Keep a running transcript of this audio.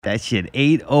That shit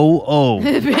 800.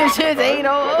 Bitch, it's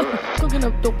 800. Cooking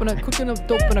up dope in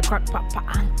a crock pot.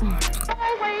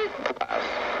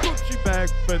 Gucci bag,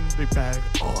 Fendi bag.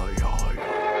 Oh,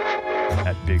 yeah.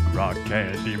 At Big Rock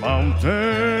Candy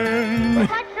Mountain.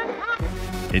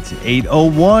 It's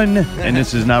 801, and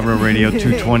this is Not Real Radio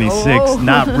 226.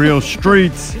 Not real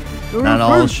streets. Not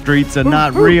all streets are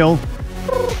not real,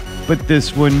 but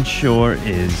this one sure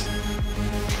is.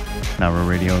 Not Real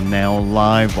Radio now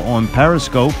live on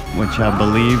Periscope, which I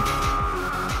believe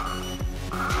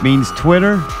means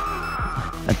Twitter.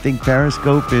 I think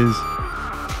Periscope is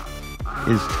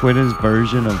Twitter's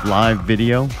version of live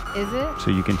video. Is it? So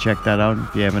you can check that out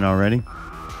if you haven't already.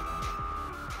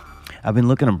 I've been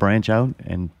looking to branch out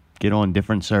and get on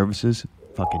different services.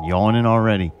 Fucking yawning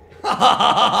already.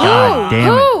 God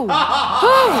damn it.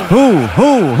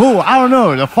 Who? I don't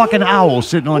know. The fucking owl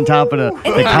sitting on top of the It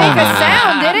didn't make a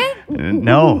sound, did it?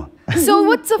 No. So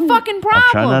what's the fucking problem?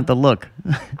 I'll try not to look.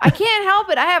 I can't help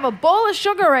it. I have a bowl of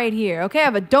sugar right here. Okay, I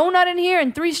have a donut in here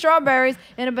and 3 strawberries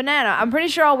and a banana. I'm pretty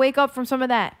sure I'll wake up from some of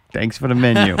that. Thanks for the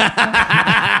menu.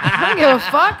 I don't give a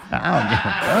fuck. I don't give a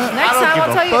fuck. Next time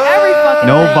I'll tell you every fucking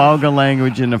No thing. vulgar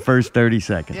language in the first 30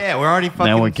 seconds. Yeah, we're already fucking...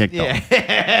 Now we're kicked off. Well, you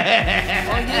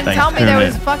didn't Thanks, tell me there Tune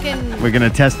was in. fucking... We're going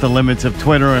to test the limits of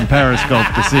Twitter and Periscope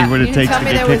to see what You it didn't takes tell to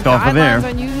me get there was kicked off of there. guidelines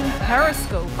on using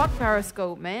Periscope. Fuck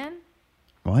Periscope, man.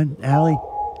 What, Allie?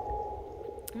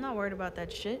 I'm not worried about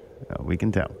that shit. Oh, we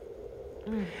can tell.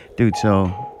 Dude,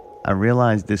 so I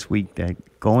realized this week that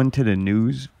going to the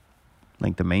news,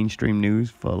 like the mainstream news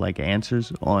for like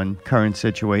answers on current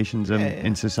situations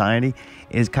in society,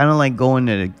 is kind of like going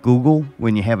to Google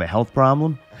when you have a health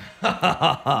problem.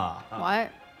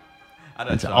 What?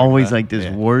 It's always like this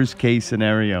worst case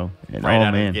scenario. And, Right oh, out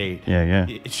of man. the gate. Yeah.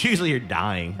 It's usually you're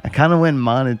dying. I kind of went and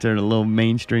monitored a little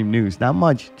mainstream news. Not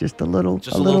much, just a little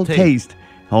little taste.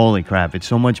 Holy crap, it's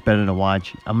so much better to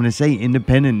watch. I'm going to say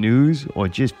independent news or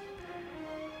just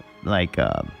like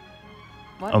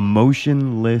What?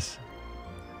 emotionless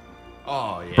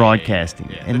Oh, yeah. broadcasting.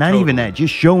 Yeah. And The not even total- that,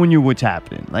 just showing you what's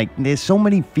happening. Like there's so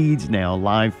many feeds now,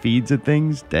 live feeds of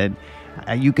things that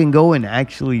you can go and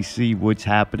actually see what's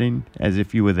happening as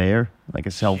if you were there, like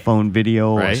a cell phone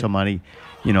video or Right. somebody,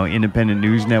 independent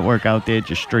news network out there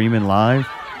just streaming live.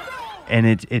 And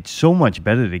it's so much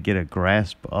better to get a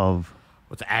grasp of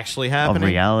What's actually happening?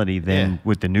 reality than Yeah.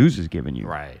 what the news is giving you.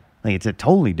 Right. Like it's a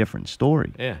totally different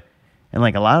story. Yeah. And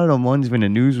like a lot of the ones when the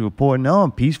news was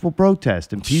reporting, peaceful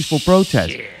protest and peaceful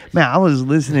protest. Man, I was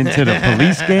listening to the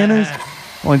police scanners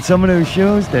on some of those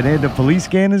shows that had the police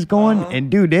scanners going. And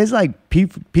dude, there's like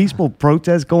peaceful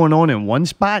protests going on in one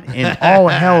spot and all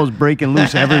hell's breaking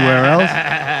loose everywhere else.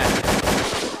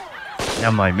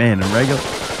 I'm like, man,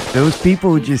 those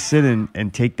people who just sit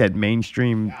and take that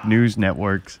mainstream news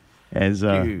networks as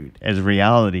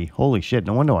reality. Holy shit,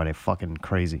 no wonder why they're fucking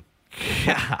crazy.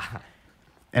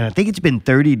 And I think it's been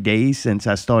 30 days since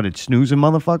I started snoozing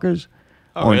motherfuckers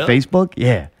on really? Facebook.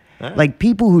 Yeah. Like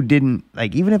people who didn't,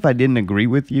 like even if I didn't agree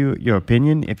with your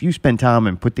opinion, if you spend time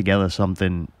and put together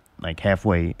something like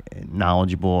halfway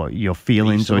knowledgeable, your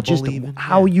feelings or just Reasonable even?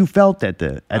 how Yeah. you felt at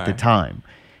the time,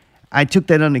 I took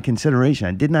that under consideration.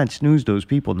 I did not snooze those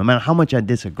people, no matter how much I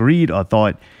disagreed or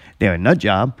thought they're a nut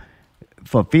job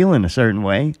for feeling a certain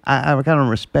way. I kind of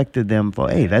respected them for,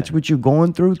 hey, that's what you're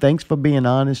going through. Thanks for being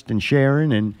honest and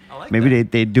sharing. And maybe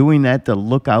they're doing that to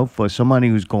look out for somebody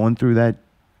who's going through that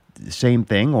same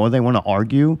thing, or they want to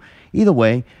argue. Either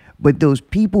way, but those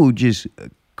people who just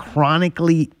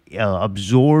chronically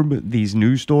absorb these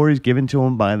news stories given to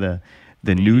them by the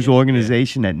news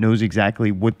organization that knows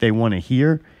exactly what they want to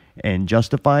hear and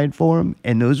justify it for them,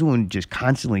 and those who are just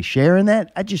constantly sharing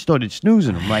that, I just started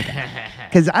snoozing them. Like,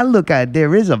 because I look at,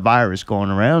 there is a virus going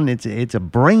around. It's a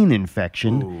brain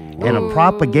infection and a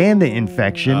propaganda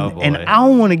infection, and I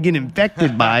don't want to get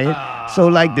infected by it. So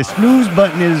like the snooze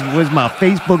button was my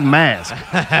Facebook mask.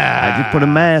 I just put a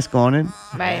mask on it.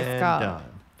 Mask off.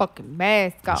 Fucking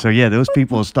mask off. So yeah, those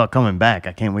people will start coming back.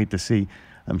 I can't wait to see.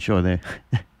 I'm sure they've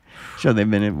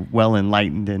been well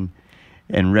enlightened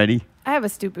and ready. I have a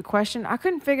stupid question. I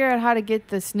couldn't figure out how to get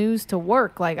the snooze to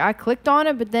work. Like, I clicked on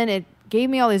it, but then it gave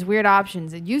me all these weird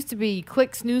options. It used to be you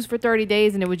click snooze for 30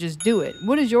 days and it would just do it.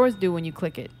 What does yours do when you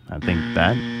click it? I think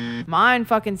that. Mine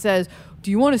fucking says, do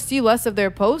you want to see less of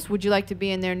their posts? Would you like to be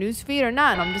in their news feed or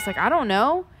not? And I'm just like, I don't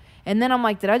know. And then I'm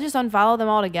like, did I just unfollow them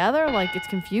altogether? Like, it's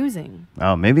confusing.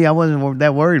 Oh, maybe I wasn't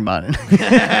that worried about it.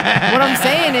 What I'm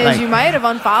saying is, Because you might have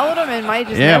unfollowed them and might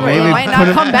just Yeah, never, maybe they might put not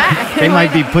 'em- come back. they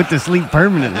might be put to sleep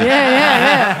permanently.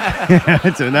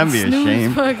 Yeah. So that'd be a Snooze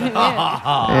shame. fucking, yeah.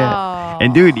 Yeah.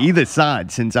 And dude, either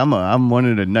side, since I'm one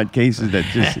of the nutcases that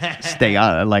just stay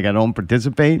out, like I don't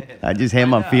participate. I just have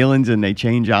my feelings and they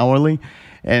change hourly.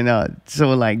 And so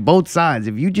like both sides,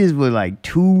 if you just were like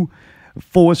too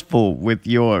forceful with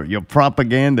your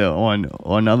propaganda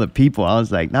on other people, I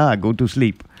was like, nah, go to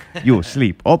sleep. You'll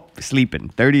sleep. Oh, sleeping.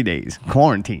 30 days.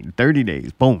 Quarantine. 30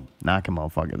 days. Boom. Knocking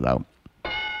motherfuckers out.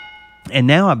 And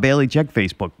now I barely check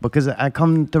Facebook because I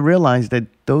come to realize that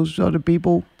those are the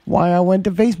people why I went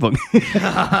to Facebook.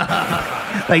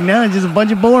 Like now it's just a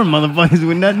bunch of boring motherfuckers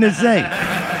with nothing to say.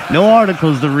 No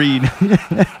articles to read.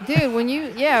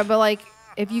 Dude, but like,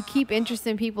 if you keep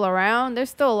interesting people around, there's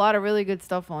still a lot of really good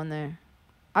stuff on there.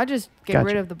 I just get Gotcha.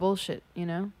 rid of the bullshit, you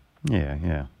know?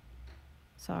 Yeah.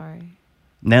 Sorry.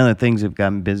 Now that things have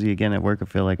gotten busy again at work, I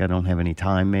feel like I don't have any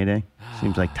time, Mayday.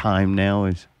 Seems like time now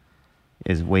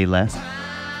is way less.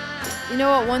 You know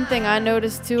what? One thing I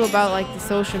noticed too about like the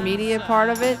social media part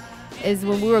of it is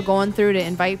when we were going through to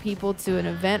invite people to an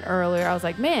event earlier, I was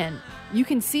like, man, you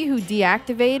can see who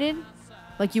deactivated.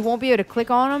 Like you won't be able to click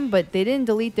on them, but they didn't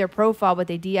delete their profile, but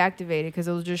they deactivated because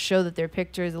it'll just show that their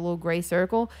picture is a little gray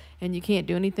circle and you can't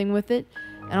do anything with it.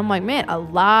 And I'm like, man, a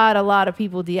lot of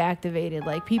people deactivated.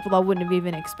 Like people I wouldn't have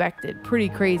even expected. Pretty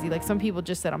crazy. Like some people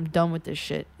just said, I'm done with this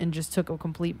shit and just took a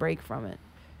complete break from it.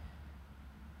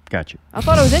 Got you. I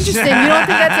thought it was interesting. You don't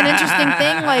think that's an interesting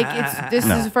thing? Like this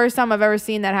is the first time I've ever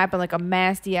seen that happen, like a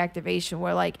mass deactivation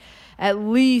where like at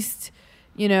least,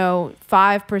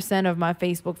 5% of my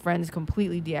Facebook friends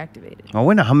completely deactivated. I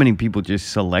wonder how many people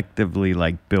just selectively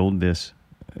like build this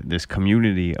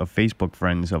community of Facebook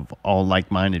friends of all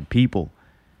like-minded people.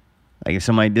 Like if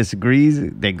somebody disagrees,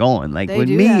 they're gone. Like They with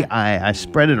do me, that. I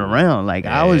spread it around. Like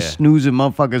I was Yeah. snoozing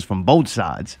motherfuckers from both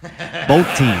sides, both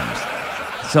teams.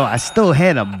 So I still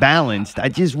had a balance. I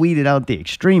just weeded out the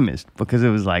extremists because it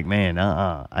was like, man,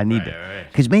 I need to. Right.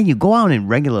 Because man, you go out in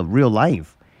regular real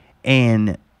life,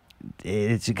 and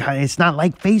it's not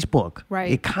like Facebook.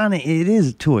 Right. It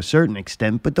is to a certain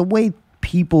extent, but the way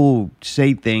people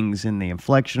say things and the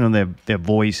inflection of their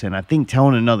voice, and I think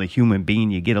telling another human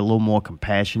being, you get a little more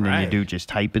compassion than you Right. do just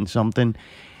typing something.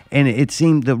 And it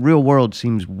seemed the real world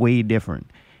seems way different.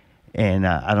 And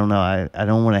I don't know. I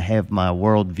don't want to have my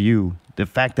worldview. The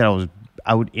fact that I was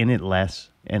out in it less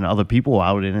and other people were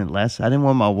out in it less, I didn't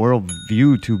want my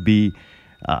worldview to be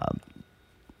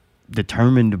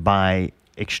determined by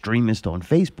extremists on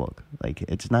Facebook. Like,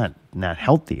 it's not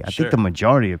healthy. I Sure. think the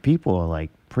majority of people are, like,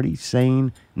 pretty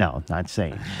sane. No, not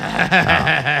sane.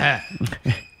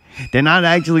 They're not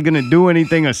actually going to do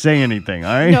anything or say anything,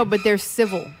 all right? No, but they're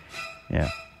civil. Yeah.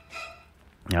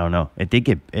 I don't know. It did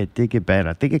get bad.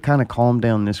 I think it kind of calmed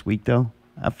down this week, though.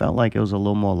 I felt like it was a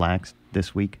little more lax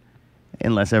this week.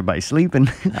 Unless everybody's sleeping.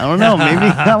 I don't know. Maybe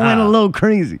I went a little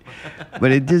crazy.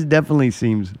 But it just definitely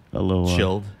seems a little...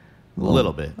 Chilled. A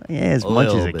little bit. Yeah, as A much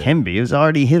as little it bit. can be. It's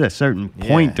already hit a certain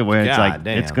point Yeah. to where it's God like,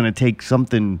 damn. it's going to take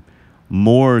something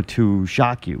more to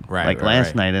shock you. Right, like right, last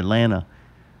right. night, Atlanta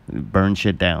burned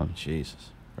shit down Jesus.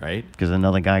 Right? because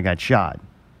another guy got shot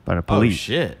by the police. Oh,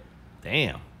 shit.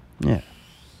 Damn. Yeah.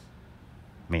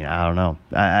 I mean, I don't know.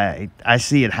 I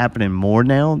see it happening more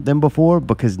now than before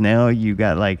because now you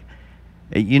got like,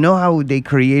 you know how they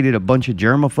created a bunch of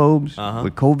germaphobes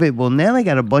with COVID? Well, now they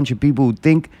got a bunch of people who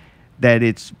think that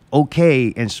it's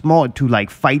okay and smart to like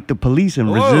fight the police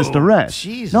and resist Whoa, arrest.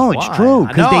 Jesus, No, it's why? true I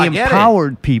because know, they I get it.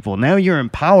 empowered people. Now you're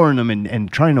empowering them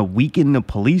and trying to weaken the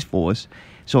police force.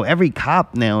 So every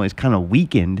cop now is kind of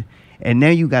weakened, and now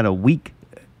you got a weak,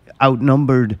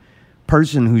 outnumbered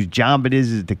person whose job it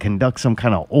is to conduct some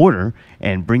kind of order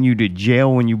and bring you to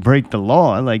jail when you break the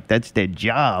law. Like that's their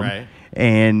job. Right.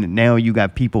 And now you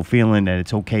got people feeling that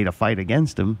it's okay to fight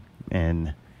against them,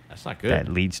 and That's not good. that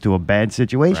leads to a bad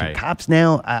situation. Right. Cops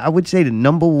now, I would say the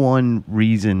number one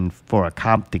reason for a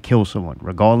cop to kill someone,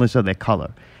 regardless of their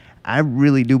color, I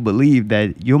really do believe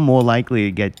that you're more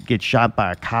likely to get shot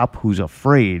by a cop who's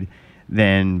afraid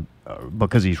than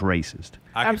because he's racist.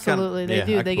 I could Absolutely, kinda- they yeah,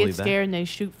 do. I They could get believe that. scared and they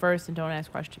shoot first and don't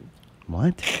ask questions.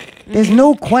 What? There's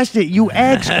no question. You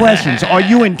ask questions. Are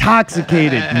you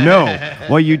intoxicated? No.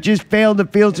 Well, you just failed the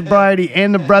field sobriety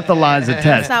and the breathalyzer That's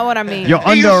test. not what I mean. You're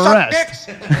under arrest.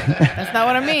 That's not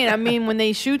what I mean. I mean when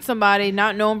they shoot somebody,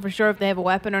 not knowing for sure if they have a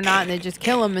weapon or not, and they just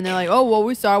kill them, and they're like, "Oh, well,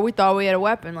 we thought we had a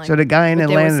weapon." Like, So the guy in but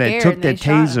they were Atlanta that scared took and their they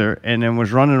shot him. taser and then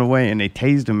was running away and they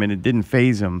tased him and it didn't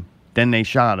phase him, then they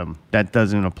shot him. That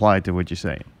doesn't apply to what you're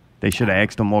saying. They should have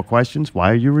asked him more questions.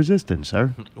 Why are you resisting,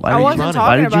 sir? Why I are you wasn't running? talking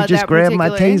Why did about you just that grab my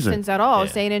particular taser? instance at all. I was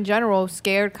Yeah. saying in general,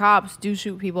 scared cops do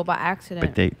shoot people by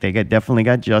accident. But they definitely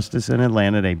got justice in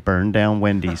Atlanta. They burned down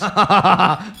Wendy's.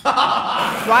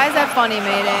 Why is that funny,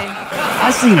 Mayday?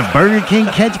 I seen a Burger King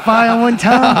catch fire one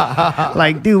time.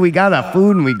 Like, dude, we got our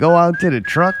food and we go out to the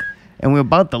truck and we're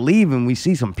about to leave and we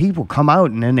see some people come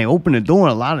out and then they open the door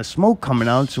and a lot of smoke coming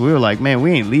out. So we were like, man,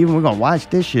 we ain't leaving. We're going to watch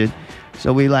this shit.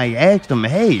 So we like asked them,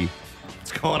 hey,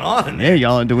 What's going on in yeah, there?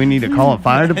 y'all, do we need to call a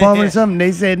fire department or something?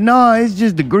 They said, no, it's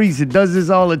just the grease. It does this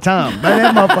all the time. But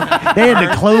that motherfucker, they had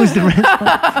to close the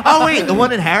restaurant. Oh, wait, the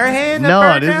one in Harahan? that No,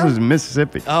 burned this down? was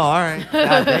Mississippi. Oh, all right.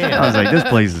 God damn. I was like, this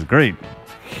place is great.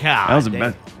 God That was the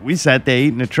damn. best. We sat there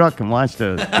eating the truck and watched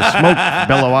the smoke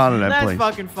bellow out of that That's place.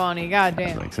 fucking funny. God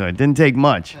damn. Like, so it didn't take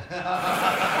much.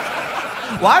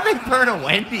 Why'd they burn a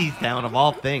Wendy's down of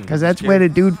all things? Because that's where the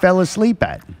dude fell asleep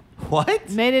at. What?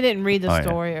 Mayday didn't read the Oh, yeah.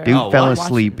 story. Or Dude Oh, fell wow.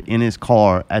 asleep in his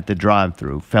car at the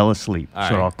drive-thru. Fell asleep. All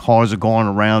So right. our cars are going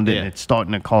around it, Yeah. and it's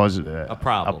starting to cause A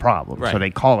problem. A problem. So Right. they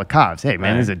call the cops. Hey,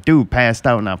 man, Right. there's a dude passed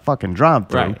out in our fucking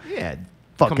drive-thru, Right. Yeah.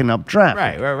 fucking up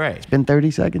traffic. Right. It's been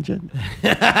 30 seconds yet?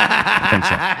 I think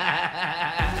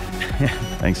so.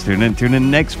 Thanks. Tune in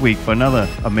next week for another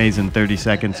amazing 30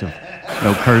 seconds of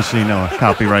no cursing or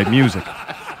copyright music.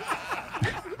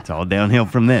 It's all downhill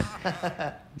from there.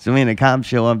 So the cops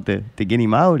show up to get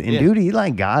him out, and Yeah. dude, he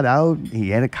like got out. He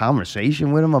had a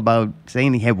conversation with him about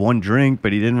saying he had one drink,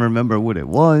 but he didn't remember what it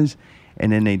was.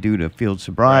 And then they do the field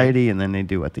sobriety, and then they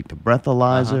do, I think, the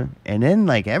breathalyzer, and then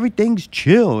like everything's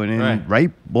chill. And then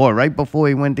right before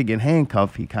he went to get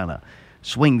handcuffed, he kind of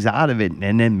swings out of it,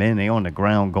 and then man, they on the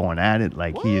ground going at it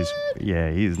like he is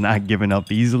not giving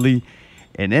up easily.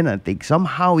 And then I think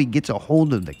somehow he gets a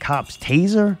hold of the cop's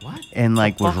taser and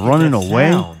like was Fuck running that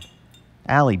away. sound?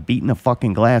 Allie beating a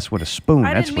fucking glass with a spoon.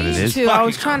 I That's didn't what it mean is. to. I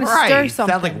was trying to stir Christ,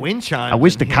 something. Sounds like wind chimes. I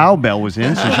wish the in here. cowbell was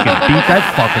in so she could beat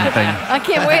that fucking thing. I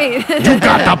can't wait. You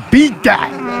got to beat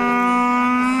that.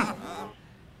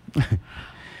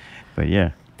 But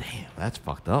yeah, Damn, that's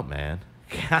fucked up, man.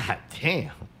 God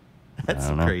damn. That's I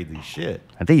some don't know. crazy shit.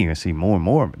 I think you're gonna see more and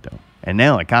more of it though. And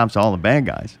now the cops are all the bad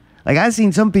guys. Like I've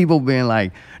seen some people being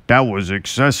like, "That was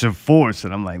excessive force,"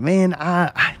 and I'm like, "Man,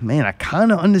 I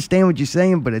kind of understand what you're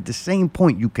saying, but at the same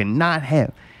point, you cannot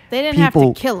have They didn't have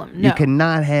to kill him. No. You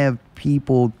cannot have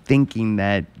people thinking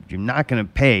that you're not gonna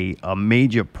pay a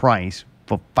major price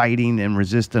for fighting and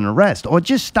resisting arrest, or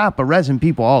just stop arresting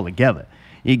people altogether."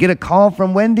 You get a call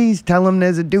from Wendy's, tell them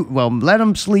there's a dude. Well, let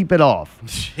them sleep it off.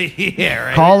 Yeah,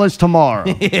 right. Call us tomorrow.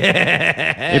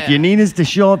 If you need us to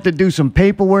show up to do some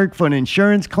paperwork for an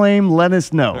insurance claim, let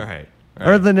us know. Right.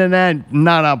 Other than that,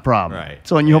 not our problem. Right.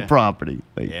 It's on your Yeah. property.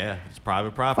 Like, Yeah, it's private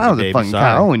if property. I was a baby, fucking sorry.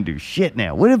 cop, I wouldn't do shit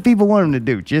now. What if people want them to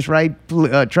do? Just write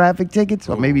traffic tickets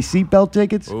or maybe seatbelt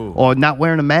tickets Ooh. or not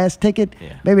wearing a mask ticket?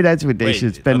 Yeah. Maybe that's what they Wait,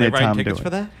 should spend are they their writing time tickets doing. for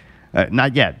that?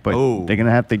 Not yet, but Oh. they're going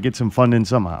to have to get some funding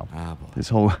somehow. Ah, boy.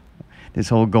 This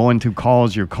whole going to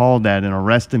calls you're called at and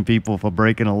arresting people for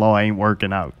breaking a law ain't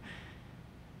working out.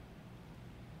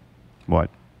 What?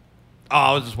 Oh,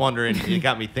 I was just wondering. It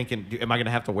got me thinking, am I going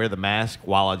to have to wear the mask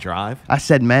while I drive? I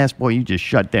said mask, boy, you just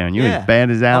shut down. You're Yeah. as bad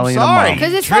as I'm Allie and sorry. the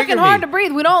Because it's Trigger fucking hard me. to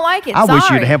breathe. We don't like it. I wish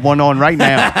Sorry. you'd have one on right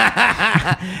now.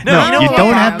 No, you care.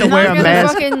 don't have to We're wear not a gonna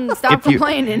mask. Fucking stop If you-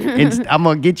 complaining. I'm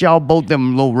going to get y'all both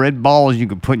them little red balls you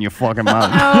can put in your fucking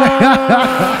mouth.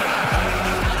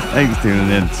 Thanks for tuning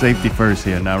in. Safety first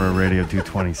here, Naira Radio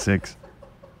 226.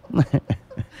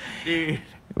 Dude.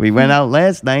 We went out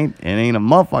last night and ain't a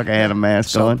motherfucker had a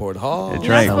mask on. Southport Hall. That's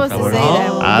You're right. not supposed to Southport say that.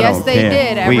 Hall. I Yes, don't they care.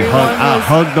 did. I Everyone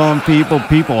hugged on people.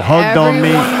 People hugged on me.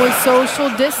 Everyone was social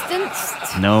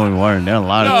distanced. No, we weren't. There was a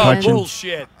lot of No touching.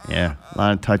 bullshit. Yeah, a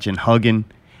lot of touching, hugging.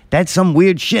 That's some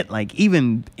weird shit. Like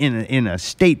even in a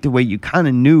state to where you kind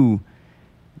of knew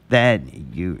that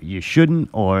you shouldn't,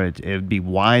 or it'd be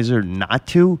wiser not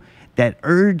to. That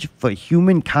urge for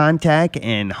human contact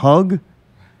and hug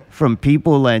from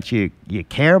people that you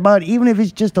care about, even if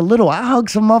it's just a little. I hug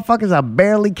some motherfuckers I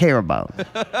barely care about,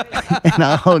 and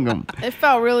I hug them. It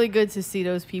felt really good to see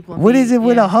those people. What is it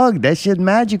with Yeah. a hug? That shit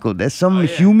magical. That's some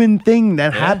human thing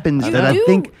that happens You that I do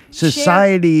think share-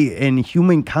 society and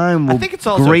humankind will think it's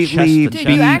also greatly chest to be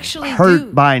chest. You actually hurt do.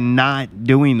 by not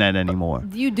doing that anymore.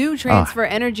 You do transfer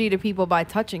energy to people by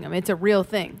touching them. It's a real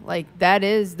thing. Like that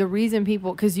is the reason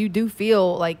people, because you do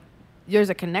feel like there's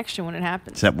a connection when it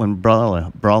happens. Except when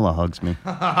Brawler hugs me.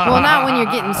 Well, not when you're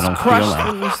getting don't feel crushed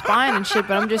that. in your spine and shit,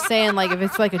 but I'm just saying, like, if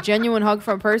it's like a genuine hug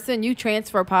from a person, you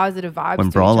transfer positive vibes. When to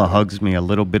each Brawler other. hugs me, a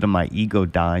little bit of my ego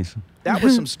dies. That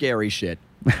was some scary shit.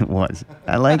 It was.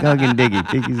 I like hugging Diggy.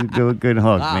 Diggy's a good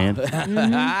hug, man.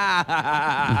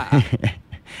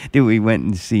 Dude, we went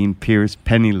and seen Pierce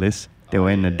Penniless. They were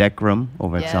in the yeah. deck room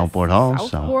over at Yes. Southport Hall.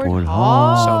 Southport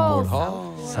Hall. Southport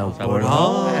Hall. Southport I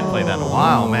Hall. hadn't played that in a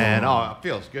while, man. Oh, it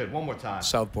feels good. One more time.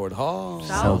 Southport Hall.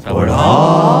 Southport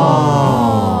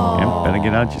Hall. Yeah, better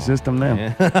get out your system now.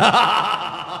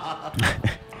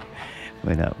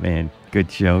 But man,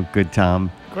 good show, good time,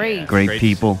 Great. great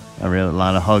people. A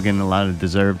lot of hugging, a lot of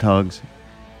deserved hugs.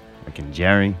 Freaking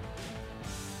Jerry.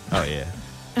 Oh, yeah.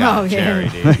 Oh, Jerry,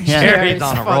 yeah. dude. Yeah. Jerry's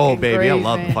on a roll, fucking baby. I great,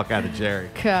 love the man. fuck out of Jerry.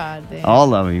 God damn.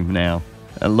 All of him now.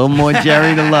 A little more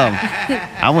Jerry to love.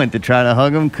 I went to try to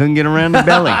hug him, couldn't get around the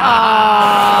belly.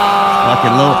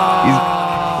 Fucking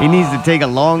little. He needs to take a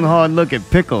long, hard look at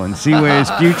Pickle and see where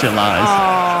his future lies.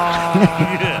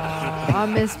 I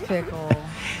miss Pickle.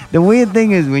 The weird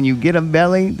thing is when you get a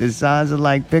belly the size of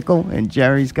like Pickle, and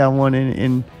Jerry's got one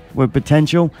in with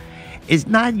potential, it's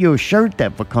not your shirt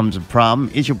that becomes a problem.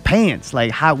 It's your pants,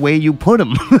 like where you put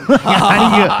them.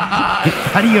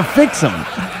 how do you fix them?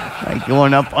 Like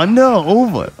going up under or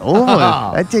over?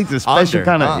 That takes a special Under.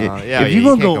 kind of. Yeah, if you're you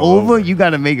gonna can't go go over, over. you got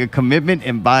to make a commitment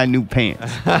and buy new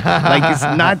pants. Like it's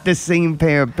not the same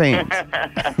pair of pants.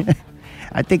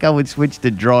 I think I would switch to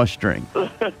drawstring.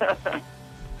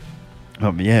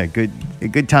 Oh yeah, a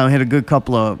good time. Had a good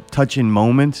couple of touching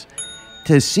moments.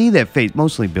 To see that face,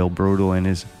 mostly Bill Brutal and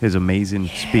his amazing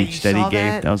speech that he saw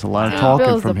gave. that? That was a lot of Dude, talking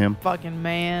Bill's from a him. fucking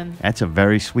man. That's a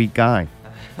very sweet guy.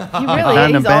 He Not really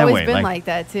in a he's bad always way, been like- like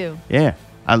that too. Yeah.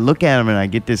 I look at him and I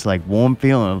get this like warm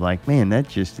feeling of like, man, that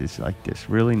just is like this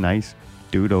really nice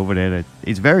dude over there. That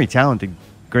he's very talented.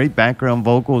 Great background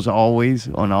vocals always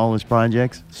on all his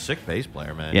projects. Sick bass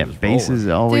player, man. Yeah, He was bass is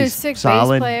rolling. always Dude, sick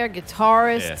solid. bass player,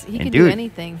 guitarist. Yeah. He And can dude, do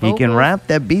anything. He can Vocals. rap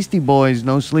that Beastie Boys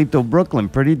 "No Sleep Till Brooklyn"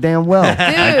 pretty damn well.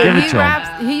 I give Dude, it he to him.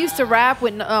 raps. He used to rap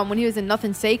when he was in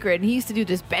Nothing Sacred, and he used to do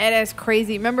this badass,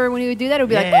 crazy. Remember when he would do that? It would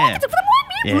be Yeah. like,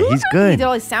 Yeah, he's good. He did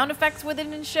all his sound effects with it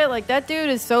and shit. Like that dude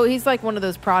is so. He's like one of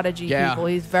those prodigy Yeah. people.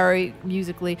 He's very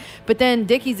musically. But then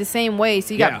Dickie's the same way.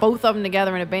 So you Yeah. got both of them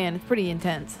together in a band. It's pretty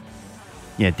intense.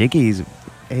 Yeah, Dickie's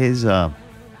his I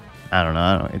don't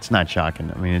know. It's not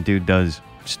shocking. I mean, the dude does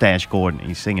Stash Gordon.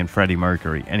 He's singing Freddie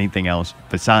Mercury. Anything else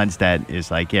besides that is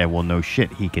like, yeah, well, no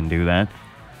shit, he can do that.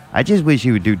 I just wish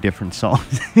he would do different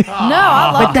songs. No,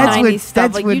 I love But that's 90s what- stuff.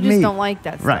 that's Like what you just me. don't like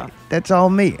that Right. stuff. That's all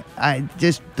me. I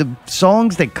just the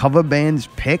songs that cover bands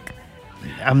pick.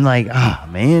 I'm like,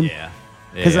 man. Yeah.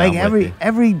 Because Yeah, like I'm with you.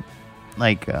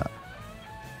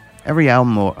 every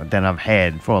album that I've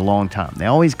had for a long time, they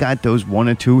always got those one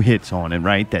or two hits on it,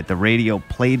 right? That the radio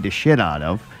played the shit out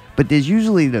of. But there's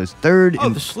usually those third Oh,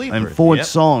 and, the sleeper. and fourth Yep.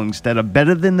 songs that are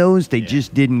better than those. They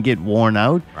just didn't get worn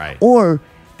out. Right. Or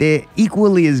they're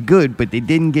equally as good, but they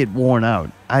didn't get worn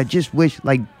out. I just wish,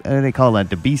 like, what do they call that?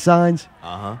 The B-sides?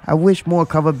 Uh-huh. I wish more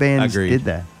cover bands Agreed. did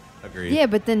that. Agreed. Yeah,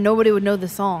 but then nobody would know the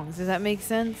songs. Does that make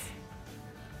sense?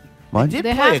 What? did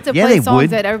They play have it. to Yeah, play they songs would.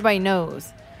 that everybody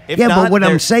knows. If Yeah, not, but what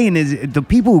I'm they're- saying is the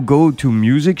people who go to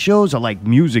music shows are like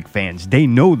music fans. They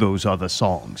know those other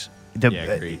songs. Yeah,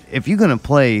 agreed. If you're going to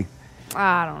play,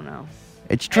 I don't know.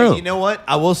 it's true. Hey, you know what?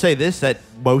 I will say this: that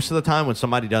most of the time when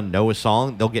somebody doesn't know a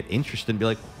song, they'll get interested and be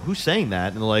like, "Who's saying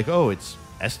that?" And they're like, "Oh, it's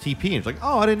STP." And it's like,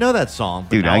 "Oh, I didn't know that song." But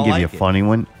Dude, now I give like you a it. funny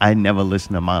one. I never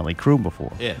listened to Motley Crue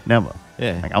before. Yeah. Never.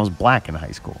 Yeah. Like I was black in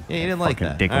high school. Yeah, you didn't like Fucking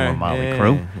that. dick All over right. Motley Yeah,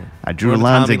 Crue. yeah, yeah. I drew You're the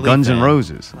lines Tommy at Lee Guns N' fan.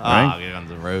 Roses. Ah, Right?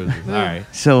 Guns N' Roses. All right.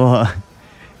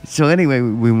 So anyway,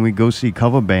 when we go see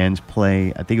cover bands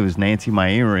play, I think it was Nancy My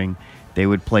Earring, they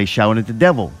would play Shout at the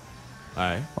Devil. All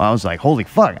right. Well, I was like, holy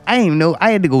fuck. I didn't even know.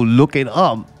 I had to go look it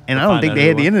up. And To I don't find think out they who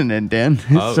had the it was? internet then.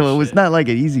 Oh, so it was shit. not like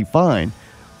an easy find.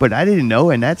 But I didn't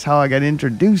know. And that's how I got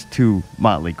introduced to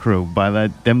Motley Crue by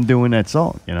them doing that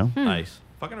song, you know? Nice.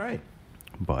 Fucking right.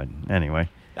 But anyway.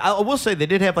 I will say they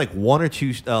did have like one or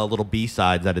two little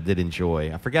B-sides that I did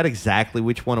enjoy. I forgot exactly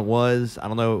which one it was. I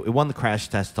don't know. It won the Crash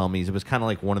Test Dummies. It was kind of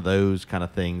like one of those kind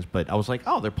of things. But I was like,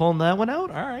 oh, they're pulling that one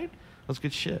out? All right. That's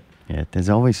good shit. Yeah, there's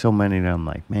always so many that I'm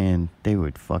like, man, they're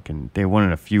one of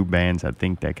the few bands I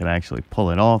think that can actually pull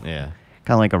it off. Yeah.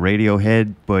 Kind of like a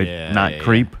Radiohead, but Yeah, not yeah,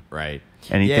 Creep. yeah. Right.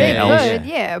 Anything They else? could,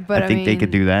 yeah, but I think they mean,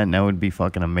 could do that, and that would be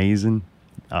fucking amazing.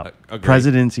 Agreed.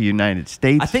 Presidents of the United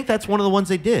States. I think that's one of the ones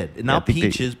they did. Not I think they-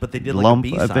 Peaches, but they did like Lump, a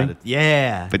I B-side. think.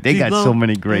 Yeah. But they Dude, got so Lump.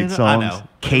 many great I songs. know. But it was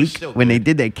Cake, still when they good.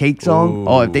 did that Cake song,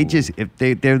 oh,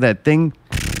 if they're that thing,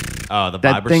 Oh, the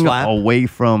that Viber thing slap. away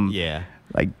from Yeah.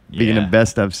 like being the Yeah.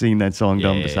 best I've seen that song Yeah,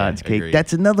 done yeah, besides yeah, Cake. agreed.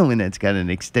 That's another one that's got an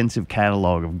extensive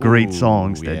catalog of great Ooh,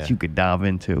 songs that yeah. you could dive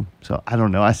into. So I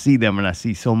don't know. I see them and I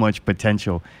see so much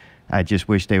potential. I just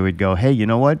wish they would go, hey, you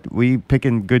know what? We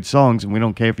picking good songs and we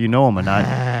don't care if you know them or not.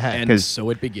 And 'Cause so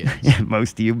it begins.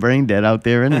 most of you brain dead out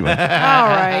there anyway. All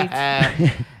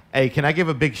right. Hey, can I give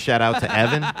a big shout out to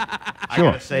Evan? I Sure.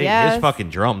 gotta say, Yes. his fucking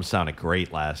drums sounded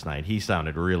great last night. He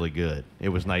sounded really good. It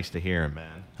was nice to hear him,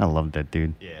 man. I love that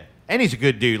dude. Yeah, and he's a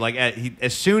good dude. Like,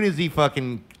 as soon as he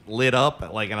fucking lit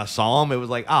up, like, and I saw him, it was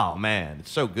like, oh man,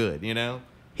 it's so good, you know?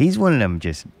 He's one of them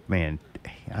just, man,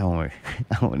 I don't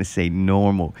want to say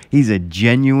normal. He's a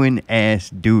genuine ass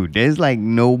dude. There's like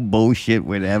no bullshit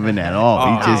with Evan at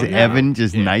all. He's just no. Evan,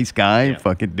 just Yeah. nice guy, Yeah.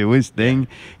 fucking do his thing,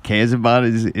 cares about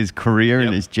his career and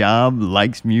Yep. his job,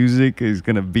 likes music, is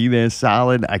going to be there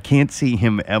solid. I can't see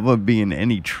him ever be in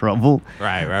any trouble.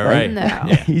 Right, right, Like, right. No.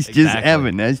 Yeah, He's just exactly.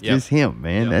 Evan. That's Yep. just him,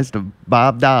 man. Yep. That's the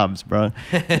Bob Dobbs, bro.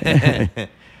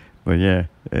 But yeah,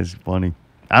 it's funny.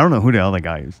 I don't know who the other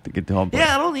guy is, the guitar player.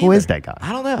 Yeah, I don't Who is either. that guy?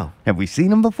 I don't know. Have we seen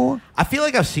him before? I feel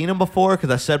like I've seen him before because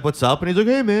I said what's up, and he's like,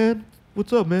 "Hey man,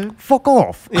 what's up, man?" Fuck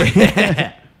off.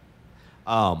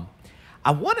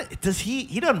 I want to. Does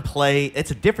he doesn't play?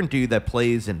 It's a different dude that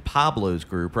plays in Pablo's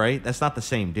group, right? That's not the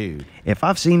same dude. If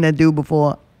I've seen that dude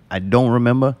before, I don't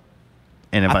remember.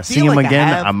 And if I I see feel him like I again,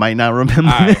 have. I might not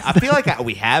remember. All right, this. I feel like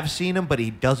we have seen him, but he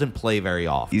doesn't play very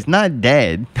often. He's not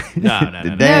dead. No, no, The no, no.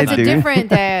 No, dad it's a dude. different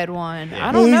dad one.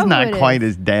 I don't He's know. not who it quite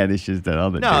is. as daddish as that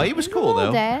other No, dude. he was cool Little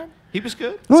though. dad. He was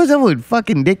good. What was up with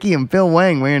fucking Dickie and Phil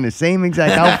Wang wearing the same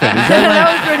exact outfit? Is that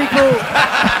That was pretty cool.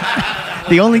 like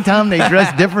the only time they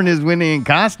dress different is when they're in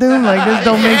costume? Like, this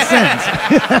don't make sense.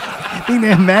 I think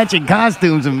they're matching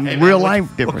costumes in Hey, man, real what- life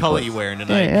different. What color clothes. you wearing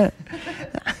tonight? Yeah, yeah.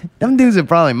 Them dudes are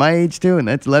probably my age too, and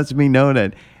that lets me know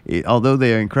that although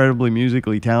they are incredibly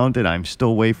musically talented, I'm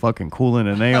still way fucking cooler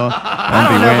than they are. I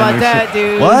don't know about that,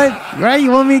 dude. What? Right?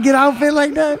 You want me to get an outfit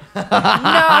like that? No,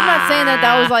 I'm not saying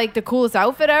that was like the coolest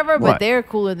outfit ever, but What? they're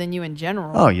cooler than you in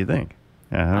general. Oh, you think?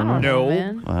 I I don't know. don't know, No.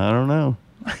 man. I don't know.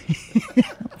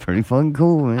 Pretty fucking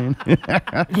cool, man.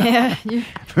 Yeah, you're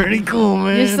Pretty cool,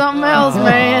 man. something else,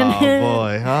 man. Oh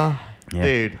boy, huh? Yeah.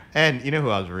 Dude. And you know who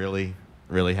I was really,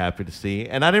 really happy to see?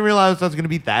 And I didn't realize I was gonna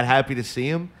be that happy to see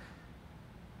him.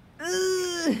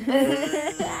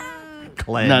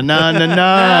 Glenn. Nah, nah, nah, nah,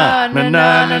 Nah, nah,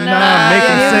 nah, nah, nah. Make He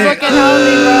was him looking say.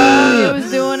 healthy, bro. He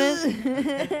was doing it.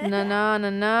 Nah, nah, nah,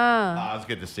 nah. Oh, it was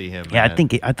good to see him. Yeah, I man.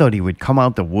 think I thought he would come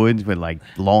out the woods with like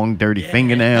long, dirty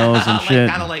fingernails and like, shit.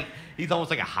 Kind of like he's almost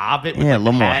like a hobbit. With Yeah, a like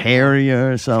little more hat. hairier or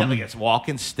Got like something. his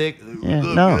walking stick. Yeah,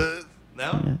 Look no. good.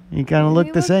 No. He kind of looked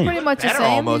He the looked same. Pretty much the Better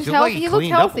same. almost. He's It looked like healthy. he He looked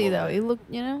cleaned up a healthy little. though. He looked,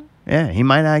 you know. Yeah, he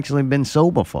might have actually been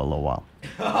sober for a little while.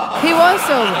 He was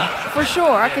sober for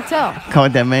sure. I could tell.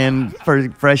 Caught that man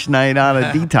first fresh night out of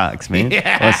detox, man.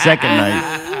 Or second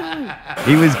night.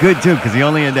 He was good too, because he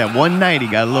only had that one night. He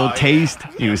got a little taste.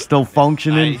 He was still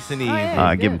functioning. Nice and easy.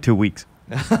 yeah. Give him 2 weeks.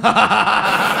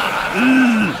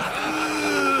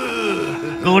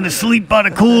 Going to sleep by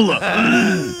the cooler.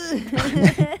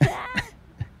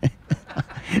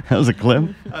 That was a clip.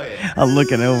 Oh, yeah. I'm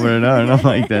looking over at her and I'm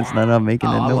like, that's not I'm making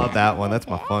Oh, it. I No. love that one. That's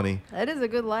my funny. That is a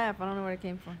good laugh. I don't know where it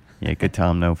came from. Yeah, good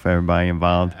time though for everybody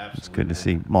involved. It's good to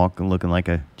see Mark looking like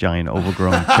a giant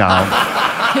overgrown child.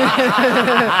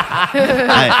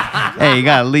 Hey, you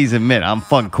gotta at least admit I'm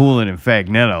fucking cooler than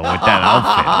Fagnetto with that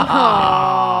outfit.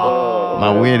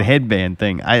 My weird headband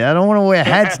thing. I don't want to wear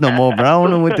hats no more, but I don't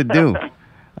know what to do.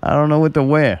 I don't know what to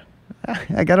wear.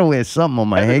 I gotta wear something on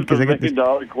my head That's because I a got this.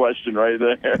 $1 question right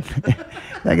there.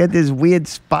 I got this weird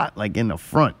spot like in the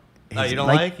front. Oh, It's you don't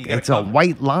like? You gotta It's a cover it.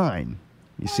 white line.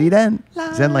 You see that?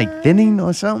 Is that like thinning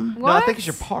or something? No, I What? think it's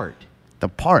your part. The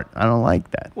part. I don't like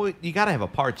that. Well, you got to have a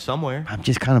part somewhere. I'm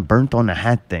just kind of burnt on the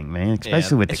hat thing, man.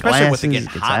 Especially Yeah. with the Especially glasses. with it getting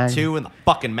gets hot ag- too, and the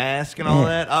fucking mask and all Yeah.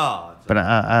 that. Oh, But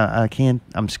I can't.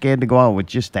 I'm scared to go out with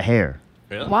just the hair.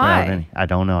 really? Why? without any- I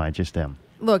don't know. I just am.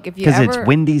 Look, if you Because ever it's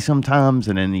windy sometimes,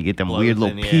 and then you get them Blows weird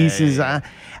little in, yeah, pieces. yeah,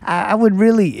 I would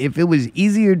really, if it was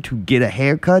easier to get a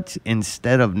haircut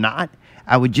instead of not,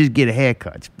 I would just get a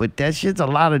haircut. But that shit's a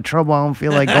lot of trouble. I don't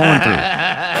feel like going through.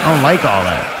 I don't like all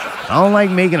that. I don't like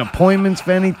making appointments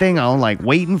for anything. I don't like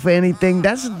waiting for anything.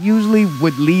 That's usually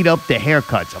what lead up to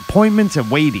haircuts. Appointments and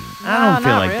waiting. I don't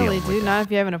feel not like really, dealing with dude. that. Not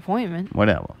if you have an appointment.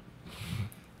 Whatever.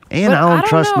 And But I don't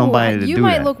trust know. nobody to you do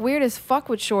might that. look weird as fuck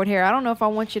with short hair. I don't know if I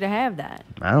want you to have that.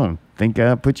 I don't think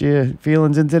put your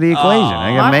feelings into the equation.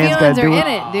 I got My man's got feelings to are do in what,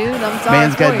 it, dude. I'm sorry.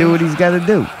 man's got for to do you. what he's got to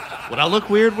do. Would I look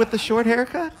weird with the short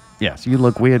haircut? Yes, you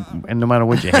look weird, and no matter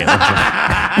what your hair looks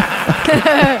like.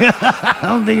 I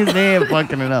don't think it's the hair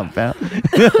fucking it up, pal.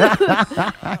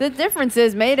 The difference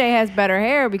is Mayday has better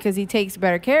hair because he takes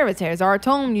better care of his hair.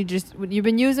 Zartone, you've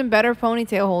been using better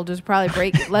ponytail holders,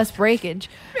 probably less breakage.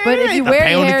 But if you the wear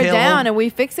your hair ponytail down hold- and we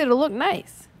fix it, it'll look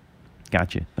nice.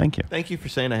 Gotcha. Thank you. Thank you for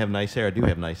saying I have nice hair. I do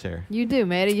have nice hair. You do,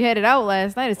 Mayday. You had it out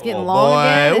last night. It's getting Oh, long boy.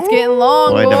 again. It's getting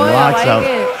long, Boy, boy. them I locks like out.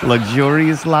 it.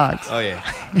 Luxurious locks. Oh yeah.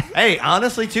 Hey,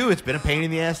 honestly, too, it's been a pain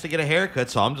in the ass to get a haircut,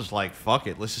 so I'm just like, fuck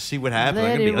it. Let's just see what happens.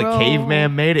 Let I'm going to it be like roll.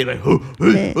 caveman made it. Like,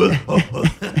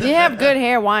 You have good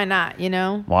hair. Why not? You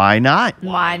know? Why not?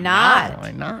 Why not?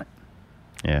 Why not?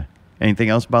 Yeah. Anything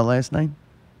else about last night?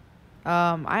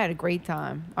 I had a great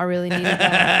time. I really needed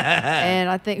that. And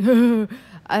I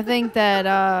think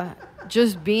that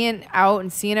just being out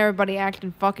and seeing everybody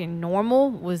acting fucking normal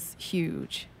was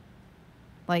huge.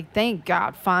 Like, thank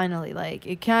God, finally. Like,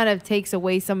 it kind of takes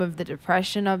away some of the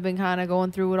depression I've been kind of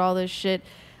going through with all this shit.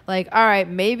 Like, all right,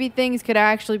 maybe things could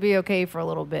actually be okay for a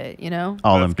little bit, you know?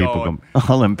 All them people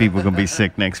gonna be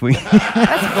sick next week.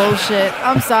 That's bullshit.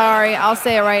 I'm sorry. I'll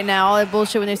say it right now. All that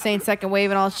bullshit when they're saying second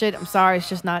wave and all shit, I'm sorry. It's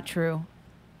just not true.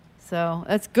 So,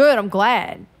 that's good. I'm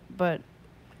glad. But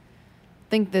I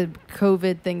think the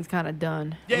COVID thing's kind of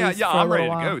done. I'm ready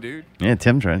to go, dude. Yeah,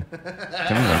 Tim's right. Tim's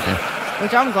right there.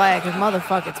 Which I'm glad, because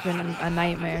motherfucker, it's been a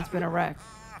nightmare. It's been a wreck.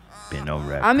 Been no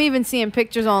wreck. I'm even seeing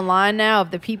pictures online now of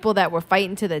the people that were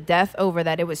fighting to the death over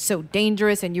that it was so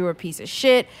dangerous and you were a piece of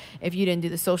shit if you didn't do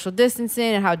the social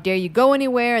distancing and how dare you go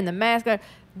anywhere and the mask.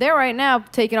 They're right now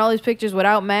taking all these pictures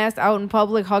without masks out in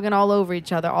public, hugging all over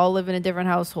each other, all living in different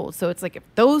households. So it's like if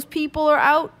those people are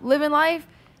out living life,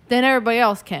 then everybody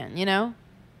else can, you know?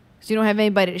 Because you don't have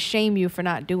anybody to shame you for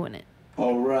not doing it.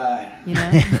 All right. You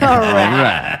know? All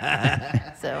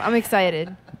right. So I'm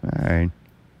excited. All right.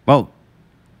 Well,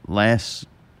 last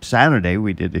Saturday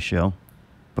we did the show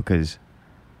because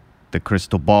the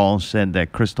Crystal Ball said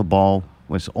that Crystal Ball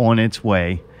was on its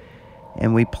way,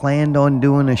 and we planned on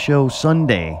doing a show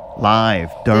Sunday live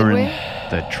during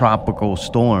the tropical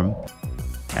storm.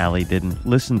 Allie didn't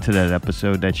listen to that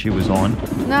episode that she was on,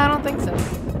 No, I don't think so.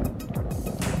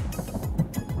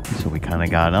 so we kind of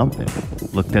got up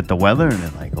and looked at the weather, and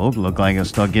it looked like it'll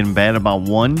start getting bad about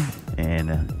 1, and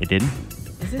it didn't.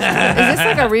 Is this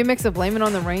like a remix of Blame It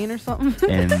on the Rain or something?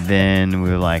 And then we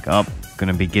were like,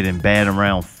 gonna be getting bad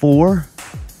around 4.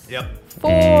 Yep.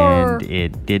 4. And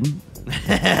it didn't.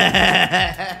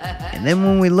 And then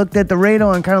when we looked at the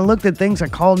radar and kind of looked at things, I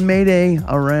called Mayday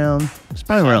around, it's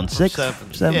probably around 6.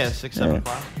 7. Yeah, 6, 7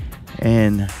 o'clock.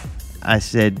 And I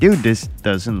said, dude, this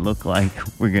doesn't look like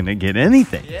we're going to get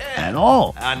anything at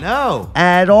all. I know.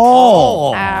 At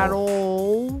all. At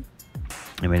all.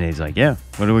 And Mayday's like, yeah,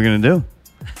 what are we going to do?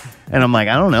 And I'm like,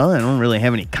 I don't know. I don't really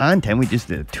have any content. We just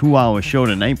did a 2-hour show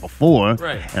the night before.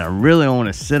 Right. And I really don't want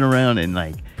to sit around and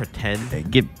Pretend.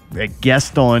 get a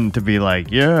guest on to be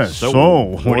like, yeah,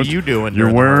 so what are you doing You're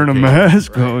during the wearing a hurricane?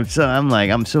 mask. Right. So I'm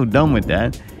like, I'm so done with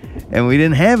that. And we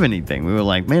didn't have anything. We were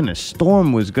like, man, the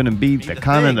storm was going to be the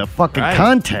kind of the fucking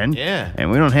content. Yeah.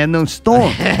 And we don't have no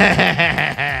storm.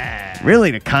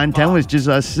 Really, the content was just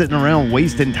us sitting around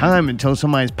wasting time until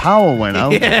somebody's power went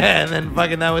out. Yeah, and then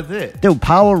fucking that was it. Dude,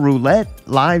 Power Roulette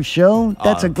live show,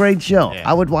 that's a great show. Yeah.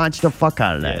 I would watch the fuck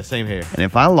out of that. Yeah, same here. And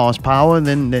if I lost power,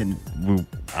 then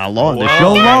I lost. The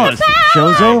show lost.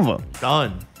 Show's over.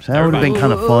 Done. So that would have been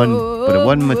kind of fun, but it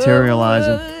wasn't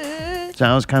materializing. So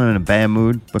I was kind of in a bad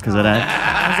mood because of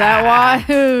that. Is that why?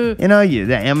 You know,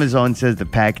 the Amazon says the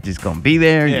package is going to be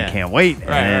there. Yeah. You can't wait. Right,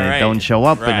 and right. it don't show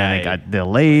up. And then it got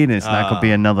delayed. And it's not going to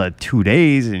be another 2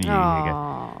 days. And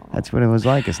that's what it was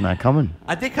like. It's not coming.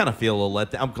 I did kind of feel a little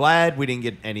let down. I'm glad we didn't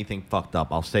get anything fucked up.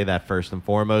 I'll say that first and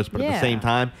foremost. But at the same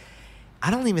time, I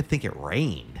don't even think it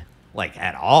rained,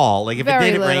 at all. Like, if Very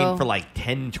it did, it little. rained for,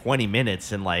 10, 20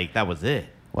 minutes, and, that was it.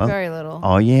 Well, Very little.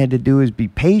 all you had to do is be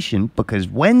patient because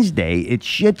Wednesday it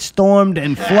shit-stormed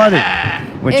and flooded,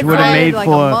 which It would have flooded made like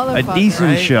for a a motherfucker. decent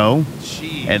Right. show.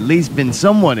 Jeez. At least been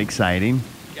somewhat exciting.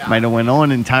 Might have went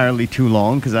on entirely too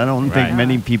long because I don't think Right.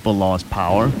 many people lost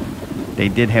power. They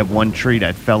did have one tree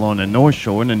that fell on the North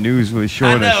Shore, and the news was sure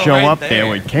I to know, show right up there there.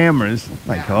 with cameras.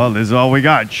 Like, oh, this is all we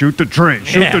got. Shoot the tree.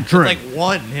 Shoot Yeah, the it's tree. like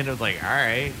one, and it was like, all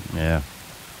right. Yeah.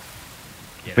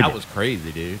 Yeah, But- that was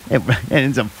crazy, dude. And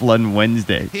it's a flooding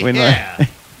Wednesday. When, Yeah.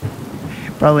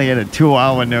 probably had a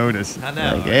 2-hour notice. I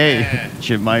know, Like, hey, yeah.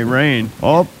 shit might rain.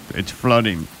 Oh, it's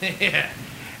flooding. Yeah.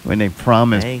 When they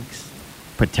promise Thanks.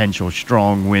 potential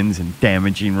strong winds and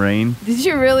damaging rain. Did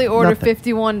you really order Nothing.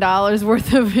 $51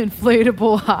 worth of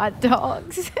inflatable hot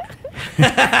dogs?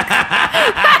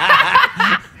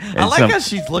 I like how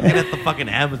she's looking at the fucking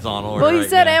Amazon order. Well, you right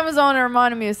said now. Amazon, it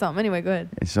reminded me of something. Anyway, go ahead.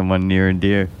 And someone near and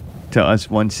dear to us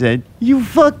once said, "You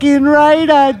fucking right,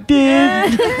 I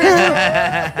did."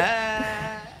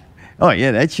 Oh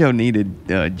yeah, that show needed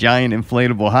giant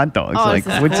inflatable hot dogs. Oh, Like,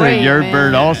 this is what's great, a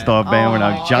Yardbird man. All Star band Oh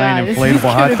without my giant God,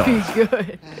 inflatable hot this is dogs? gonna be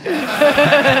good.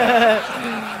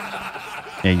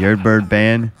 Yeah, Yardbird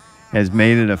band has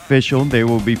made it official. They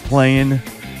will be playing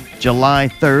July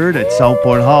 3rd at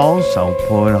Southport Hall.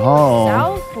 Southport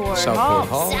Hall. Southport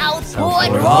Hall.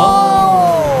 Southport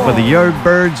Hall. For the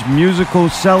Yardbirds musical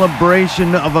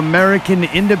celebration of American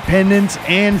independence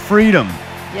and freedom.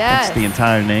 Yes. That's the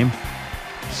entire name.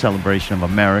 Celebration of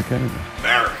America.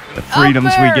 The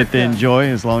freedoms we get to enjoy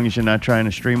as long as you're not trying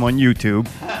to stream on YouTube.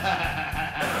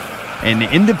 And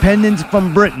independence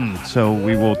from Britain. So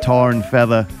we will tar and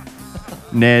feather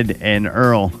Ned and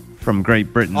Earl from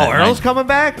Great Britain. Oh, Earl's coming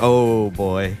back? Oh,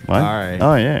 boy. What? All right.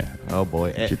 Oh, yeah. Oh, boy.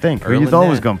 What you think? Who Earl you and thought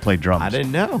was Ned. going to play drums? I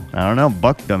didn't know. I don't know.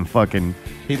 Buck done fucking...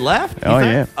 He left? Oh,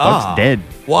 yeah. Buck's dead.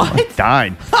 What? Buck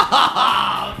died.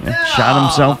 Yeah, shot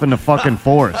himself in the fucking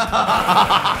forest.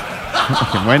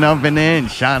 Fucking went up in there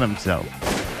and shot himself.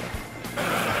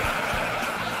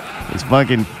 His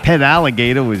fucking pet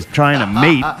alligator was trying to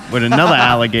mate with another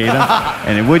alligator,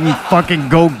 and it wouldn't fucking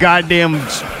go goddamn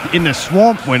in the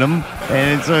swamp with him.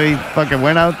 And so he fucking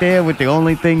went out there with the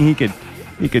only thing he could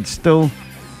still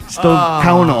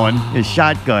count on, his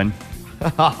shotgun. You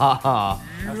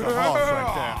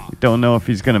don't know if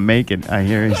he's gonna make it. I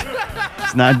hear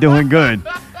he's not doing good.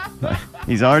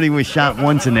 He's already was shot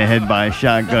once in the head by a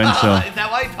shotgun, so Is that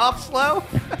why he talks slow?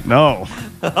 no.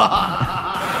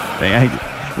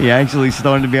 He actually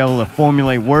started to be able to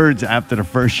formulate words after the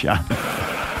first shot.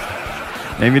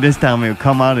 Maybe this time he'll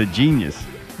come out a genius.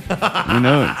 Who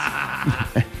knows?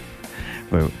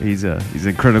 But he's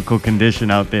in critical condition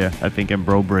out there, I think, in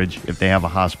Brobridge, if they have a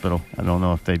hospital. I don't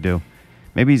know if they do.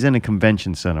 Maybe he's in a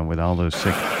convention center with all those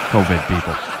sick COVID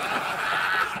people.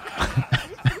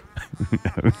 Who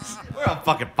knows? We're on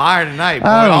fucking fire tonight, boy.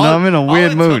 I don't know. I'm in a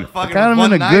weird it mood. took I fucking kind of in a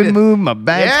one-nighted- good mood. My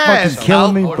back's fucking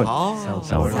killing me. Southport But Hall.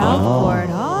 Southport Southport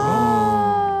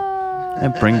Hall.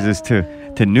 That brings us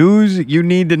to news you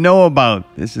need to know about.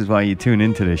 This is why you tune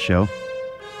into this show.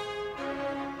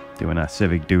 Doing our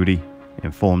civic duty,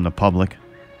 inform the public,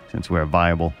 since we're a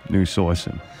viable news source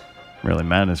and really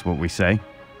matters what we say.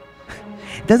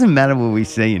 It doesn't matter what we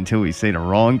say until we say the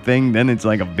wrong thing, then it's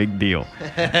like a big deal.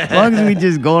 As long as we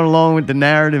just go along with the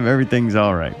narrative, everything's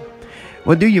all right.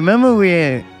 Well, do you remember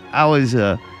I was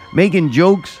making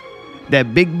jokes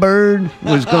that Big Bird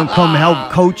was going to come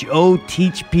help Coach O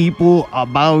teach people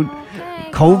about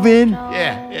COVID?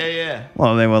 Yeah.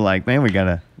 Well, they were like, man, we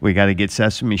gotta get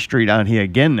Sesame Street out here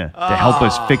again to help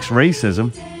us fix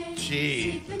racism.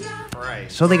 Gee.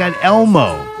 Christ. So they got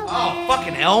Elmo. Oh,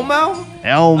 fucking Elmo?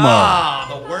 Elmo. Ah,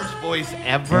 the worst voice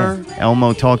ever. Yeah.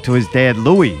 Elmo talked to his dad,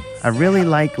 Louie. I really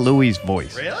like Louie's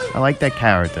voice. Really? I like that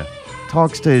character.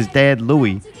 Talks to his dad,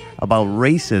 Louie, about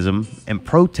racism and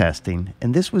protesting,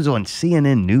 and this was on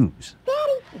CNN News.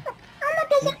 Daddy, Elmo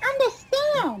doesn't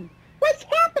understand. What's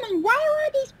happening? Why are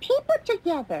all these people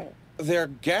together? They're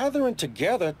gathering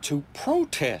together to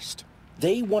protest.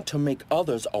 They want to make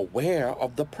others aware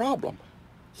of the problem.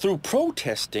 Through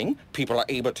protesting, people are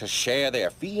able to share their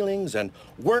feelings and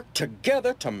work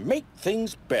together to make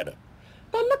things better.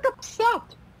 They look upset.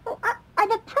 Are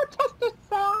the protesters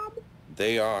sad?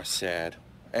 They are sad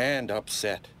and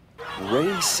upset.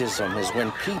 Racism is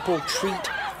when people treat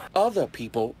other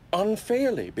people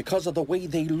unfairly because of the way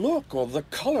they look or the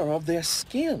color of their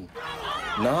skin.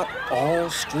 Not all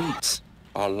streets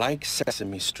are like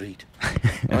Sesame Street.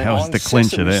 That was the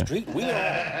clincher there. Street,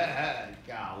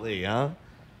 Golly, huh?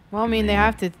 Well, I mean, they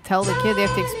have to tell the kid. They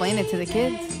have to explain it to the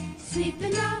kids.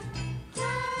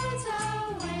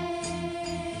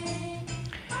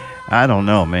 I don't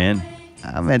know, man.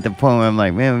 I'm at the point where I'm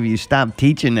like, man, if you stop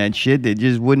teaching that shit, it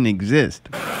just wouldn't exist.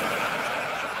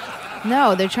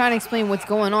 No, they're trying to explain what's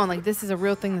going on. Like, this is a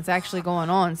real thing that's actually going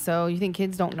on. So you think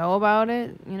kids don't know about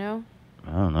it, you know?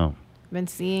 I don't know. Been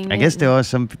seeing I it. guess there are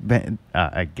some,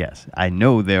 I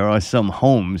know there are some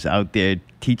homes out there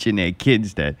teaching their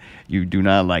kids that you do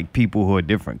not like people who are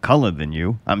different color than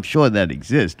you. I'm sure that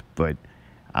exists, but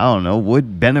I don't know.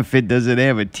 What benefit does it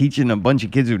have of teaching a bunch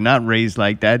of kids who are not raised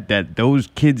like that those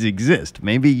kids exist?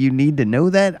 Maybe you need to know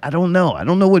that? I don't know. I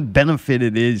don't know what benefit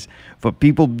it is for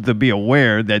people to be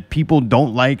aware that people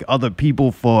don't like other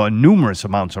people for numerous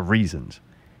amounts of reasons.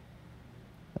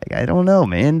 Like, I don't know,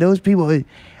 man. Those people,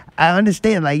 I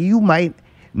understand, like, you might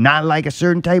not like a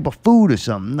certain type of food or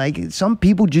something. Like, some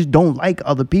people just don't like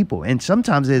other people. And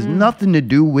sometimes there's nothing to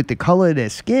do with the color of their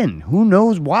skin. Who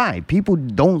knows why? People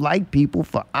don't like people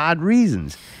for odd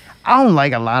reasons. I don't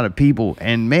like a lot of people.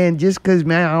 And, man, just because,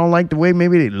 man, I don't like the way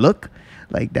maybe they look,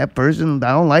 like that person,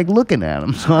 I don't like looking at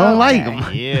them. So I don't like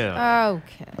them. Yeah.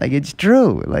 Okay. Like, it's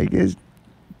true. Like,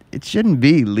 it shouldn't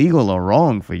be legal or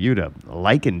wrong for you to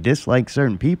like and dislike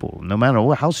certain people, no matter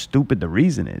how stupid the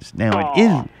reason is. Now,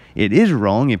 it is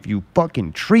wrong if you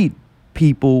fucking treat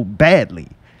people badly.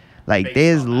 Like,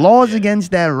 there's laws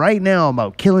against that right now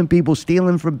about killing people,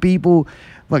 stealing from people,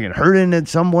 fucking hurting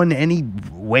someone any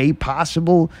way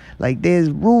possible. Like, there's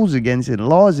rules against it,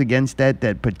 laws against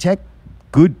that protect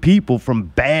good people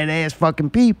from badass fucking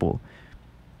people.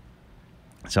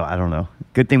 So I don't know.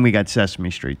 Good thing we got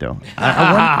Sesame Street, though.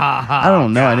 I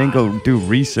don't know. I didn't go do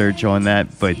research on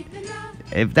that, but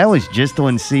if that was just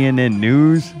on CNN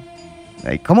News,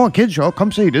 like, come on, kids, y'all,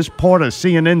 come see this part of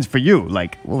CNN's for you.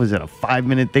 Like, what was it, a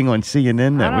 5-minute thing on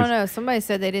CNN? I don't know. Somebody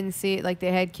said they didn't see it, like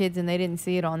they had kids and they didn't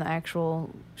see it on the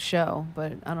actual show,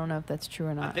 but I don't know if that's true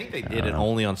or not. I think they did it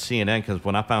only on CNN because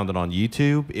when I found it on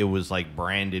YouTube, it was like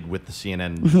branded with the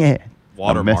CNN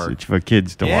watermark. A message for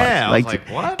kids to watch. Yeah, I was like,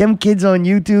 what? Them kids on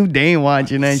YouTube, they ain't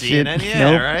watching that shit. CNN,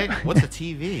 yeah, right? What's a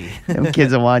TV? Them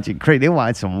kids are watching crazy. They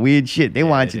watch some weird shit. They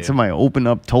watching somebody open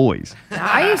up toys.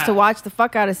 I used to watch the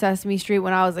fuck out of Sesame Street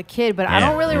when I was a kid, but I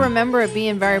don't really remember it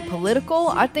being very political.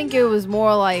 I think it was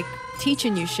more like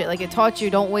teaching you shit. Like, it taught you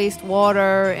don't waste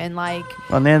water and like.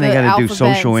 Well, now they got to do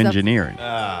social engineering.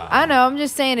 I know. I'm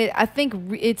just saying it. I think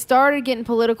it started getting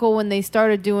political when they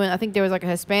started doing. I think there was like a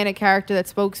Hispanic character that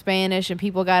spoke Spanish, and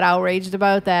people got outraged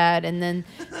about that. And then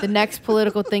the next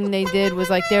political thing they did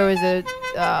was like there was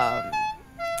a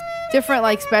different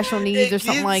like special needs or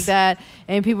something like that,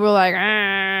 and people were like,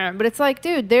 ah. But it's like,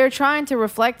 dude, they're trying to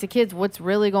reflect to kids what's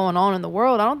really going on in the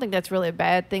world. I don't think that's really a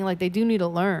bad thing. Like, they do need to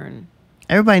learn.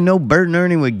 Everybody know Bert and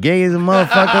Ernie were gay as a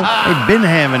motherfucker. They've been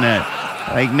having that.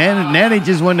 Like, now they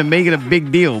just wanted to make it a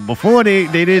big deal. Before they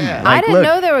didn't. Yeah. Like, I didn't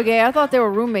know they were gay. I thought they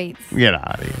were roommates. Get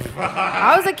out of here.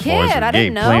 I was a kid. I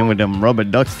didn't know. Playing with them rubber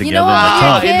ducks together you know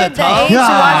what, in the tub. The age you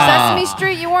watched Sesame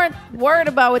Street, you weren't worried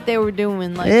about what they were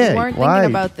doing. Like, you weren't thinking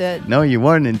about that. No, you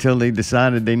weren't until they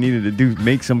decided they needed to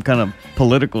make some kind of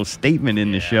political statement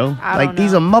in the show. Like,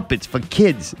 these are Muppets for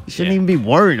kids. You shouldn't even be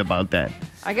worried about that.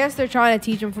 I guess they're trying to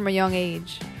teach them from a young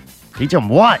age. Teach them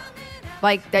what?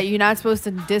 Like, that you're not supposed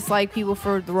to dislike people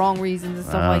for the wrong reasons and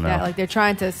stuff like that. Like, they're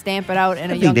trying to stamp it out in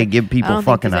a young. I think they give people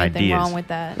fucking ideas. Wrong with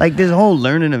that. Like, this whole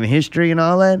learning of history and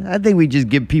all that, I think we just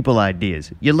give people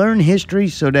ideas. You learn history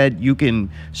so that you can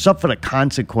suffer the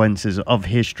consequences of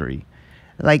history.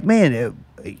 Like, man,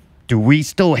 do we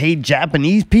still hate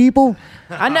Japanese people?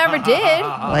 I never did.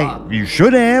 Like, you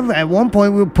should have. At one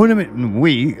point, we were putting them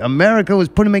America was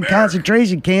putting them in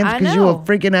concentration camps because you were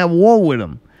freaking at war with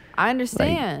them. I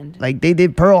understand. Like they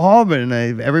did Pearl Harbor, and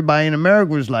everybody in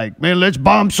America was like, man, let's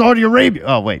bomb Saudi Arabia.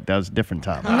 Oh, wait, that was a different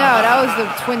time. No, that was the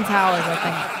Twin Towers, I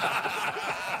think.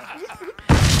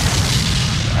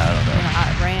 I don't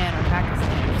know. Iran or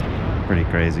Pakistan or something. Pretty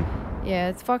crazy. Yeah,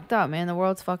 it's fucked up, man. The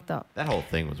world's fucked up. That whole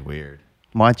thing was weird.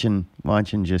 Watching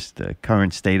just the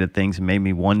current state of things made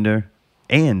me wonder.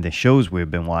 And the shows we've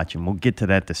been watching. We'll get to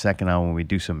that the second hour when we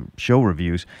do some show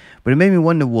reviews. But it made me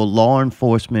wonder, will law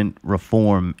enforcement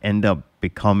reform end up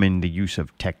becoming the use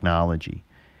of technology?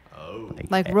 Oh.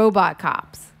 Like robot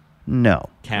cops? No.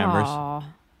 Cameras? Aw.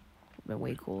 Been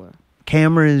way cooler.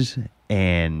 Cameras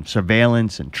and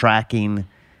surveillance and tracking.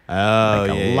 Oh,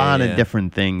 like a lot of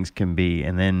different things can be.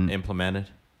 And then implemented?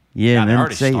 Yeah, and they're then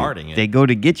already starting it. They go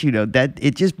to get you, though. That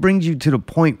it just brings you to the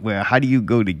point where how do you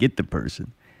go to get the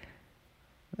person?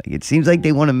 Like, it seems like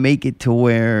they want to make it to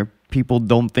where people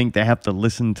don't think they have to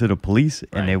listen to the police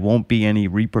and there won't be any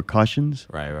repercussions.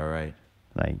 Right.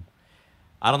 Like,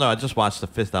 I don't know. I just watched The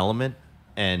Fifth Element,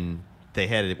 and they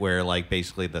had it where, like,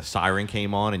 basically the siren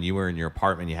came on and you were in your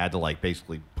apartment. You had to, like,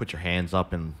 basically put your hands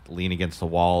up and lean against the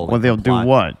wall. Well, they'll do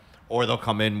what? Or they'll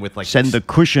come in with, like... Send the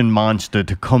cushion monster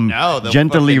to come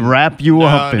gently fucking, wrap you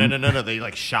up. No. They,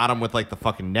 like, shot him with, like, the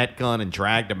fucking net gun and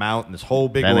dragged him out, and this whole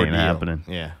big ordeal. That ain't happening.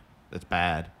 Yeah. That's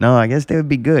bad. No, I guess they would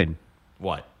be good.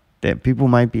 What? That people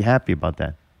might be happy about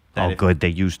that. That good. They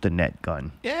used the net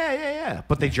gun. Yeah.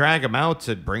 But they drag him out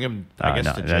to bring him, I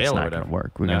guess, to jail or whatever. That's not going to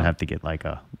work. We're going to have to get like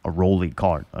a rolly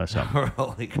cart or something.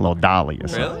 A little dolly or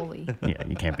something. Really? Yeah,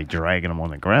 you can't be dragging them on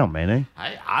the ground, man.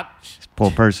 This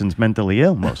poor person's mentally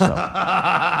ill, most of them.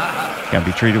 Got to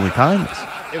be treated with kindness.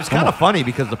 It was kind of funny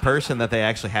because the person that they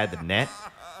actually had the net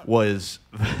was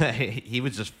he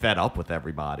was just fed up with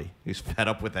everybody. He was fed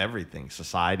up with everything.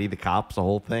 Society, the cops, the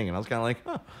whole thing. And I was kind of like,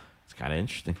 it's kind of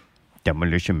interesting.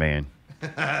 Demolition Man.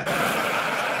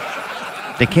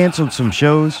 They canceled some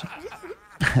shows.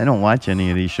 I don't watch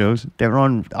any of these shows. They're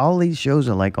on, all these shows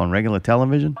are like on regular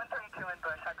television.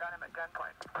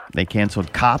 They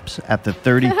canceled Cops after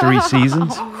 33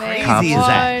 seasons. How crazy is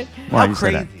that? Why How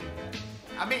crazy?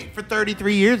 I mean, for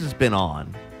 33 years it's been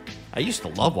on. I used to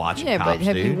love watching Cops,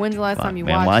 dude. When's the last time you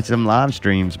watched? Watch them live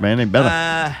streams, man. They better.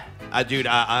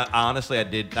 I honestly, I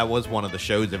did. That was one of the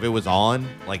shows. If it was on,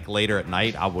 like, later at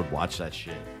night, I would watch that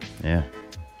shit. Yeah.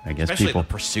 I guess especially people. the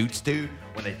Pursuits, dude.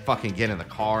 when they fucking get in the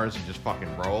cars and just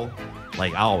fucking roll.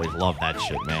 Like, I always love that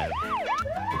shit, man.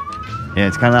 Yeah,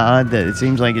 it's kind of odd that it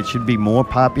seems like it should be more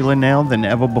popular now than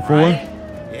ever before. Right?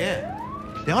 Yeah.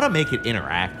 They ought to make it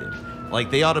interactive. Like,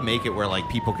 they ought to make it where, like,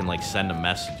 people can, like, send them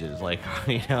messages. Like,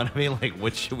 you know what I mean? Like,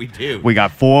 what should we do? We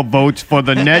got 4 votes for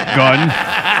the net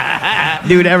gun.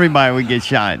 Dude, everybody would get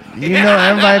shot. You know,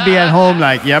 everybody be at home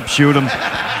like, yep, shoot them.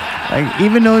 Like,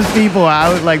 even those people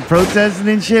out, like, protesting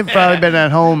and shit, probably been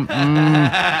at home,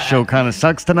 show kind of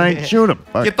sucks tonight, shoot them.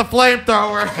 Get the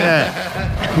flamethrower.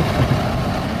 Yeah.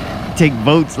 Take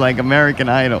votes like American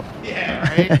Idol. Yeah,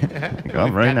 right? Go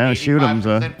up right now, shoot them.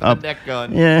 Up. Neck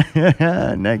gun. Yeah,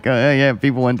 net gun. Yeah,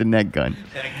 people want the net gun.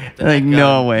 Like,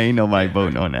 no way, ain't nobody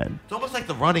voting on that. It's almost like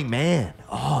the Running Man.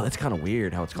 Oh, that's kind of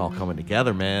weird how it's all coming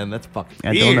together, man. That's fucking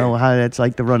I weird. don't know how that's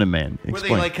like the Running Man. Where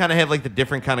Explain. they like kind of have like the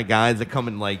different kind of guys that come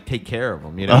and like take care of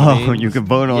them. You know? what I mean? You can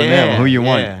vote on them. Who you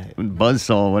want?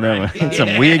 Buzzsaw, whatever. Right.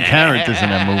 Some weird characters in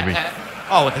that movie.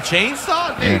 Oh, with the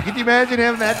chainsaw? Dude, Yeah. could you imagine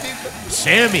having that dude?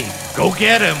 Sammy, go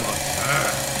get him.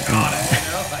 Got it.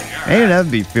 You know? Like, all Maybe right. that'd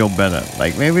be feel better.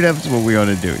 Like, maybe that's what we ought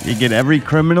to do. You get every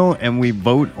criminal and we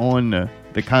vote on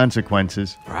the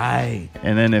consequences. Right.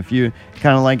 And then if you,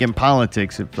 kind of like in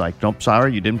politics, it's like, nope,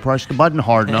 sorry, you didn't press the button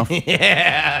hard enough.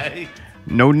 Yeah.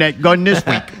 No net gun this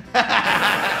week.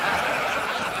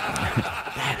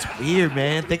 That's weird,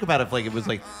 man. Think about it if like it was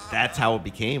like that's how it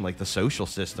became, like the social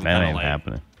system. That kinda ain't like,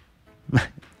 happening.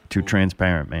 Too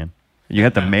transparent, man. You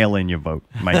have to mail in your vote.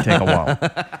 Might take a while.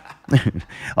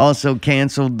 Also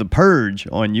canceled The Purge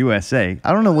on USA.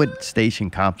 I don't know what station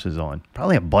Cops is on.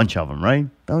 Probably a bunch of them, right?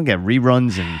 Don't get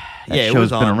reruns and that Yeah, it show's was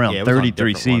been on, around yeah, it was on 33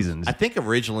 different ones. seasons. I think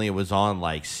originally it was on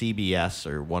like CBS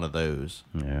or one of those.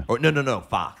 Yeah. Or no,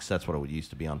 Fox. That's what it would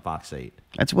used to be on Fox 8.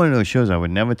 That's one of those shows I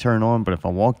would never turn on, but if I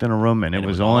walked in a room and it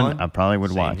was on, I probably would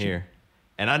Same watch it. here.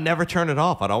 And I'd never turn it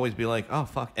off. I'd always be like, oh,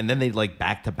 fuck. And then they'd like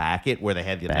back to back it where they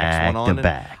had the next one on. Back to and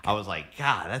back. I was like,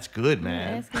 God, that's good,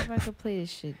 man. Ask if I could play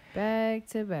this shit back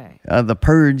to back. The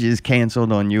Purge is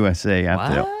canceled on USA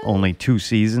after What? only 2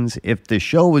 seasons. If the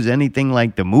show was anything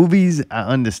like the movies, I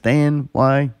understand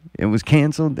why it was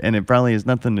canceled, and it probably has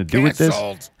nothing to do with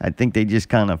this. I think they just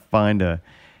kind of find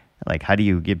like, how do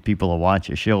you get people to watch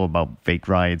a show about fake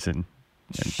riots and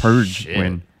Purge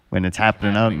Shit. when it's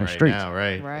happening out in the right streets? now,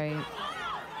 right? Right.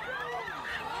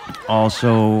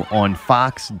 Also on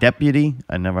Fox, Deputy.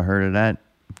 I never heard of that.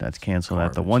 That's canceled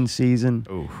after 1 season.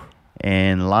 Oof.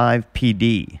 And Live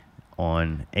PD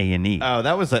on A&E. Oh,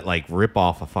 that was that like rip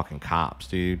off of fucking Cops,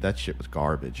 dude. That shit was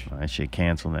garbage. That shit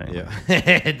canceled anyway.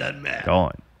 Yeah. It doesn't matter.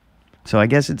 Gone. So I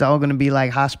guess it's all going to be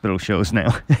like hospital shows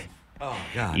now. Oh,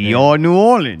 God. ER New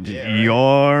Orleans, Yeah,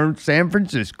 ER San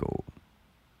Francisco,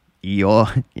 ER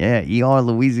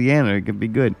Louisiana. It could be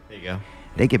good. There you go.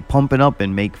 They could pump it up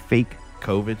and make fake.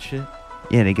 COVID shit.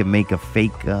 Yeah, they could make a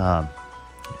fake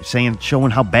showing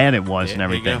how bad it was and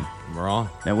There you everything. go. We're on.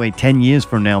 That way, 10 years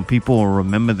from now, people will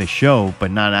remember the show,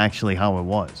 but not actually how it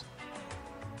was.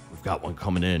 We've got one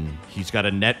coming in. He's got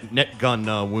a net gun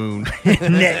wound.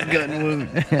 Net gun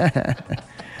wound.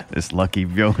 This lucky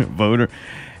voter.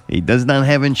 He does not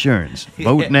have insurance.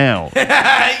 Vote now.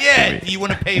 Yeah. Do you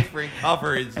want to pay for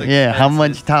coverage? Yeah, how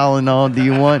much Tylenol do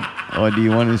you want? Or do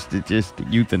you want us to just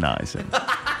euthanize him?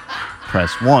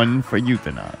 Press 1 for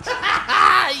euthanize.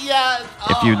 Yes.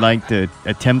 If you'd like to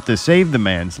attempt to save the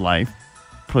man's life,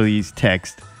 please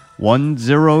text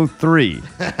 103.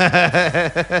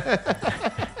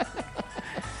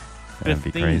 That'd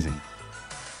be 15. crazy.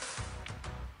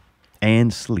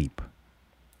 And sleep.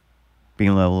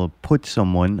 Being able to put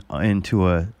someone into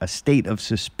a state of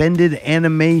suspended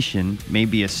animation may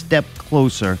be a step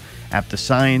closer after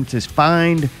scientists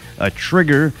find a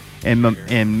trigger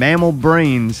in mammal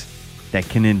brains that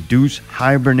can induce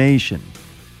hibernation.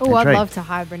 Oh, That's I'd right. love to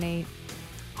hibernate.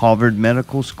 Harvard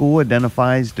Medical School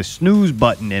identifies the snooze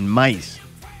button in mice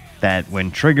that,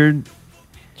 when triggered,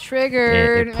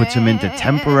 Triggered. it puts them into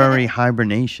temporary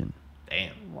hibernation.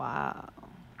 Damn. Wow.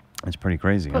 That's pretty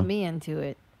crazy, huh? Put me into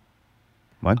it.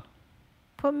 What?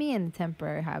 Put me in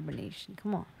temporary hibernation.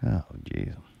 Come on. Oh,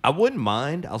 jeez. I wouldn't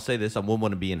mind. I'll say this. I wouldn't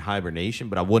want to be in hibernation,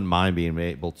 but I wouldn't mind being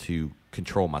able to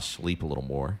control my sleep a little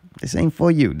more. This ain't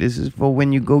for you. This is for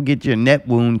when you go get your net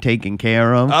wound taken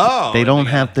care of. Oh, They don't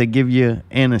yeah. have to give you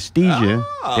anesthesia.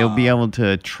 Oh. They'll be able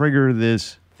to trigger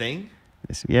this, Thing?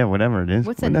 yeah, whatever it is.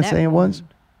 What's what a did I net say it was?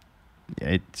 wound? Yeah,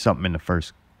 it's something in the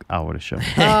first hour of the show.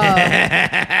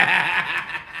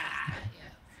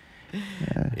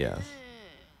 Yes.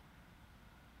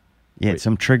 Yeah, it's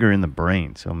some trigger in the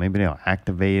brain. So maybe they'll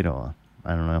activate or,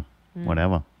 I don't know,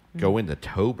 whatever. Go into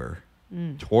Tober.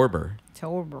 Torpor.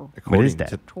 Torpor. What is according that?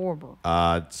 to- Torpor.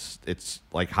 It's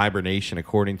like hibernation,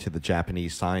 according to the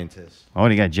Japanese scientists. Oh,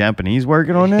 they got Japanese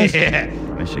working on this? Yeah.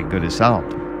 That shit good as salt.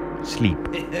 Sleep.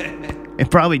 It's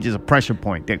probably just a pressure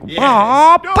point. They go, it's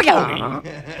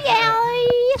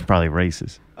probably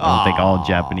racist. I don't think all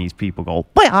Japanese people go,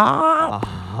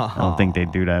 I don't think they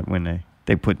do that when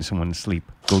they putting someone to sleep.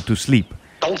 Go to sleep.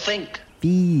 Don't think.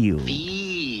 Feel.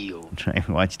 Feel. Try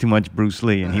to watch too much Bruce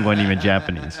Lee, and he wasn't even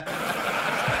Japanese.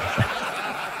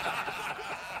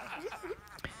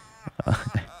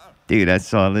 Dude, I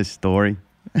saw this story.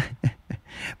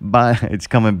 But it's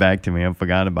coming back to me. I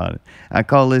forgot about it. I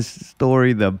call this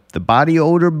story the body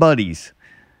odor buddies.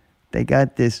 They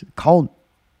got this cult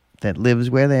that lives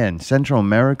where they're in Central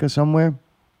America somewhere.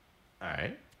 All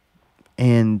right.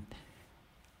 And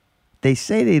they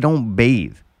say they don't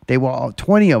bathe.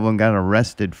 20 of them got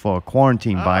arrested for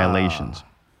quarantine violations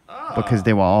because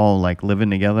they were all like living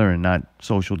together and not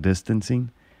social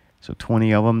distancing. So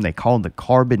 20 of them, they called the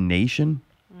Carbon Nation.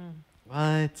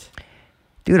 What?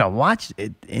 Dude, I watched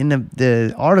it, and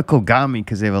the article got me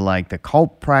because they were like, the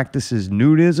cult practices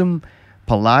nudism,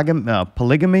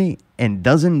 polygamy, and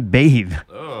doesn't bathe.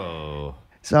 Oh.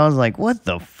 So I was like, what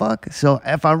the fuck? So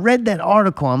if I read that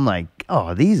article, I'm like,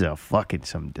 oh, these are fucking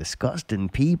some disgusting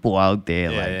people out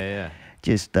there. Yeah.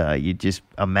 Just, you just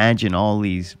imagine all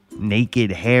these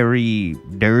naked, hairy,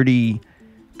 dirty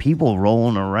people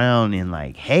rolling around in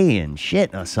like hay and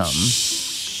shit or something.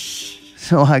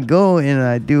 So I go and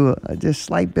I do just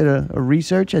slight bit of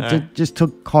research. I just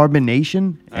took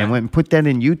Carbonation and went and put that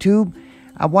in YouTube.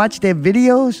 I watched their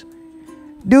videos.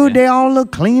 Dude, they all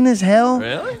look clean as hell.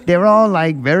 Really? They're all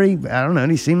like very, I don't know,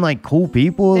 they seem like cool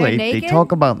people. They're They naked?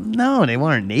 talk about, no, they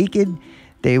weren't naked.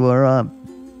 They were,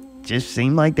 just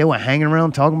seemed like they were hanging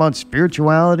around talking about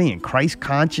spirituality and Christ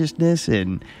consciousness.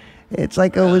 And it's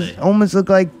like, it was almost looked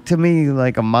like to me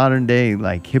like a modern day,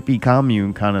 like hippie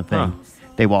commune kind of thing. Huh.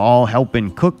 They were all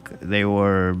helping cook. They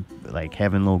were like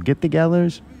having little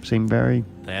get-togethers. Seemed very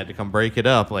They had to come break it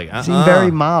up. Like, seemed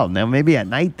very mild. Now maybe at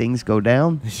night things go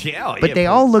down, Yeah. but they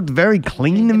all looked very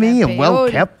clean to Drinking me that and well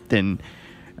peyote. kept. And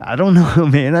I don't know,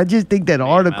 man. I just think that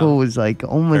article was like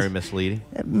very almost misleading.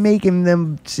 making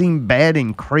them seem bad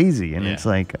and crazy. And Yeah. it's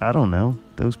like, I don't know.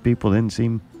 Those people didn't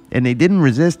seem, and they didn't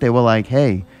resist. They were like,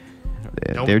 hey.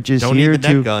 They're just don't need here the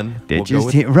net to. gun. They're We'll go just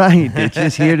with- here, right. They're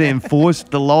just here to enforce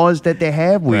the laws that they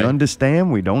have. We Right.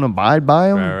 understand. We don't abide by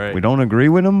them. Right. We don't agree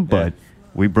with them. But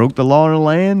we broke the law of the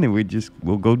land, and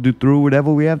we'll go through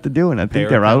whatever we have to do. And I think Fair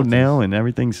they're out penalties. now, and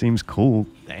everything seems cool.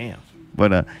 Damn.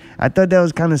 But I thought that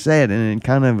was kind of sad, and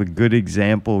kind of a good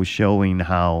example showing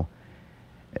how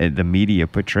the media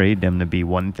portrayed them to be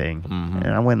one thing. And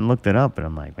I went and looked it up, and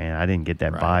I'm like, man, I didn't get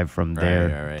that Right. vibe from Right,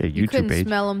 their right. their You YouTube couldn't page.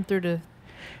 smell them through the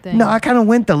thing. No, I kind of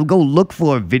went to go look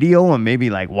for a video on maybe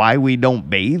like why we don't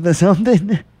bathe or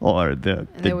something, or the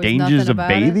there was dangers nothing of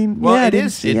about it? bathing. Well, yeah, I it didn't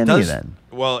is. see It any does. of that.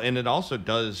 Well, and it also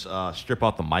does strip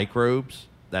out the microbes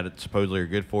that it supposedly are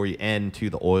good for you, and to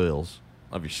the oils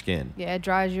of your skin. Yeah, it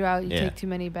dries you out. You Yeah. take too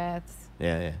many baths.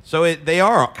 Yeah. So they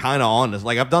are kind of on this.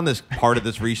 Like, I've done this part of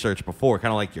this research before,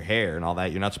 kind of like your hair and all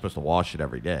that. You're not supposed to wash it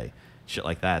every day, shit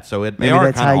like that. So they Maybe are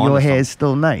that's kinda how on your to hair is something.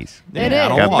 still nice. Yeah, It I is.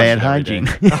 don't Got wash bad it every day. hygiene.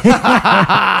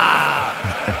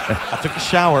 I took a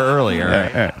shower earlier.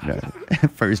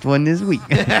 Right? First one this week.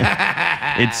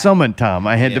 It's summertime.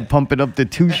 I had to Yeah. pump it up to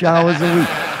 2 showers a week.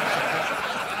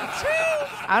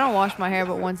 I don't wash my hair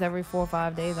but once every 4 or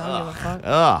 5 days. I don't give a fuck.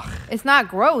 Ugh. It's not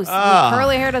gross. Ugh.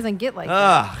 Curly hair doesn't get like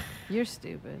Ugh. that. You're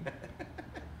stupid.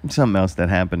 Something else that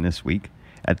happened this week.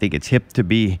 I think it's hip to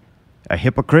be a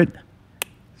hypocrite.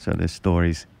 So this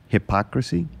story's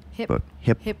hypocrisy. Hip. But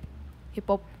hip. Hip. Hip.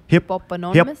 Hip, Hip.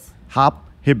 Anonymous. hip, hop,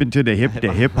 hip into the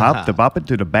hip hop, the bop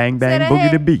into the bang bang Say boogie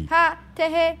hey, the bee. ha, te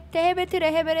he, te hebe to the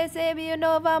hebe de sebi, you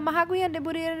know, va, mahagui and the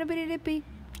booty and the bitty dippy.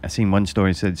 I seen one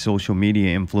story that said social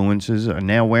media influencers are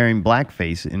now wearing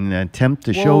blackface in an attempt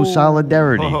to show Whoa.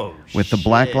 solidarity Oh, with the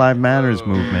Black shit. Lives Matters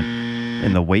movement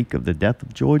in the wake of the death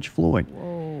of George Floyd.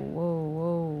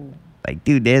 Whoa. Like,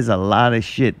 dude, there's a lot of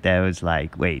shit that was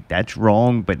like, wait, that's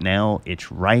wrong, but now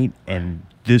it's right. And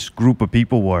this group of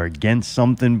people were against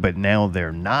something, but now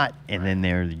they're not. And then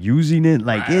they're using it.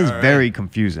 Like, it's very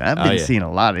confusing. I've been yeah. seeing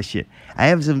a lot of shit. I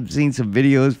have seen some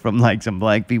videos from like some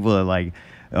black people that are like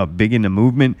big in the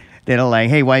movement. They're like,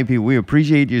 hey, white people, we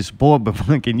appreciate your support, but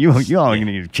fucking you all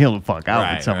need to chill the fuck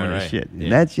out with some of this shit.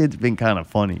 And that shit's been kind of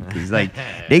funny because like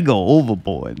they go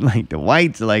overboard. Like the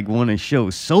whites like want to show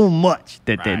so much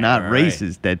that they're not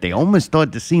racist that they almost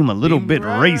start to seem a little bit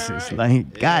racist.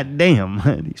 Like, goddamn,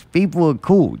 these people are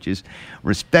cool. Just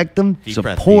respect them,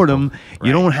 support them.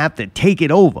 You don't have to take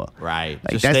it over. Right.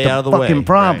 Like Just that's stay the out of the fucking way.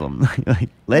 problem. Like,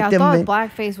 let I them. thought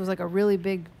blackface was like a really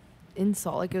big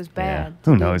insult. Like it was bad.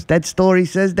 Who knows? That story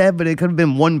says that, but it could have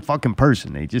been one fucking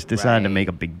person. They just decided to make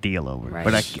a big deal over it. Right.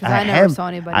 But 'Cause I never saw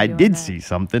anybody I doing did that. see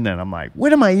something, and I'm like,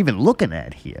 what am I even looking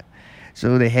at here?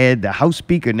 So they had the House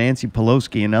Speaker Nancy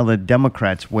Pelosi and other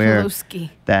Democrats wear Pelosi.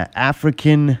 the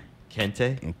African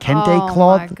Kente Oh, my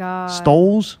cloth God.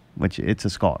 stoles, which it's a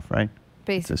scarf, right?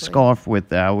 Basically. It's a scarf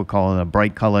with I would call it a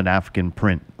bright colored African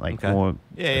print, like more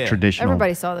traditional.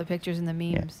 Everybody saw the pictures and the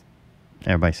memes.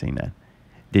 Everybody seen that.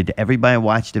 Did everybody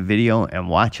watch the video and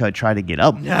watch her try to get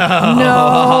up?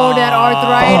 No, that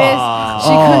arthritis. She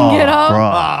couldn't get up.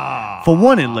 Bruh. For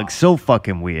one, it looks so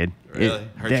fucking weird. Really?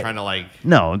 Her trying to like...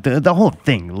 No, the whole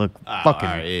thing looked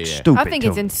fucking stupid. I think to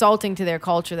it's me. insulting to their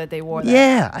culture that they wore that.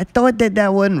 Yeah, I thought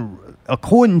that wasn't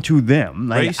according to them.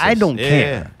 Like I Racist. don't Yeah,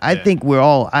 care. I yeah. think we're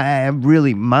all. I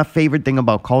really my favorite thing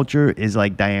about culture is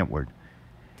like the Antwoord.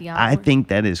 I think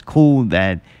that is cool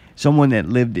that someone that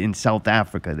lived in South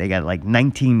Africa, they got like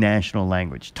 19 national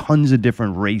language, tons of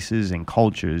different races and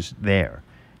cultures there.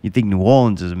 You think New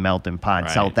Orleans is a melting pot.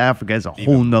 Right. South Africa is a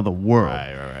whole nother world.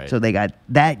 Right. So they got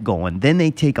that going. Then they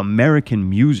take American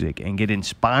music and get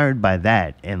inspired by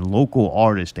that and local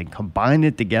artists and combine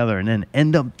it together and then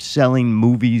end up selling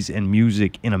movies and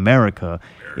music in America.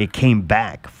 It came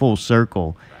back full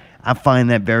circle. I find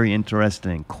that very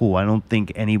interesting and cool. I don't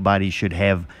think anybody should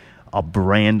have a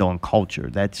brand on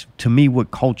culture. That's, to me, what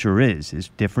culture is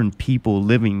different people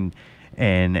living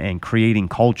and creating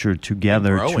culture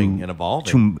together And growing to and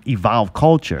evolving. to evolve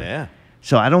culture. Yeah.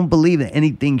 So I don't believe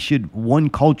that one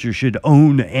culture should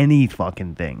own any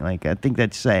fucking thing. Like I think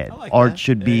that's sad. like Art that.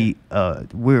 should be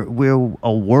we're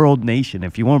a world nation.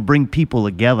 If you want to bring people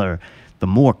together, the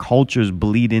more cultures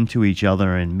bleed into each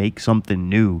other and make something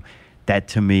new, that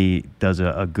to me does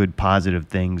a good positive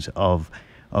things of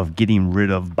getting rid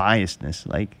of biasness.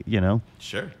 Like, you know.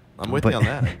 Sure. I'm with you on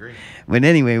that. I agree. But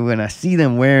anyway, when I see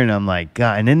them wearing, I'm like,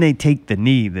 God. And then they take the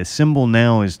knee. The symbol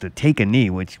now is to take a knee,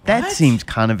 which that seems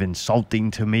kind of insulting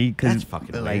to me. That's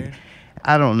fucking like, weird.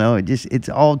 I don't know. It's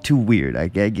all too weird.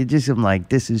 I'm like,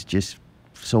 this is just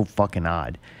so fucking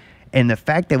odd. And the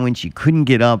fact that when she couldn't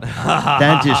get up,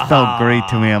 that just felt great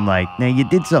to me. I'm like, now you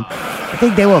did some. I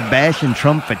think they were bashing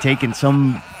Trump for taking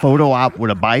some photo op with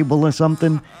a Bible or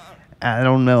something. I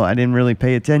don't know. I didn't really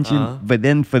pay attention. But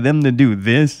then for them to do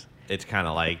this. It's kind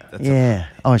of like... That's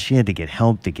Oh, she had to get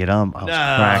help to get up. I was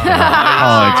cracking up.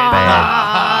 Oh, it's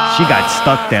bad. She got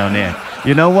stuck down there.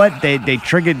 You know what? They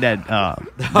triggered that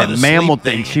the mammal sleep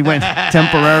thing. thing. She went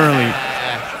temporarily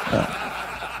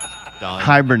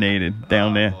hibernated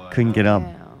down there. Couldn't get up.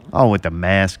 Oh, with the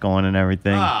mask on and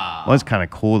everything. Was kind of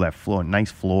cool. That floor,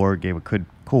 nice floor, gave a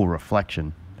cool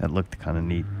reflection. That looked kind of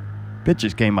neat.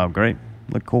 Pictures came out great.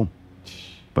 Looked cool,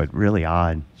 but really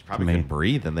odd. Probably couldn't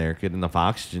breathe in there. Get enough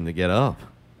oxygen to get up.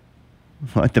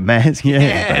 What, the mask? Yeah,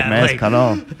 that mask like- cut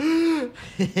off.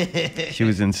 She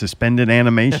was in suspended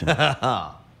animation.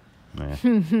 Yeah.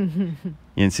 You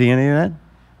didn't see any of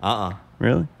that?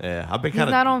 Really? Yeah, I've been He's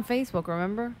kind not of... on Facebook,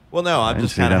 remember? Well, no, I I've didn't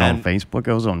just see kind that of on Facebook.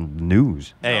 It was on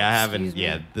news. Hey, I haven't... excuse me.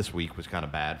 Yeah, this week was kind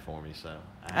of bad for me, so...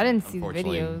 I didn't see the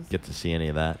unfortunately videos. Get to see any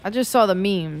of that. I just saw the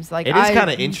memes. Like It is I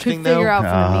kinda could interesting, figure though. out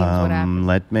from the memes what happened.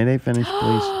 Let Mayday finish,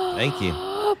 please. Thank you.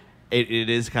 It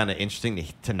is kind of interesting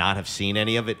to not have seen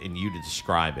any of it and you to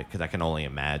describe it because I can only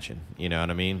imagine. You know what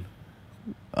I mean?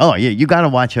 Oh, yeah, you got to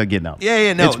watch her getting up.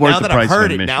 Yeah, no. It's worth Now the that price I've of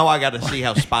heard it, admission. now I got to see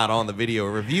how spot on the video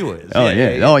review is. Oh,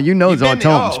 yeah. Oh, you know it's You've all been-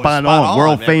 told. oh, Spot on,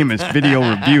 world man. famous video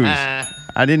reviews.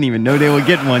 I didn't even know they were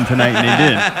getting one tonight,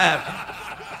 and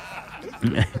they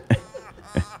did.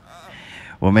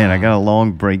 Well, man, I got a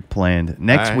long break planned.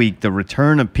 Next All right. week, the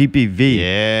return of PPV.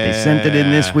 Yeah. They sent it in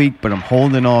this week, but I'm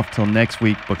holding off till next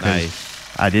week because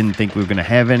Nice. I didn't think we were going to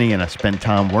have any, and I spent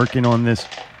time working on this,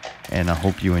 and I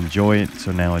hope you enjoy it.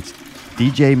 So now it's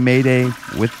DJ Mayday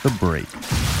with the break.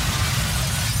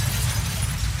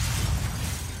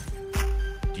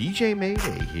 DJ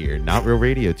Mayday here, Not Real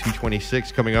Radio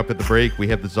 226. Coming up at the break, we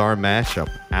have the Czar mashup,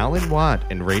 Alan Watt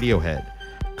and Radiohead.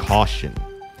 Caution.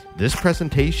 This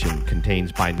presentation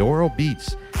contains binaural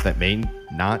beats that may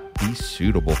not be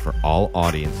suitable for all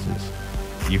audiences.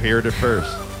 You hear it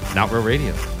first. Not Real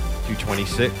Radio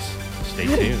 226. Stay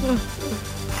tuned.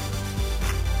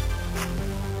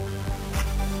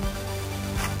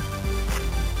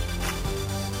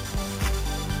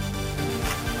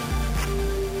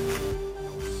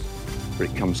 when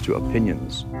it comes to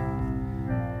opinions.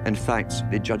 In fact,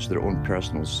 they judge their own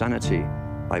personal sanity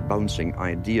by bouncing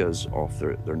ideas off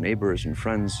their neighbors and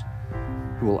friends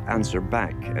who will answer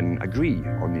back and agree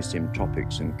on these same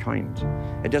topics in kind.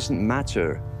 It doesn't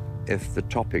matter if the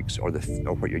topics or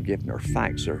what you're given are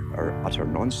facts or utter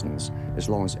nonsense. As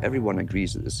long as everyone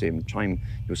agrees at the same time,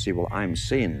 you'll say, well, I'm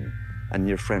sane, and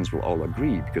your friends will all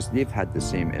agree because they've had the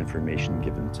same information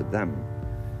given to them.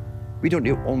 We don't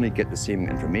only get the same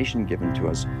information given to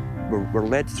us, we're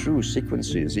led through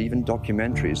sequences, even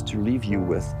documentaries, to leave you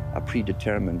with a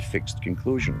predetermined fixed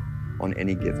conclusion on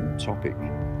any given topic.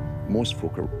 Most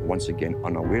folk are, once again,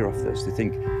 unaware of this. They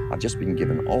think, I've just been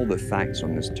given all the facts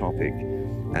on this topic,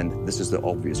 and this is the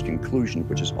obvious conclusion,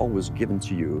 which is always given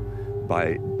to you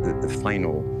by the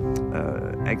final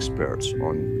experts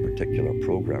on a particular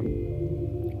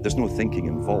program. There's no thinking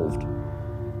involved.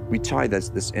 We tie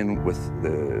this in with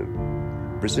the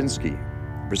Brzezinski.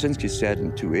 Brzezinski said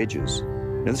in 2 Ages.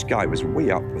 Now this guy was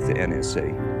way up with the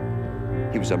NSA.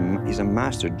 He's a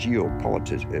master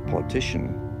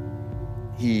geopolitician.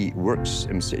 He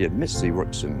admits he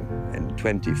works in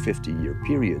 20, 50-year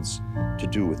periods to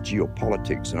do with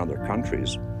geopolitics in other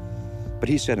countries. But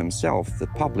he said himself, the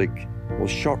public will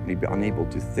shortly be unable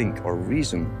to think or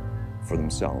reason for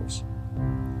themselves.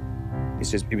 He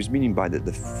says he was meaning by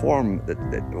the form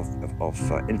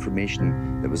of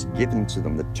information that was given to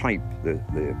them, the type,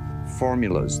 the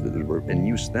formulas that were in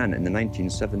use then in the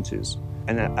 1970s.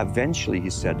 And eventually,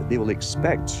 he said, they will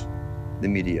expect the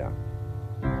media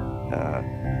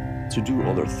to do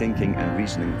all their thinking and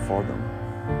reasoning for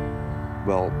them.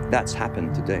 Well, that's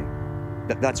happened today.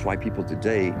 That's why people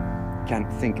today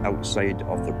can't think outside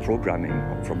of their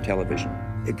programming from television.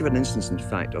 I'll give an instance, in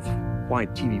fact, of why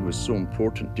TV was so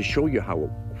important, to show you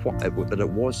that it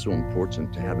was so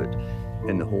important to have it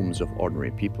in the homes of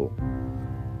ordinary people.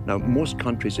 Now, most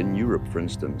countries in Europe, for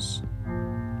instance,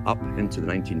 up into the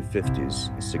 1950s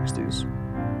and 60s,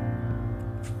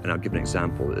 and I'll give an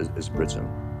example, is Britain.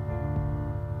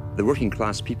 The working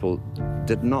class people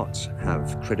did not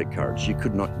have credit cards. You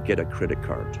could not get a credit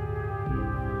card.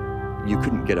 You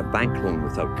couldn't get a bank loan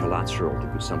without collateral to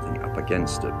put something up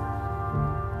against it.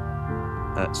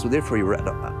 So therefore you were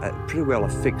at pretty well a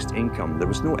fixed income. There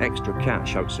was no extra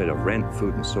cash outside of rent,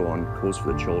 food and so on, clothes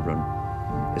for the children,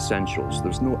 essentials. There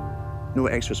was no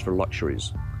extras for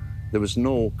luxuries. There was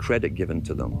no credit given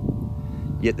to them.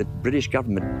 Yet the British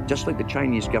government, just like the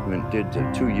Chinese government did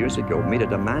 2 years ago, made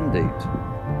it a mandate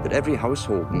that every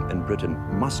household in Britain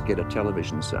must get a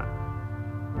television set.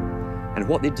 And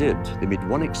what they did, they made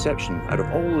one exception out of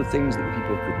all the things that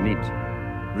people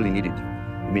really needed.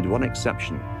 They made one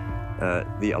exception.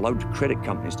 They allowed credit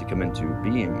companies to come into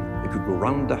being. They could go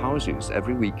round the houses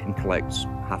every week and collect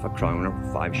half a crown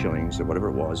or 5 shillings or whatever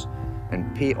it was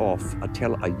and pay off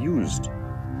a used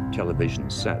television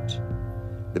set.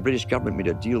 The British government made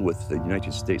a deal with the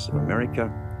United States of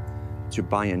America to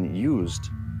buy in used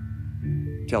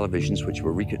televisions which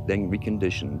were then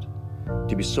reconditioned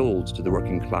to be sold to the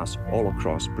working class all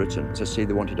across Britain. As I say,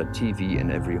 they wanted a TV in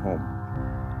every home.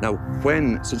 Now,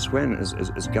 since when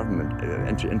is government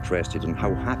interested in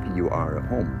how happy you are at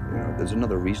home? You know, there's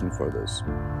another reason for this.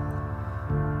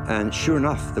 And sure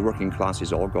enough, the working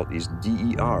classes all got these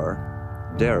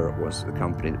DER. DER was the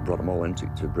company that brought them all into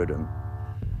Britain.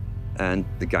 And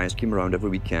the guys came around every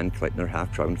weekend collecting their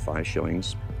half crown, 5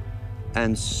 shillings.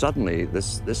 And suddenly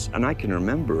and I can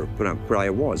remember where I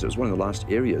was, it was one of the last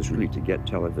areas really to get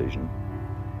television,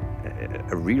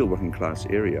 a real working class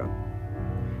area.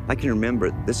 I can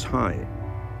remember this high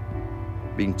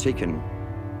being taken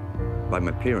by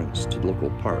my parents to the local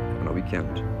park on a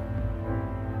weekend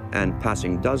and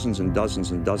passing dozens and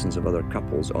dozens and dozens of other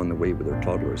couples on the way with their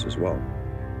toddlers as well.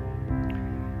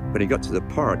 When he got to the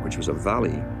park, which was a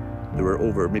valley, there were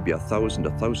over maybe 1,000,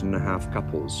 1,500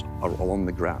 couples along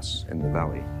the grass in the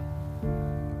valley.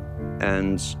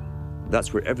 And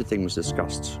that's where everything was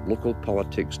discussed. Local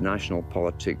politics, national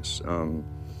politics,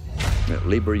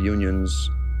 labor unions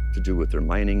to do with their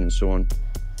mining and so on.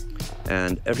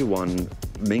 And everyone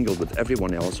mingled with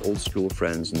everyone else, old school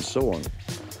friends and so on.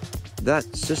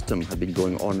 That system had been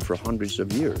going on for hundreds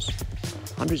of years,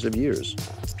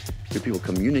 where people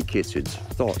communicated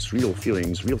thoughts, real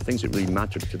feelings, real things that really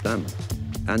mattered to them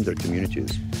and their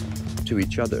communities, to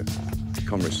each other,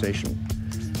 conversation.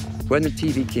 When the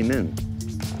TV came in,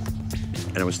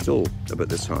 and I was still about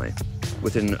this high,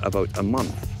 within about a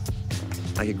month,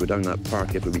 I could go down that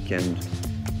park every weekend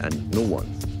and no one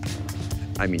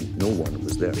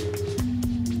was there.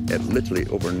 It literally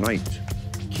overnight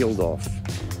killed off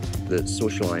the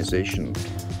socialization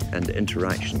and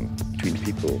interaction between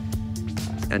people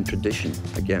and tradition,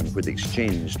 again, where they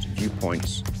exchanged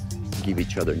viewpoints, gave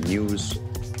each other news,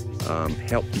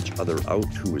 helped each other out,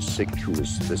 who was sick, who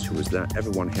was this, who was that.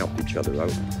 Everyone helped each other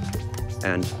out.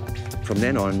 And from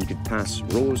then on, you could pass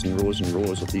rows and rows and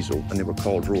rows of these old, and they were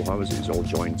called row houses, all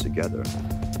joined together.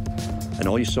 And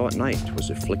all you saw at night was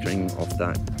the flickering of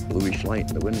that bluish light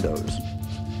in the windows.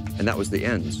 And that was the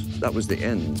end. That was the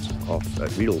end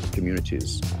of real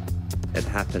communities. It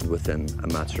happened within a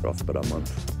matter of about a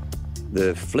month.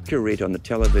 The flicker rate on the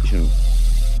television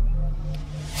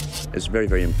is very,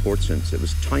 very important. It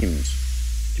was timed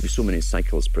to be so many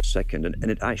cycles per second,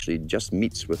 and it actually just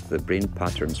meets with the brain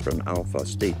patterns for an alpha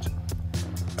state.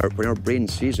 When our brain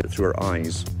sees it through our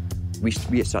eyes, we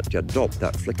start to adopt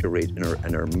that flicker rate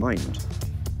in our mind,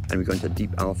 and we go into a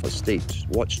deep alpha state.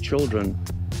 Watch children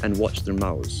and watch their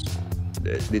mouths.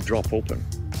 They drop open.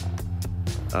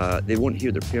 They won't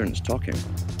hear their parents talking.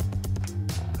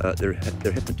 They're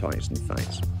hypnotized, in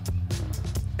fact.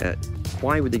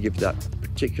 Why would they give that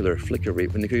particular flicker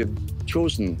rate when they could have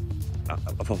chosen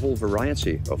of a whole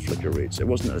variety of flicker rates? It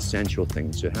wasn't an essential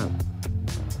thing to have.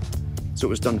 So it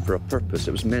was done for a purpose.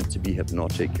 It was meant to be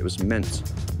hypnotic. It was meant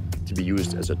to be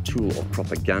used as a tool of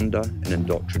propaganda and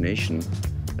indoctrination,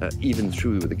 even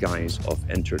through the guise of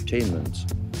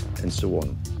entertainment and so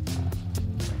on.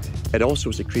 It also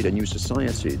was to create a new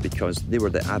society because they were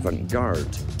the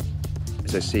avant-garde,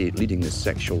 as I say, leading the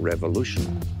sexual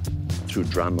revolution through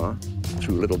drama,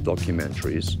 through little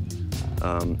documentaries,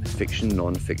 fiction,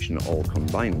 non-fiction, all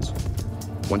combined.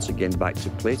 Once again, back to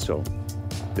Plato,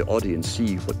 the audience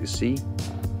see what they see.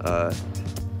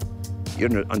 You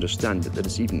understand that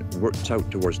it's even worked out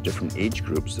towards different age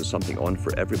groups. There's something on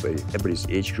for everybody's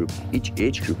age group. Each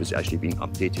age group is actually being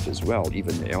updated as well,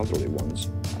 even the elderly ones,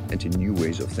 into new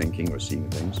ways of thinking or seeing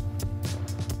things.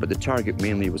 But the target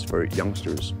mainly was for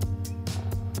youngsters.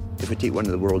 If we take one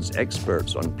of the world's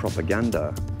experts on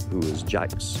propaganda, who is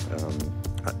Jacques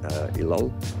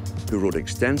Ellul, who wrote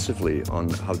extensively on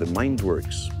how the mind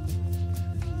works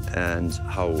and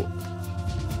how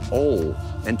all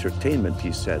entertainment,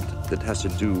 he said, that has to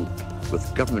do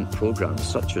with government programs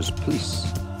such as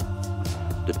police,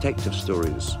 detective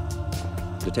stories,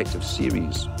 detective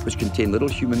series, which contain little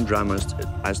human dramas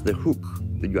as the hook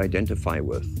that you identify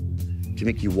with to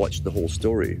make you watch the whole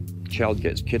story. Child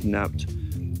gets kidnapped,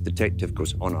 detective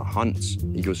goes on a hunt,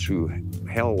 he goes through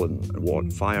hell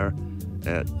and fire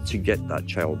to get that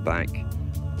child back.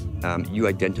 You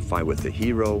identify with the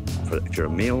hero if you're a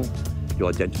male, you'll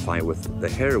identify with the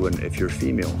heroine if you're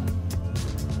female.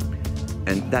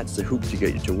 And that's the hook to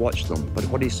get you to watch them. But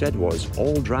what he said was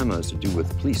all dramas to do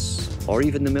with police or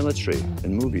even the military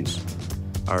in movies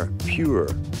are pure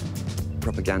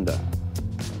propaganda.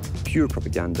 Pure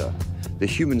propaganda. The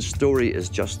human story is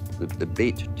just the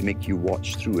bait to make you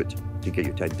watch through it, to get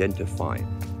you to identify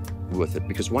with it.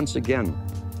 Because once again,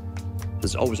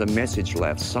 there's always a message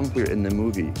left somewhere in the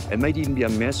movie. It might even be a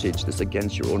message that's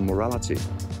against your own morality.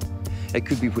 It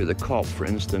could be where the cop, for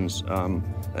instance,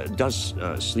 does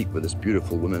sleep with this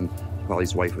beautiful woman while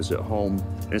his wife was at home,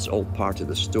 and it's all part of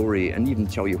the story, and even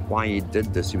tell you why he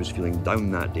did this. He was feeling down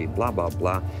that day, blah, blah,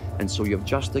 blah. And so you've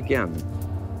just again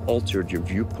altered your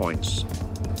viewpoints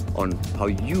on how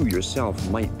you yourself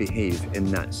might behave in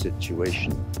that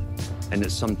situation. And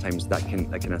it's sometimes that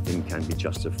kind of thing can be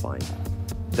justified.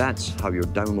 That's how you're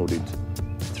downloaded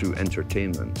through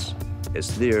entertainment.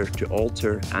 It's there to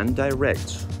alter and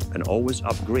direct and always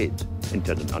upgrade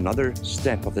into another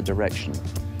step of the direction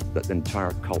that the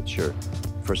entire culture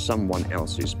for someone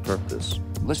else's purpose.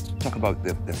 Let's talk about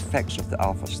the effects of the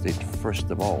alpha state first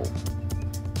of all.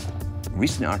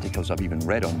 Recent articles I've even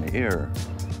read on the air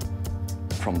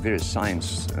from various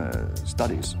science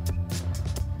studies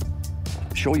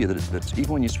show you that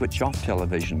even when you switch off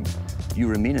television, you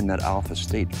remain in that alpha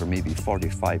state for maybe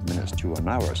 45 minutes to an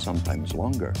hour, sometimes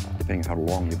longer, depending how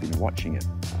long you've been watching it.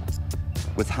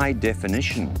 With high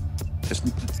definition,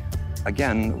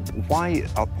 again,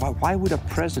 why would a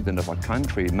president of a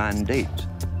country mandate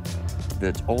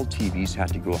that all TVs had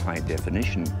to go high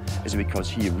definition? Is it because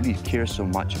he really cares so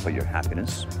much about your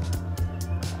happiness?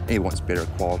 He wants better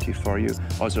quality for you?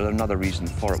 Or is there another reason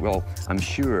for it? Well, I'm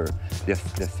sure the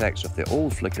effects of the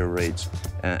old flicker rates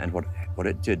and what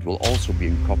it did will also be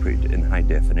incorporated in high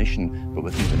definition, but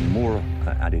with even more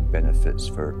added benefits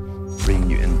for bringing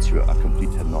you into a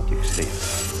complete hypnotic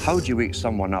state. How do you wake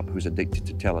someone up who's addicted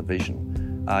to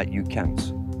television? You can't.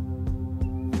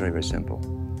 Very, very simple.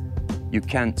 You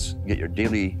can't get your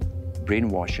daily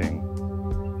brainwashing,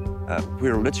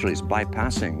 where literally it's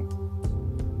bypassing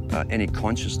any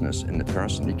consciousness in the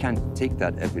person. You can't take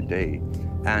that every day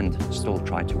and still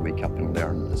try to wake up and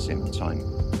learn at the same time.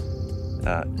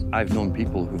 I've known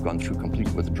people who've gone through complete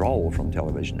withdrawal from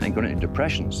television and gone into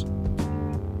depressions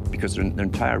because their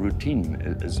entire routine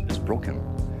is broken.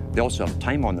 They also have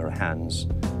time on their hands,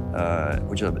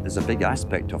 which is a big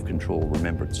aspect of control,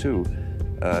 remember too.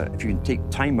 If you can take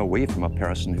time away from a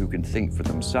person who can think for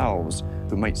themselves,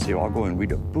 who might say, I'll go and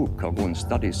read a book, I'll go and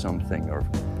study something, or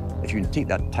if you can take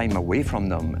that time away from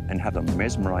them and have them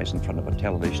mesmerized in front of a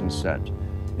television set,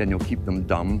 then you'll keep them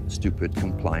dumb, stupid,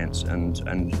 compliant,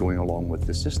 and going along with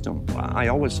the system. I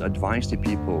always advise to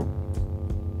people,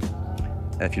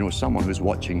 if you know someone who's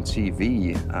watching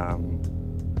TV,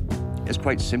 it's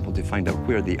quite simple to find out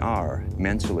where they are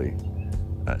mentally,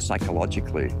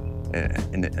 psychologically,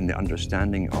 in the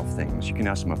understanding of things. You can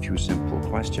ask them a few simple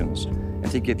questions.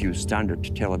 If they give you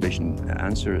standard television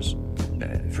answers,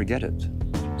 forget it.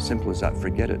 Simple as that,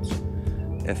 forget it.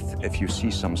 If you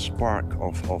see some spark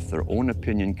of their own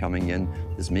opinion coming in,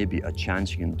 there's maybe a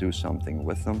chance you can do something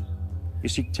with them. You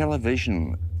see,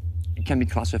 television can be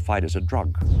classified as a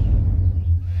drug.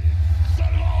 The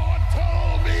Lord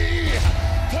told me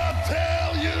to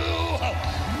tell you,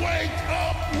 wake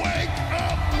up, wake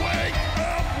up, wake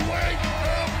up, wake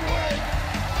up,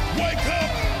 wake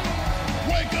up,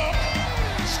 wake up,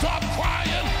 stop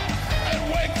crying and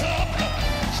wake up,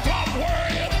 stop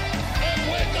worrying and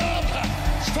wake up,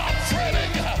 stop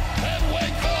fretting and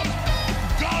wake up.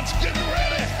 God's getting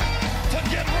ready to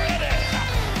get ready,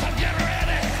 to get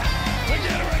ready, to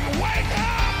get ready. Wake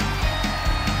up!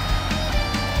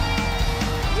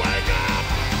 Wake up!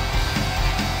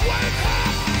 Wake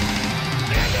up!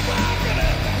 In the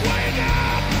balcony, wake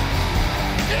up!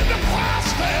 In the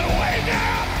prostate, wake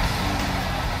up!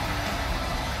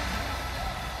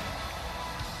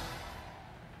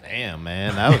 Damn,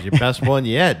 man, that was your best one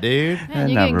yet, dude. Man, you're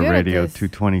getting Never good Radio at this.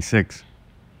 226.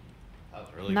 That was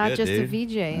really Not good, just dude. a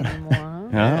VJ anymore, huh?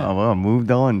 Yeah, well,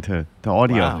 moved on to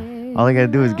audio. Wow. All I gotta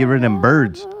do is get rid of them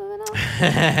birds. Dude,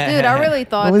 I really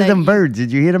thought What was that them you- birds?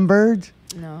 Did you hear them birds?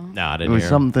 No. No, I It didn't was hear.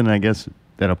 something, I guess,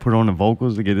 that I put on the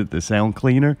vocals to get it to sound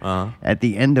cleaner. Uh-huh. At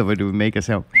the end of it, it would make a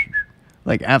sound.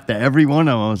 Like after every one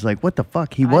of them, I was like, "What the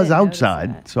fuck?" He I was didn't notice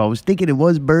outside, that. so I was thinking it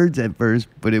was birds at first,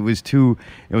 but it was too.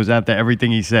 It was after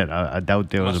everything he said. I doubt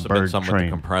there was Must a have been bird something with the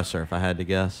train. compressor, if I had to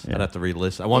guess. Yeah. I'd have to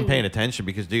re-listen. I wasn't paying attention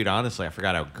because, dude, honestly, I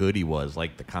forgot how good he was.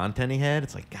 Like, the content he had,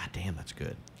 it's like, God damn, that's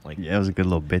good. Like, Yeah, it was a good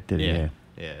little bit that he yeah. had.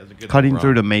 Yeah, it was a good Cutting little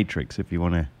through the run. Matrix. If you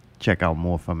want to check out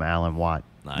more from Alan Watt,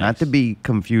 Nice. not to be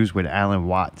confused with Alan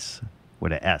Watts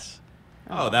with an S.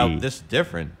 Oh, this is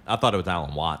different. I thought it was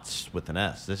Alan Watts with an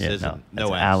S. This Yeah, isn't. no, No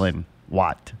that's S. Alan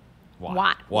Watt.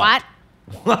 What? What?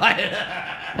 What?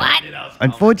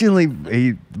 Unfortunately,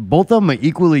 both of them are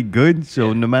equally good.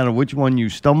 So no matter which one you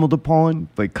stumbled upon,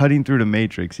 but cutting through the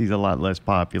Matrix, he's a lot less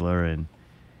popular and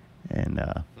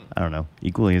I don't know,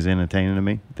 equally as entertaining to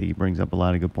me. I think he brings up a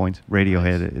lot of good points.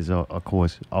 Radiohead is, of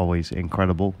course, always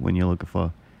incredible when you're looking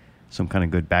for some kind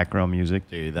of good background music.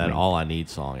 Dude, that All I Need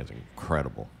song is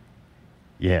incredible.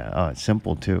 Yeah, it's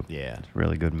simple too. Yeah. It's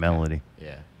really good melody.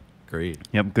 Yeah. Agreed.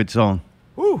 Yep, good song.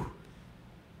 Woo.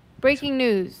 Breaking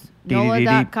news.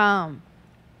 NOLA.com.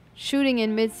 Shooting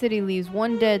in Mid-City leaves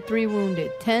 1 dead, 3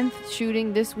 wounded. 10th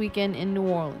shooting this weekend in New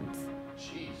Orleans.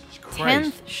 Jesus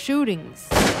 10th shootings.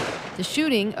 The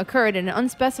shooting occurred at an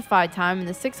unspecified time in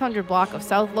the 600 block of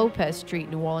South Lopez Street,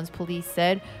 New Orleans police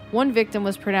said. 1 victim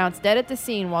was pronounced dead at the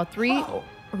scene, while 3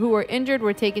 who were injured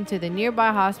were taken to the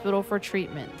nearby hospital for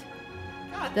treatment.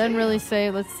 Doesn't really say,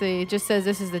 let's see. It just says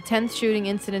this is the 10th shooting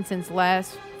incident since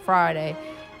last Friday.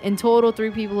 In total,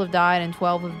 3 people have died and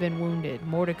 12 have been wounded.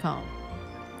 More to come.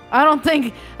 I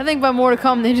think by more to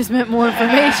come, they just meant more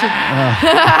information.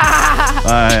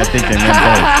 I think they meant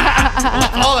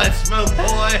both. All that smoke,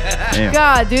 boy. Damn.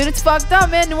 God, dude, it's fucked up,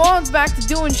 man. New Orleans back to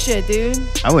doing shit, dude.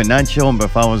 I would not show him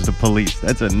if I was the police.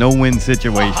 That's a no-win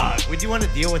situation. Would you want to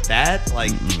deal with that?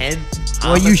 Like, 10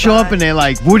 Well, you show up and they're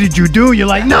like, "What did you do?" You're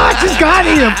like, "No, I just got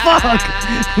here. Fuck.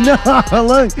 No,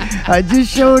 look, I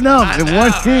just showed up." And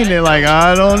one thing, they're like,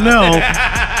 "I don't know."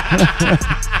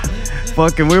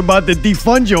 Fucking, we're about to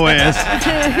defund your ass.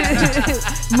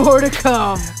 More to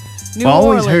come. New I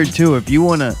always Orleans. heard too, if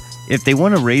they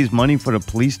want to raise money for the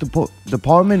police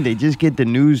department, they just get the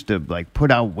news to like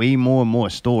put out way more and more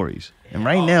stories. And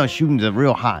right now, shootings are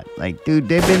real hot. Like, dude,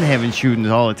 they've been having shootings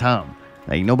all the time.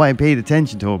 Like, nobody paid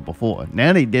attention to it before.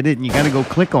 Now they did it, and you got to go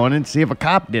click on it and see if a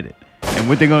cop did it. And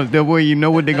what they're gonna do, where you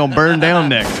know what they're gonna burn down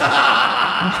next.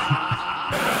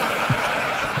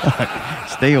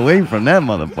 Stay away from that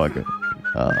motherfucker.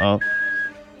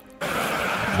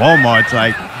 Walmart's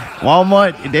like,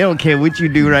 Walmart, they don't care what you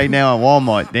do right now at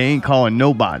Walmart. They ain't calling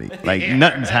nobody. Like,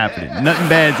 nothing's happening. Nothing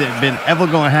bad's ever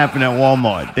going to happen at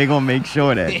Walmart. They're going to make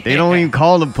sure that. They don't even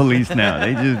call the police now.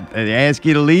 They ask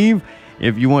you to leave.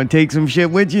 If you want to take some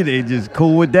shit with you, they just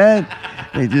cool with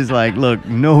that. They just like, look,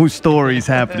 no stories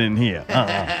happening here.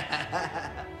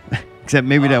 Except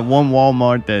maybe that one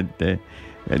Walmart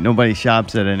that nobody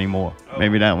shops at anymore.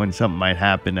 Maybe that one, something might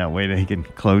happen that way they can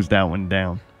close that one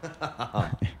down.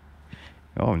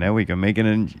 Oh, now we can make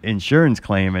an insurance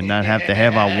claim and not have to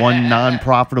have our one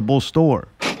non-profitable store.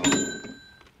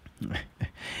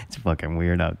 It's fucking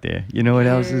weird out there. You know what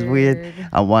else is weird?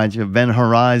 I watched Event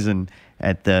Horizon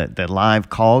at the live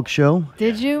Cog show.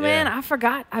 Did you, man? I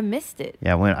forgot. I missed it.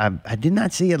 Yeah, when I did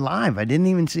not see it live. I didn't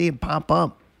even see it pop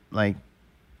up like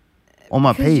on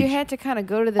my page. Because you had to kind of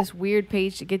go to this weird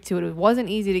page to get to it. It wasn't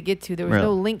easy to get to. There was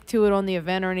no link to it on the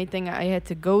event or anything. I had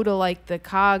to go to like the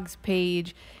Cogs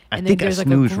page. And I think I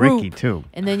snoozed Ricky too.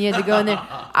 And then you had to go in there.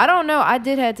 I don't know. I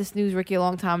did have to snooze Ricky a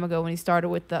long time ago when he started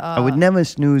with the. I would never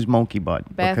snooze Monkey Butt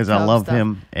because I love stuff.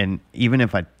 him, and even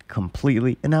if I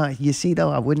completely, and you see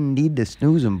though, I wouldn't need to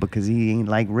snooze him because he ain't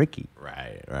like Ricky.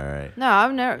 Right. No,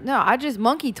 I've never. No, I just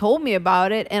Monkey told me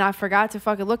about it, and I forgot to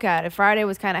fucking look at it. Friday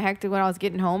was kind of hectic when I was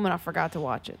getting home, and I forgot to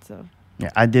watch it. So. Yeah,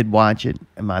 I did watch it,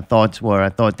 and my thoughts were, I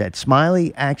thought that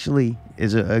Smiley actually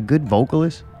is a good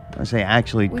vocalist. I say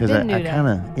actually because I kind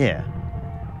of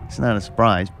it's not a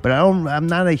surprise, but I'm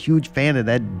not a huge fan of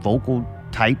that vocal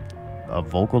type of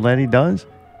vocal that he does.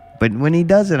 But when he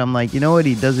does it, I'm like, you know what?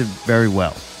 He does it very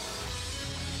well.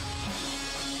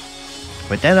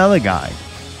 But that other guy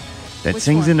that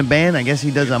sings in the band, I guess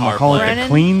he does, I'm going to call it the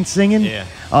clean singing. Yeah.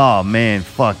 Oh, man,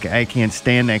 fuck. I can't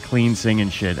stand that clean singing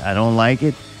shit. I don't like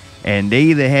it. And they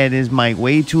either had his mic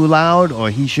way too loud or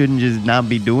he shouldn't just not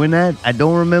be doing that. I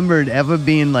don't remember it ever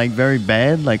being like very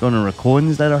bad, like on the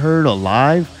recordings that I heard or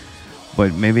live.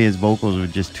 But maybe his vocals were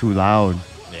just too loud.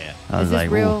 Yeah. I was Is this like,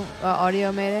 real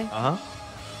audio, Mayday? Uh-huh.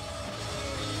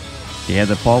 Yeah,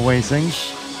 the part where he sings?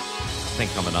 I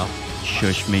think coming up.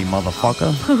 Shush me,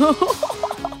 motherfucker.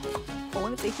 I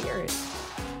wanted to hear it.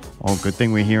 Oh, good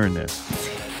thing we're hearing this.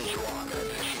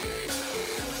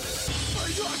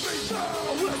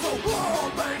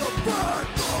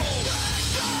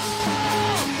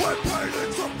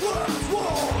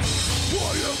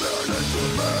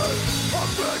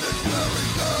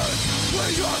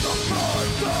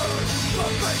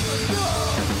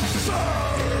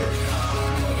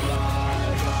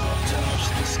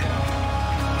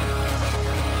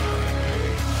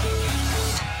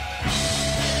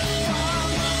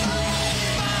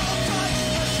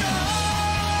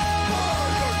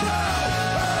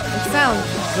 It sounds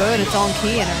good. It's on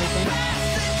key and everything.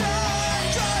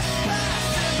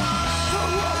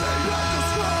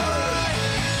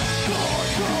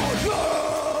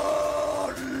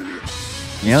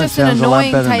 Yeah, it's just an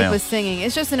annoying type of singing.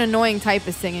 It's just an annoying type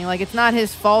of singing. Like, it's not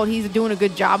his fault. He's doing a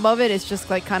good job of it. It's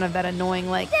just like kind of that annoying,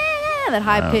 like, that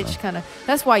high pitched kind of.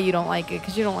 That's why you don't like it,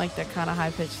 because you don't like that kind of high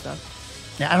pitched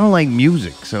stuff. Yeah, I don't like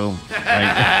music, so like, it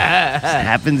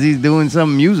happens he's doing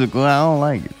something musical. I don't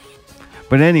like it.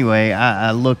 But anyway,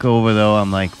 I look over though.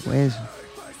 I'm like, why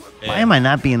am I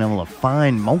not being able to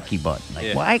find Monkey Butt?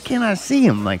 Like, why can't I see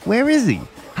him? Like, where is he?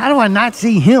 How do I not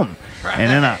see him?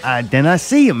 And then I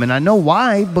see him, and I know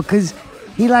why, because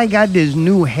he like got this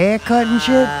new haircut and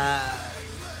shit.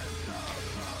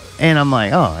 And I'm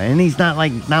like, oh, and he's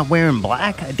not wearing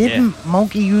black. Didn't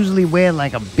Monkey usually wear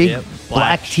like a big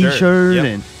black T-shirt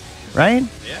and right?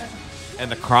 Yeah.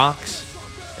 And the Crocs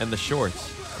and the shorts.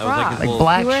 That was like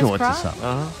black shorts or something.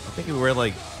 I think he would wear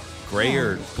like gray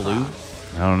or blue.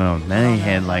 I don't know. Then he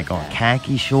had like on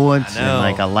khaki shorts and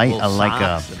like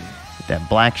that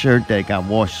black shirt that got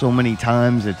washed so many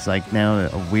times. It's like now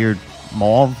a weird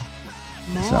mauve.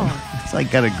 It's like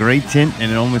got a gray tint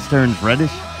and it almost turns reddish.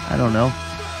 I don't know.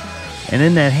 And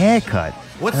then that haircut.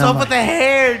 What's up with the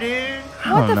hair, dude?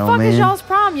 What the fuck is y'all's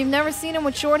problem? You've never seen him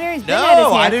with short hair? He's been had his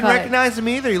hair I didn't cut. recognize him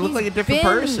either. He looked like a different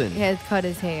person. He has cut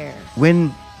his hair.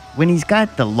 When he's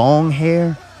got the long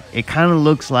hair, it kind of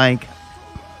looks like,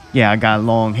 I got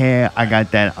long hair. I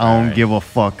got that I don't give a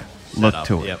fuck look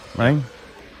to it, right?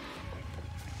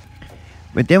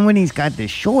 But then when he's got the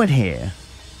short hair,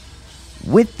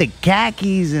 with the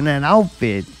khakis and that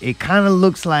outfit, it kind of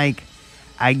looks like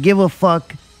I give a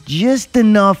fuck just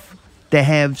enough to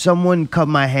have someone cut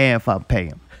my hair if I pay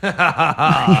him.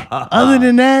 Other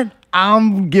than that, I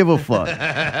don't give a fuck.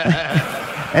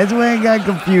 That's where it got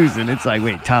confusing. It's like,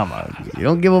 wait, Tom, you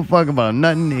don't give a fuck about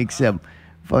nothing except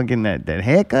fucking that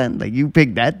haircut? Like, you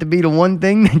picked that to be the one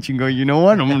thing that you go, you know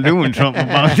what? I'm doing something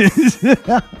about this.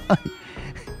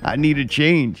 I need a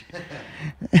change.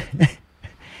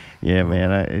 Yeah,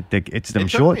 man. It's them It took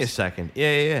shorts. me a second.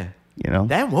 Yeah. You know?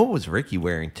 Damn, what was Ricky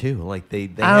wearing too? Like they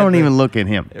I don't even look at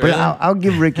him. But Really? I'll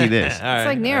give Ricky this. It's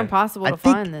like near impossible to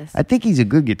find this. I think he's a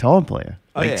good guitar player.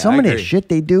 Oh, Like yeah, some I of that agree. shit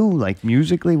they do, like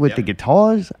musically with the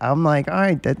guitars, I'm like, all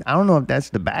right, I don't know if that's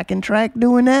the backing track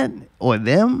doing that or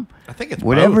them. I think it's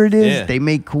whatever both, it is. yeah. They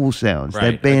make cool sounds.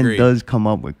 Right, That band agreed. does come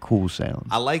up with cool sounds.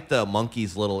 I like the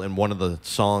Monkeys little in one of the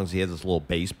songs. He has this little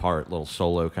bass part, little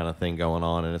solo kind of thing going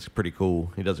on, and it's pretty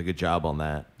cool. He does a good job on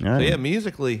that. All So right. yeah,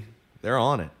 musically, they're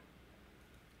on it.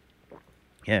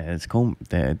 Yeah, it's cool.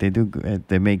 They do.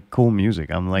 They make cool music.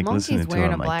 I'm like Monkey's listening to it.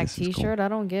 wearing I'm a like, black this is cool. T-shirt. I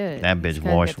don't get it. That Just bitch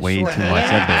gotta washed get the way short too hair. much.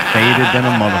 That bitch faded than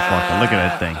a motherfucker. Look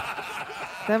at that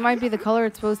thing. That might be the color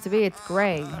it's supposed to be. It's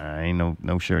gray. Ain't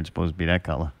no shirt supposed to be that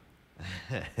color.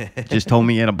 Just told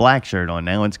me he had a black shirt on.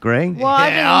 Now it's gray. Well, I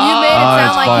mean, you made it sound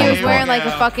that's like fine, he was it's wearing fine. like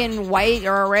a fucking white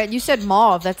or a red. You said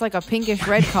mauve. That's like a pinkish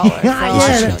red color. So I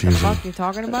don't know what the fuck you're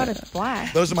talking about. It's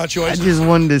black. Those are my I choices. just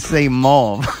wanted to say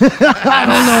mauve. I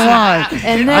don't know why.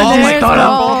 And I then just there's thought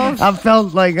mauve. I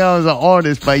felt like I was an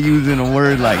artist by using a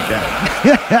word like that.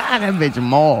 That bitch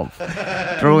mauve.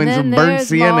 Throw in And some then burnt there's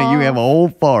sienna, you have a mauve. whole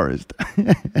forest.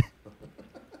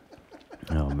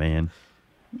 Oh man.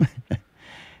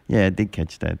 Yeah, I did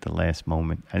catch that at the last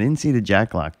moment. I didn't see the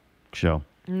Jack Lock show.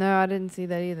 No, I didn't see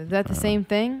that either. Is that the same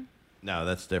thing? No,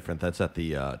 that's different. That's at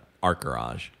the Art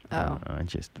Garage. Oh.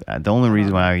 The only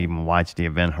reason why I even watched the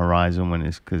Event Horizon one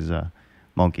is because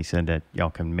Monkey said that y'all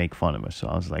can make fun of us. So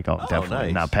I was like, definitely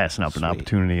nice. not passing up an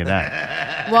opportunity of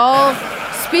that. Well,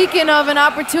 speaking of an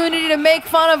opportunity to make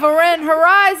fun of Event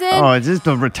Horizon, Oh, is this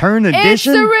the return it's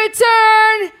edition? the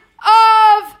return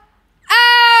of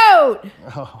Out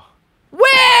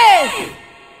with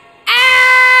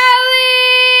Ali.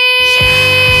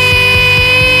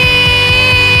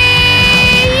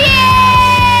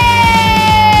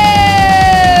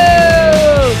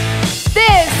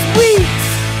 This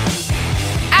week's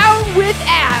Out with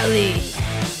Ali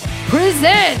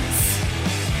presents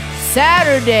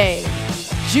Saturday,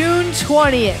 June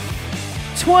 20th,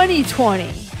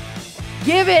 2020.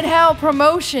 Give It Hell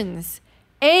Promotions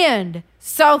and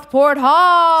Southport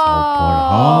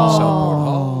Hall.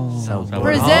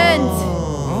 Present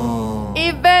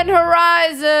Event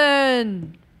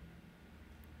Horizon.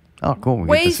 Oh, cool.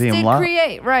 We get to see him live.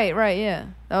 Create. Right, yeah.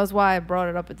 That was why I brought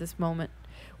it up at this moment.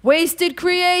 Wasted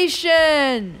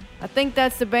Creation. I think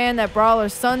that's the band that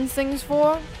Brawler's son sings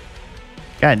for.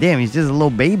 God damn, he's just a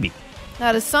little baby.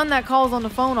 Now, the son that calls on the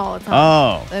phone all the time.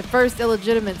 Oh. The first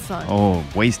illegitimate son. Oh,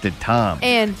 wasted time.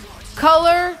 And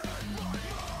color,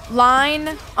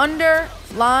 line, under,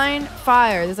 line,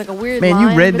 fire. There's like a weird line.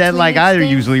 Man, you read that between like each I thing.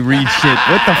 usually read shit.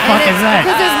 What the fuck is Because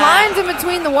that? there's lines in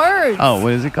between the words. Oh,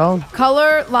 what is it called?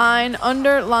 Color, line,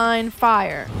 under, line,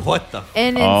 fire. What the?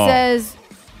 And it Oh. says,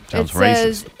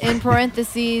 Sounds in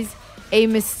parentheses, a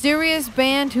mysterious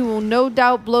band who will no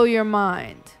doubt blow your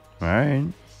mind. All right.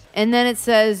 And then it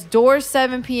says, doors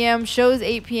 7 p.m., shows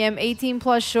 8 p.m., 18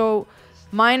 plus show,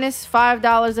 minus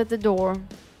 $5 at the door.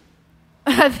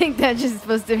 I think that's just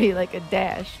supposed to be like a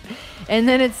dash. And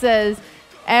then it says,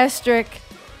 asterisk,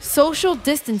 social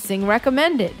distancing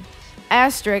recommended.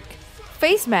 Asterisk,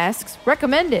 face masks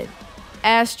recommended.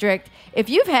 Asterisk, if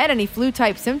you've had any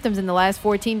flu-type symptoms in the last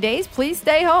 14 days, please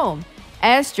stay home.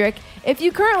 Asterisk, if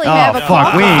you currently have a fuck,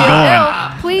 cough we or ain't feel going.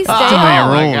 ill, please stay Too many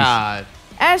home. rules. God.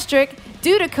 Asterisk,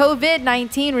 due to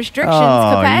COVID-19 restrictions, Oh,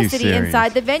 you capacity serious?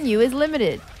 inside the venue is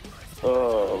limited.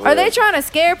 Are they trying to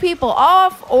scare people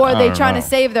off, or are they don't trying know. to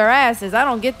save their asses? I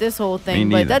don't get this whole thing,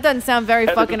 Me but neither. that doesn't sound very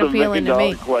That fucking is a appealing to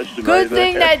me. $1 question Good right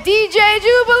thing there. that DJ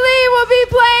Jubilee will be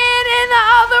playing in the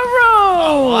other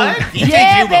room. what? DJ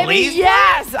Yeah, Jubilee's baby.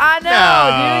 Yes, I know,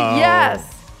 No. dude.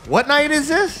 Yes, What night is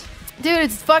this? dude.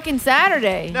 It's fucking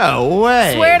Saturday. No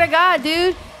way. Swear to God,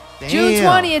 dude. June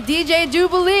Damn. 20th, DJ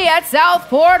Jubilee at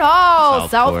Southport Hall.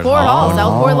 Southport Hall. Hall.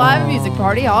 Southport Live Music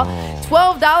Party Hall.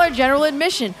 $12 general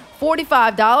admission.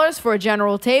 $45 for a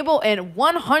general table and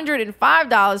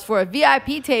 $105 for a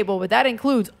VIP table, but that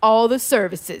includes all the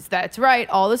services. That's right,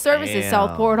 all the services. Damn.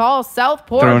 Southport Hall,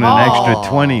 Southport Throw in an Hall. extra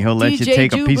 20. He'll let you DJ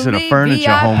take a piece of the Jubilee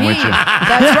furniture home with VIP. you.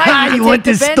 That's right, you You can want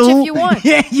take the the bench stool? if you want.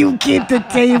 Yeah, you keep the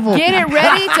table. Get it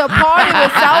ready to party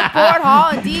with Southport Hall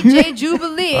and DJ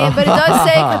Jubilee, but it does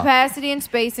say capacity and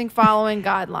spacing following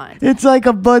guidelines. It's like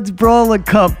a Bud's Brawler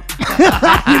cup.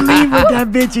 You leave with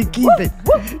that bitch and keep it.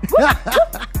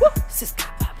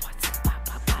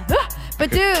 But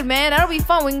dude, man, that'll be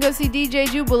fun. We can go see DJ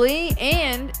Jubilee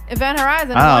and Event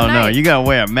Horizon. I one don't know. night. You gotta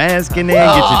wear a mask in there,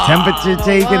 get your temperature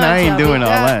taken. I ain't doing all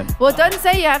that. Well, it doesn't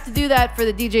say you have to do that for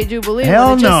the DJ Jubilee.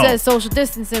 Hell It just no. says social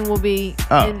distancing will be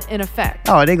in effect.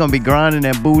 Oh, they gonna be grinding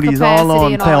their booties Capacity all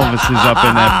on and all that. pelvises up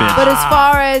in that bitch. But as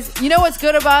far as, you know what's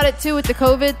good about it too with the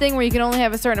COVID thing where you can only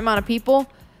have a certain amount of people?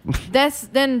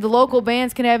 Then the local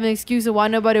bands can have an excuse of why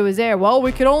nobody was there. Well,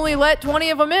 we could only let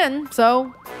 20 of them in,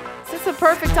 so it's a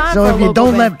perfect time So for a if you local don't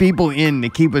band. let people in to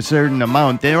keep a certain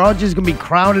amount, they're all just gonna be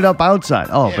crowded up outside.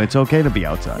 Oh, but it's okay to be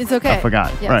outside. It's okay. I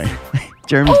forgot. Yes. Right.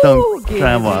 Germans Ooh, don't give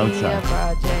travel me outside. a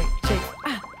project chick.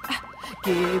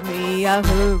 Give me a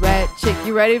hood rat chick.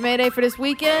 You ready, Mayday, for this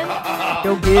weekend?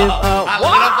 Don't give up. I lit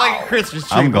up like a Christmas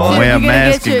tree. I'm gonna boy. wear a You're gonna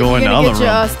mask get and go in the you're other gonna room.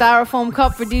 get your styrofoam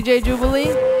cup for DJ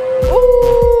Jubilee.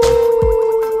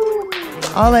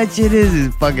 All that shit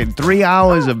is fucking 3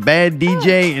 hours of bad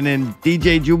DJ, and then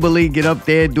DJ Jubilee get up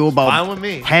there, do Fine about with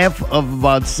me. half of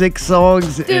about 6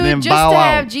 songs, Dude, and then just bow to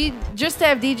out. have just to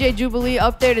have DJ Jubilee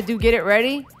up there to do Get It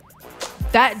Ready,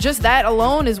 that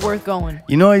alone is worth going.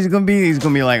 You know what he's gonna be? He's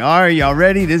gonna be like, all right, y'all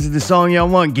ready? This is the song y'all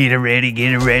want. Get it ready,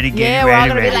 get it ready, get Yeah, it we're all ready,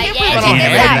 gonna be ready. like, Get yeah, it check this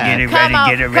ready, out. get it Come ready, on,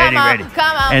 get it come ready, on, ready.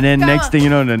 come on, And then come next on. thing you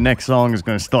know, the next song is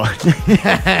gonna start. No,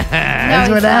 That's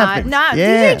he's what happens. Not.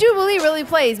 Yeah. DJ Jubilee really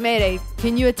plays Mayday.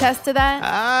 Can you attest to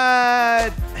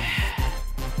that?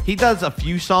 He does a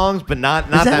few songs, but not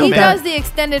that that He many. does the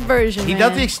extended version. He man.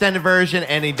 does the extended version,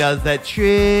 and he does that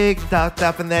trick, talked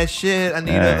up and that shit. I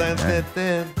need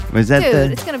Was that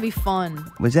Dude, it's gonna be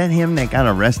fun. was that him that got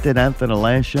arrested after the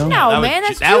last show? No, That was man,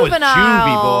 that's that was Juvenile.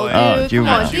 Juvie, boy. Dude, Oh,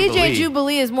 come on. Juvenile. DJ Jubilee.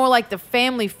 Jubilee is more like the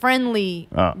family-friendly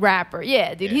Oh. rapper.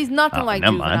 Yeah, dude, he's nothing Oh, like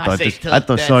never Juvenile. mind. I Say thought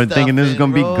that started thinking this was stuff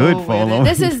gonna be and good roll for all with of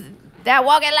it. This is that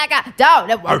walking like a dog,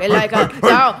 that walking like a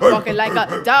dog, walking like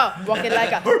a dog, walking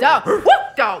like a dog, whoop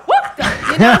dog, whoop dog.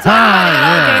 You know what I'm talking about? They got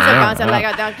all gangs that bouncing like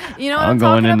a dog. You know what I'm I'm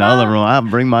going talking in the about? other room. I'll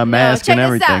bring my mask check and this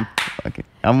everything. out. Okay.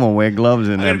 I'm gonna wear gloves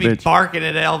in I'm that gonna be bitch. barking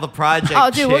at all the project. Oh,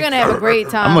 dude, we're chicks. gonna have a great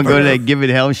time. I'm gonna go to that Give It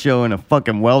Hell show in a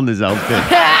fucking wellness outfit.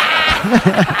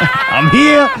 I'm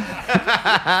here.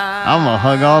 I'm gonna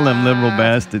hug all them liberal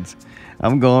bastards.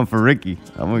 I'm going for Ricky.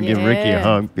 I'm gonna give Ricky a Yeah.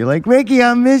 hug. Be like, Ricky,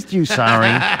 I missed you.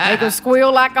 Sorry. Make him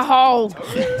squeal like a hog.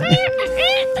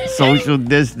 Social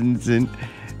distancing.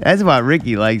 That's why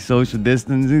Ricky likes social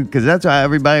distancing, because that's how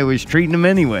everybody was treating him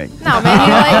anyway. No, man,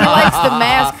 he likes the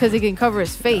mask because he can cover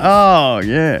his face. Oh,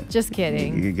 yeah. Just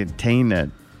kidding. You can contain that.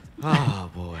 Oh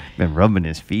boy. Been rubbing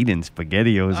his feet in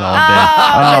SpaghettiOs all Oh,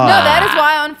 day. no, that is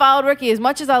why I unfollowed Ricky. As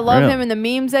much as I love Really? him and the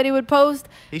memes that he would post,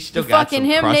 He's still the got fucking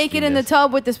some him naked in the crustiness.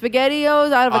 tub with the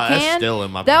SpaghettiOs out of a Oh, that's can. still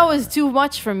in my That brain. was too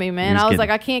much for me, man. was I was getting- like,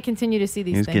 I can't continue to see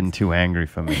these He was things. getting too angry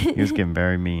for me. He was getting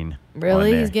very mean.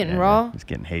 Really? on He's there. getting raw? He was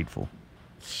getting hateful.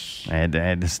 I had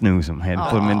to snooze him. I had to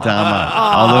put him in timeout.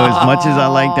 Although as much as I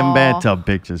like them bathtub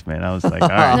pictures, man, I was like, all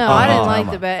right. No, put I him in didn't like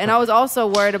timeout. the bet. And I was also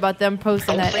worried about them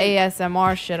posting that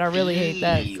ASMR shit. I really hate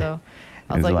that. So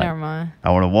I was It's like, like- never mind. I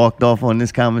would have walked off on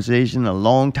this conversation a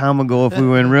long time ago if we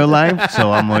were in real life,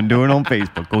 so I'm going to do it on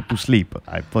Facebook. Go to sleep.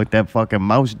 I put that fucking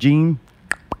mouse gene,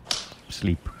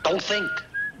 sleep. Don't think.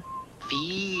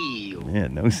 Feel. Yeah,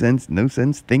 no sense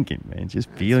thinking, man. Just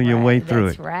feel your way through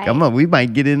That's it. right. Come on, we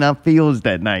might get in our feels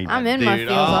that night. I'm in my Dude,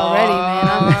 feels already,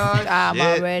 man. I'm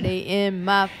shit. already in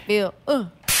my feel.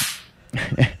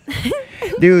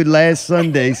 Dude, last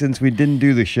Sunday, since we didn't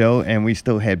do the show and we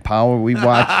still had power, we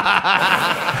watched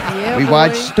Yeah, we boy.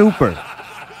 watched Stuber.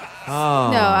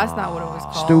 No, that's not what it was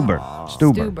called.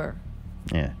 Stuber.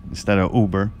 Yeah, instead of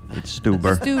Uber, it's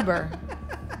Stuber. Stuber.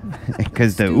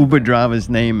 Because the Uber driver's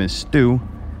name is Stu.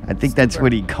 I think that's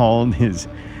what he called his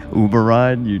Uber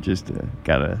ride. You just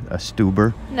got a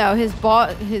Stuber. No, his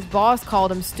boss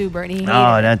called him Stuber, and he hated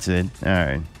Oh, it. that's it. All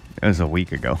right. It was a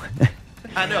week ago.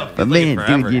 I know. But man,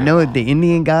 dude, you know the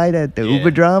Indian guy, the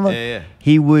Uber driver? Yeah.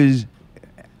 He was,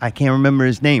 I can't remember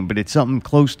his name, but it's something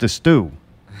close to Stu.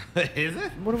 Is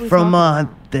it? What are we From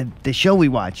talking the show we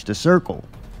watched, The Circle.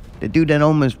 The dude that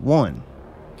almost won.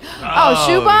 Oh,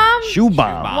 Shoe Bomb? Shoe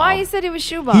Bomb. Why you said he was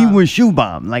Shoe Bomb? He was Shoe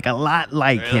Bomb, like a lot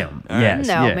like him. All right. Yes.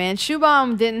 No, yeah. man. Shoe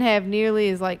Bomb didn't have nearly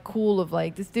as like cool of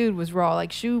like this dude was raw.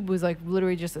 Like Shoe was like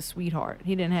literally just a sweetheart.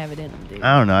 He didn't have it in him, dude.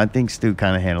 I don't know. I think Stu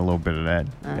kind of had a little bit of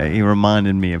that. He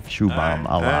reminded me of Shoe Bomb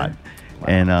a lot.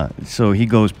 And so he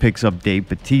goes, picks up Dave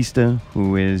Bautista,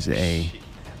 who is a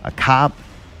cop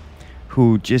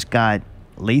who just got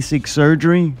LASIK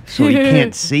surgery, so he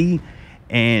can't see.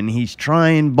 And he's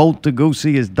trying both to go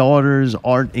see his daughter's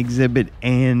art exhibit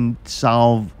and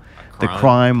solve the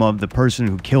crime of the person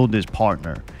who killed his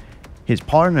partner. His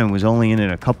partner was only in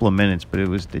it a couple of minutes, but it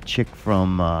was the chick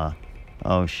from,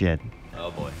 oh shit.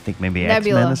 Oh boy. I think maybe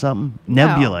Nebula. X-Men or something. No.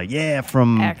 Nebula, yeah,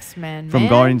 from X-Men, from man.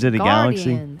 Guardians of the Guardians.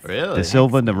 Galaxy. Really? The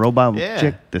Silver, the robot Yeah.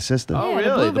 chick, the sister. Oh, Yeah,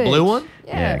 really? the The blue blue bitch. one?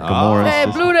 Yeah, Yeah. Gamora's Hey,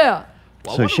 sister. blue there. Well, I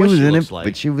So wonder she what was in it, looks like.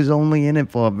 but she was only in it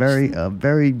for a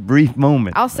very brief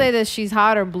moment. I'll say this: she's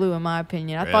hot or blue, in my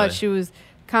opinion. I Really? thought she was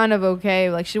kind of okay.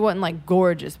 Like she wasn't like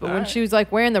gorgeous, but when Alright. she was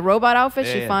like wearing the robot outfit,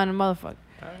 Yeah, she yeah. fine a motherfucker.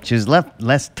 She was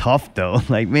less tough though.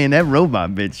 Like man, that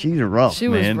robot bitch, she's rough. She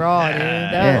was man. raw, dude.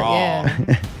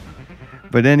 Yeah.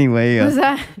 But anyway, Who's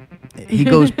that? he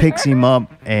goes, picks him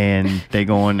up, and they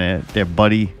go on their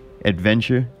buddy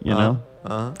adventure. You know,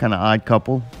 kind of odd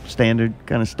couple, standard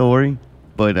kind of story.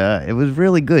 But it was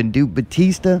really good. Dude,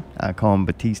 Batista, I call him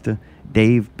Batista,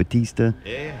 Dave Batista.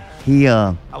 Yeah. He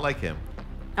I like him.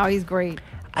 Oh, he's great.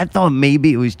 I thought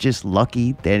maybe it was just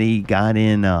lucky that he got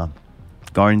in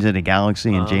Guardians of the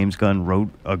Galaxy and James Gunn wrote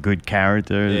a good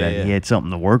character that he had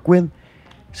something to work with.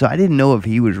 So I didn't know if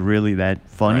he was really that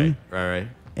funny. Right.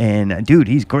 And dude,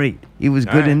 he's great. He was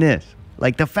good in Alright. this.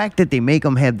 Like the fact that they make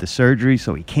him have the surgery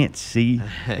so he can't see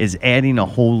is adding a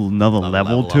whole nother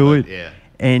level to of it. Yeah.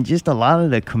 And just a lot of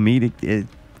the comedic,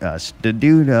 the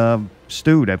dude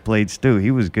Stu that played Stu,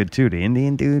 he was good too. The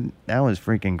Indian dude, that was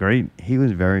freaking great. He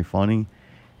was very funny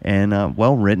and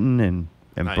well written and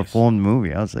Nice. performed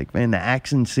movie. I was like, man, the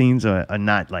action scenes are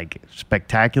not like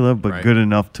spectacular, but Right. good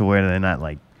enough to where they're not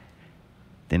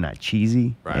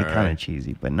cheesy. Right, They're right, kind of right.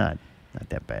 cheesy, but not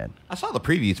that bad. I saw the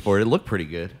previews for it. It looked pretty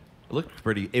good.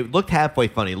 It looked halfway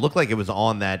funny. It looked like it was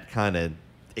on that kind of.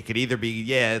 It could either be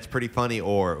it's pretty funny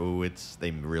or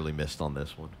they really missed on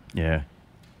this one. Yeah.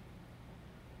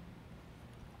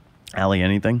 Allie,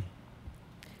 anything?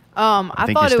 I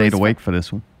think thought you it stayed was awake for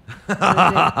this one.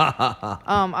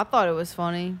 I thought it was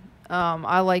funny.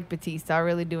 I like Batista. I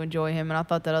really do enjoy him, and I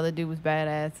thought that other dude was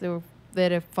badass. They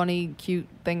had a funny, cute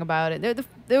thing about it.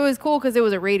 It was cool because it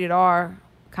was a rated R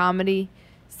comedy,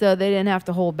 so they didn't have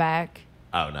to hold back.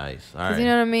 Oh, nice. All 'Cause right. you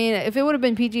know what I mean? If it would have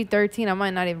been PG-13, I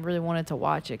might not even really wanted to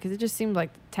watch it because it just seemed like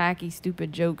tacky,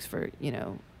 stupid jokes for,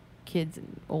 kids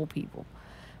and old people.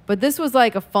 But this was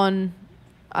like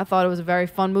I thought it was a very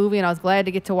fun movie, and I was glad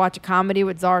to get to watch a comedy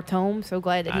with Czar Tome. So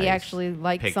glad that he Nice. actually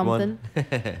liked Picked something.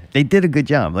 one. They did a good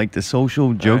job. Like the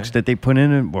social jokes right. that they put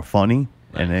in it were funny,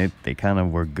 and they kind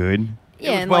of were good.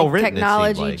 Yeah, was and well like written, it seemed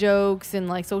technology like. jokes and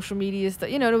like social media stuff.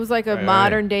 It was like a Right.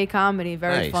 modern day comedy,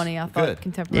 very Nice. funny. I thought Good.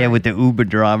 contemporary. Yeah, with the Uber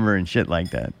driver and shit like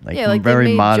that. Like, yeah, like they very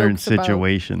made modern jokes about,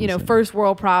 situations. and- first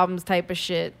world problems type of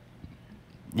shit.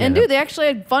 And Yeah. dude, they actually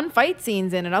had fun fight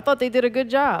scenes in it. I thought they did a good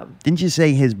job. Didn't you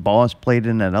say his boss played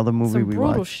in that other movie Some we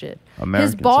brutal watched? shit. American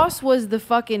His boss was the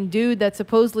fucking dude that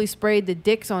supposedly sprayed the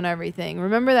dicks on everything.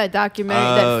 Remember that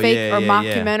documentary, that fake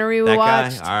mockumentary we that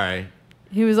watched? Guy? All right.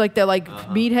 He was like that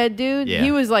meathead dude. Yeah.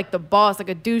 He was like the boss, like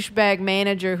a douchebag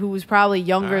manager who was probably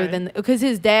younger Alright. than because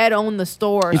his dad owned the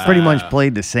store. He so- pretty much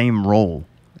played the same role,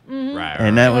 Right.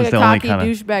 and that Like was a the only cocky kind of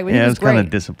douchebag, but he yeah, it was was kind of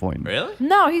great. disappointing. Really?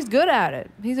 No, he's good at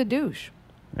it. He's a douche.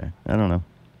 Yeah, I don't know.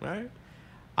 All right.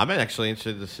 I'm actually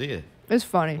interested to see it It's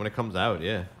funny. when it comes out.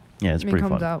 Yeah. Yeah, it's When it pretty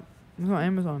comes fun. out. It's on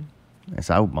Amazon. It's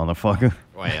out, motherfucker.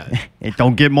 Well, yeah. It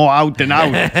don't get more out than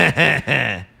out.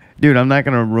 Dude, I'm not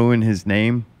gonna ruin his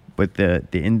name, but the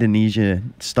Indonesia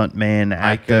stuntman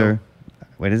actor.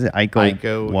 What is it?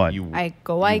 Aiko. What?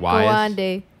 Aiko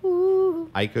Ande. Ooh.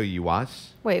 Aiko Uwas?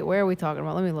 Wait, where are we talking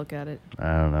about? Let me look at it.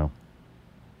 I don't know.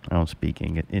 I don't speak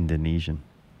Indonesian.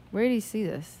 Where did you see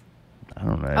this? I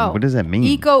don't know. Oh, What does that mean?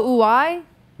 Iko Uwai?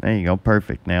 There you go.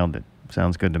 Perfect. Nailed it.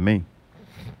 Sounds good to me.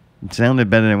 It sounded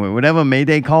better than whatever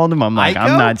Mayday called him. I'm like, I'm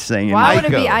Aiko? not saying Why that.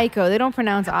 would it be Aiko? They don't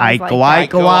pronounce I's Aiko,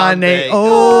 like that. Aiko, Ane.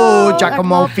 Oh,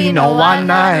 Giacomo Fino,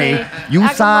 Wanai. You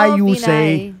say, you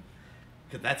say.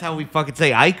 Because that's how we fucking say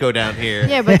Aiko down here.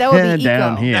 Yeah, but that would be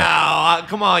Down Iko. here. No,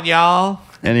 come on, y'all.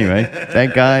 Anyway,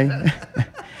 that guy.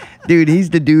 Dude, he's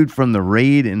the dude from The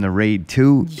Raid and The Raid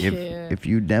 2. Yeah. If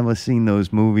you've never seen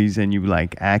those movies and you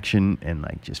like action and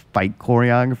like just fight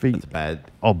choreography, That's bad.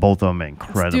 oh, both of them are This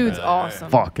incredible. dude's awesome.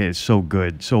 Fuck, it's so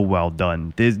good, so well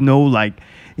done. There's no like,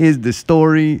 here's the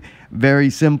story,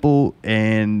 very simple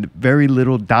and very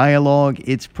little dialogue.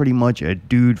 It's pretty much a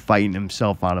dude fighting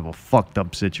himself out of a fucked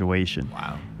up situation.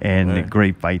 Wow. And Right.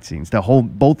 great fight scenes.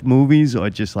 Both movies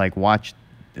are just like watch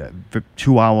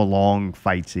 2-hour long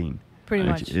fight scene. Pretty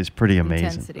which much. is pretty amazing.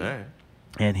 Intensity. All right.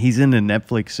 And he's in the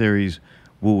Netflix series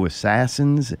Wu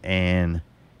Assassins, and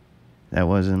that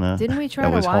wasn't a. Didn't we try that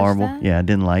to was watch horrible. that? Yeah, I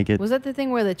didn't like it. Was that the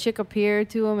thing where the chick appeared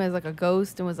to him as like a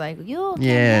ghost and was like, "You can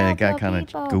Yeah, it help got the kind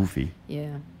people." of goofy.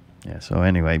 Yeah. Yeah. So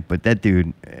anyway, but that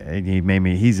dude, he made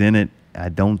me. He's in it. I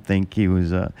don't think he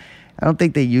was. I don't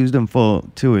think they used him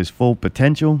to his full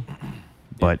potential.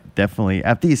 But definitely,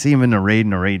 after you see him in The Raid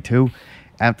and The Raid 2,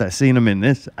 after I seen him in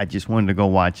this, I just wanted to go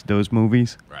watch those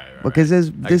movies. Right. Because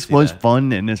this see was that.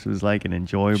 fun and this was like an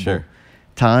enjoyable Sure.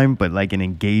 time, but like an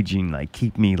engaging, like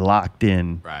keep me locked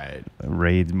in. Right.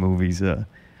 Raid movies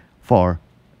far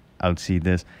outseed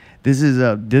this. This is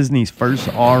Disney's first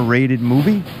R-rated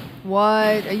movie.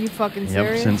 What? Are you fucking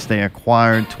serious? Yep, since they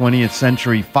acquired 20th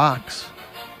Century Fox.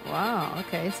 Wow.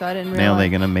 Okay, so I didn't realize. Now they're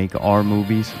going to make R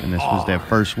movies, and this was their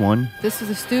first one. This was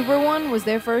the Stuber one? Was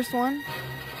their first one?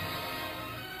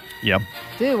 Yep.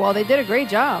 Dude, well, they did a great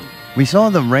job. We saw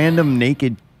the random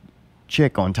naked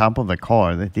chick on top of the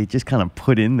car that they just kind of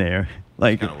put in there.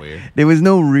 Like, Kinda weird. there was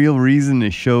no real reason to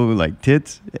show, like,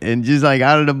 tits. And just, like,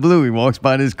 out of the blue, he walks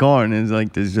by this car, and there's,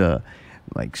 like, this,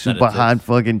 like, super hot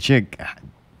fucking chick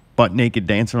butt naked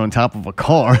dancing on top of a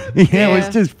car. Yeah, it was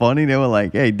just funny. They were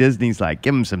like, hey, Disney's like,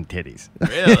 give him some titties.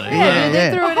 Really? Yeah, dude,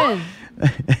 they threw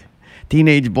it in.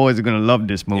 Teenage boys are going to love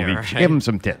this movie. Yeah, right. Give them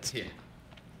some tits. Yeah.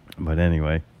 But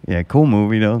anyway, yeah, cool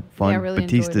movie, though. Fun. Yeah, I really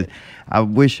enjoyed Batista. it. I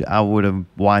wish I would have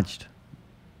watched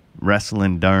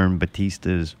wrestling during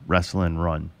Batista's wrestling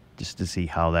run just to see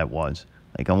how that was.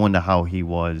 Like, I wonder how he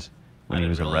was when he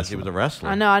was a wrestler. He was a wrestler.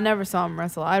 I know, I never saw him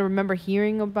wrestle. I remember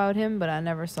hearing about him, but I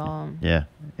never saw him. Yeah.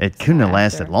 It couldn't have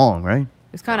lasted after. long, right?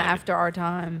 It was kind of after our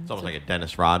time. It's almost like a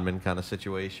Dennis Rodman kind of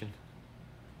situation.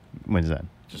 When is that?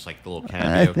 Just like the little I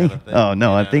cameo think, kind of thing. oh,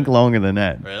 no, I think longer than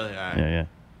that. Really? All right. Yeah, yeah.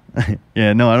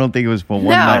 Yeah, no, I don't think it was for one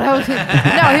No, night. he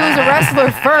was a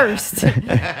wrestler first.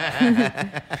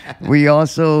 We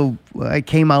also, it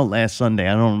came out last Sunday.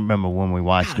 I don't remember when we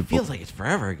watched God, it. it feels like it's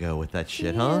forever ago with that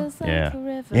shit, huh?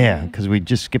 Yeah. Yeah, because we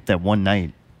just skipped that one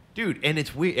night. Dude, and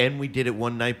it's weird. And we did it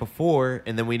one night before,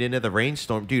 and then we didn't have the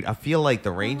rainstorm. Dude, I feel like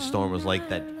the rainstorm was like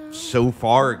that so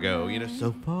far ago. You know,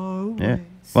 so far away.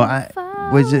 Yeah.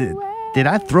 Well, did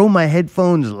I throw my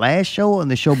headphones last show or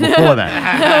the show before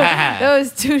that?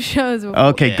 Those two shows before.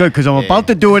 Okay, good, because I'm about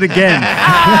to do it again.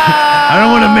 I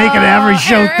don't want to make it an every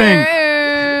show thing.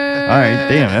 All right,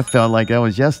 damn, that felt like that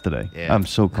was yesterday. Yeah. I'm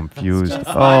so confused.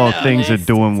 Oh, things are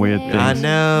doing weird things. I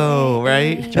know,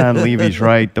 right? John Levy's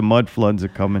right. The mud floods are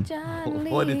coming.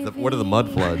 What are the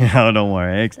mud floods? Oh, don't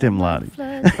worry. Ask Tim Lottie.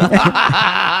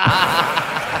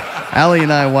 Allie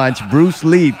and I watched Bruce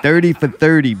Lee 30 for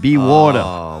 30, Be Water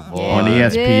Oh, boy. on we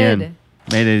ESPN. did.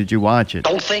 Mayday, did you watch it?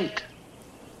 Don't think.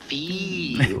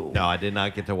 Feel. No, I did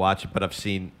not get to watch it, but I've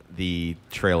seen the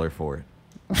trailer for it.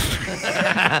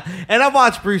 And I've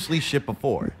watched Bruce Lee shit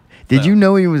before. Did So, you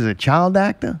know he was a child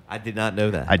actor? I did not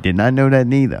know that. I did not know that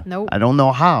neither. Nope. I don't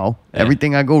know how. Yeah.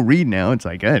 Everything I go read now, it's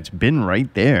like, it's been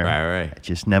right there. Right. I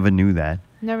just never knew that.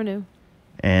 Never knew.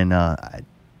 And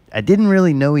I didn't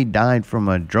really know he died from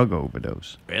a drug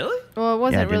overdose. Really? Well, it Yeah, I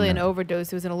wasn't really didn't an know.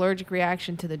 overdose. It was an allergic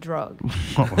reaction to the drug.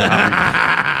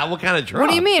 What kind of drug? What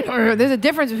do you mean? There's a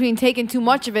difference between taking too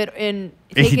much of it and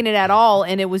taking it at all,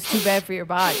 and it was too bad for your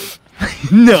body.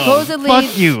 No, Supposedly,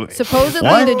 fuck you. Supposedly,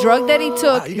 What? the drug that he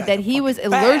took, that he was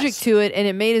allergic to it, and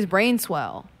it made his brain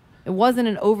swell. It wasn't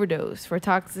an overdose for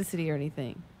toxicity or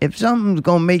anything. If something's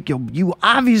gonna make you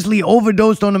obviously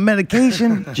overdosed on the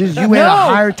medication, just you had No, a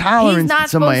higher tolerance he's not than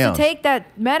somebody supposed else. to take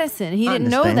that medicine. He I didn't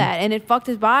know understand. that, and it fucked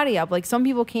his body up. Like, some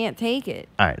people can't take it.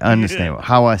 All right, I understand.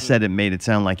 How I said it made it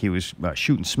sound like he was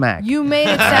shooting smack. You made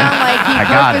it sound like he I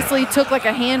got it. purposely took like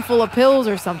a handful of pills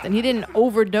or something. He didn't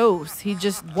overdose. He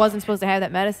just wasn't supposed to have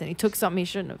that medicine. He took something he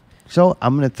shouldn't have. So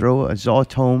I'm gonna throw a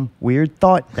Zartome weird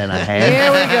thought that I had.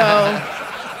 Here we go.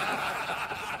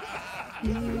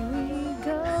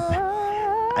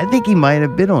 I think he might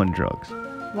have been on drugs.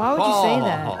 Why would you say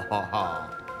that?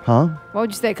 Huh? Why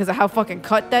would you say? Because of how fucking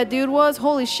cut that dude was?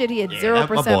 Holy shit, he had 0% that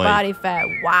my boy. body fat.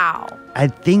 Wow. I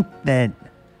think that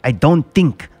I don't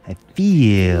think. I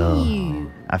feel.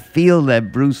 Ew. I feel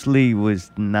that Bruce Lee was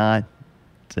not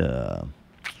the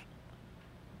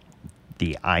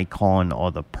icon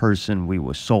or the person we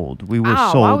were sold. We were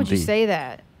Ow, sold. why would you say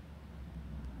that?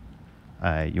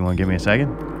 You want to give me a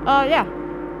second? Yeah.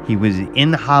 He was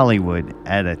in Hollywood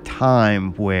at a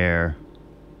time where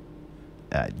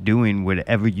doing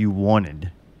whatever you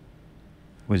wanted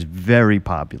was very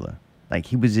popular. Like,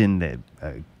 he was in the,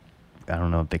 I don't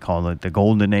know if they call it the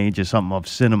golden age or something of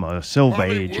cinema, or silver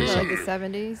age or Like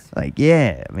something. the 70s? Like,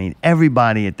 yeah, I mean,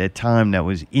 everybody at that time that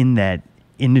was in that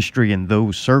industry in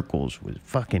those circles was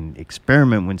fucking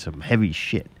experimenting with some heavy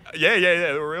shit. Yeah,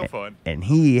 they were real fun. And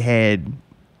he had,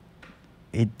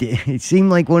 it seemed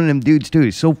like one of them dudes too.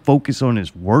 He's so focused on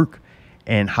his work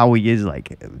and how he is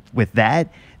like with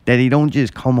that he don't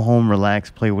just come home,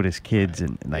 relax, play with his kids,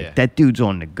 and like that dude's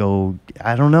on the go.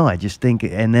 I don't know. I just think,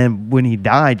 and then when he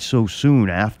died so soon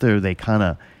after they kind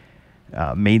of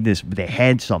made this. They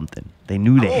had something. They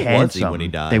knew How they old had was he when he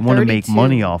something. died? They want to make 32.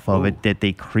 money off of Ooh. it. That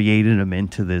they created him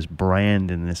into this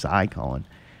brand and this icon.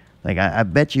 Like I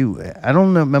bet you. I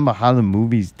don't remember how the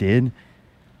movies did,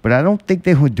 but I don't think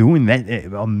they were doing that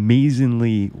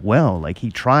amazingly well. Like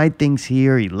he tried things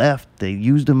here. He left. They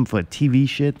used him for TV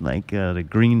shit like the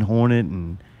Green Hornet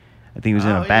and. I think he was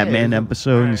in Oh, a yeah, Batman he was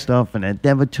episode and right. stuff, and it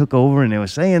never took over. And they were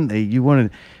saying that you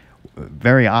wanted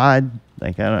very odd.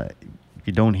 Like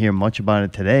you don't hear much about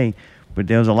it today, but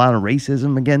there was a lot of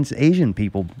racism against Asian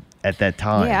people at that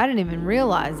time. Yeah, I didn't even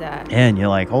realize that. And you're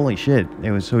like, holy shit!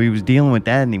 So he was dealing with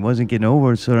that, and he wasn't getting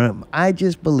over it. So I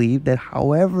just believe that,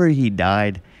 however he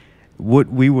died, what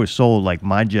we were sold, like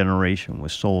my generation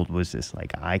was sold, was this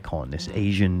like icon, this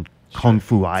Asian kung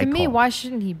fu To icon. me, why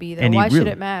shouldn't he be there? And he Why should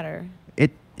really- it matter?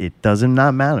 It doesn't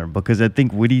not matter because I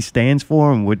think what he stands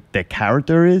for and what the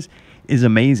character is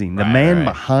amazing. The man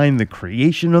behind the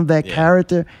creation of that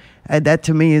character, that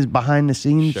to me is behind the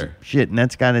scenes shit, and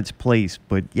that's got its place.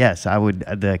 But yes, I would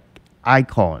the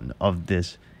icon of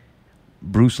this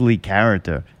Bruce Lee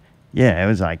character. Yeah, it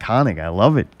was iconic. I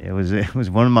love it. It was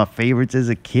one of my favorites as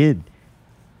a kid.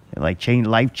 Like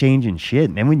life changing shit.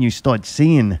 And then when you start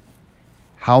seeing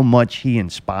how much he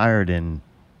inspired and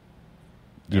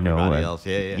Everybody else,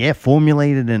 yeah.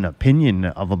 formulated an opinion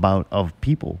of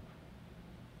people.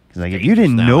 'Cause like if you Dangerous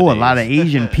didn't know a lot of nowadays.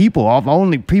 Asian people, all the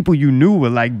only people you knew were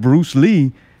like Bruce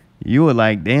Lee, you were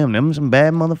like, damn, them some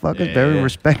bad motherfuckers, very Yeah.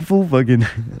 respectful, fucking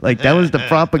like that was the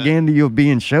propaganda you were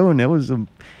being shown. That was some,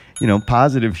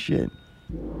 positive shit.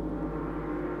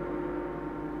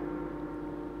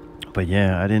 But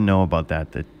yeah, I didn't know about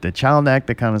that. The child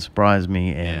actor kind of surprised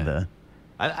me, and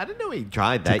I didn't know he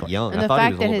died that young. And I the thought he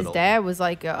fact was that a his little dad was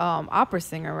like a opera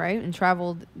singer, right? And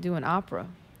traveled doing opera.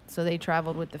 So they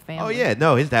traveled with the family. Oh yeah,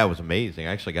 no, his dad was amazing.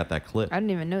 I actually got that clip. I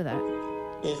didn't even know that.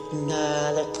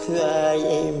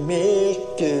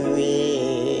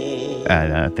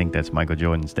 I think that's Michael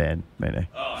Jordan's dad. Mayday.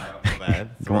 Oh, my bad.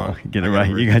 Come on, Wrong. get it I right.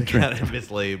 You got got tricked. it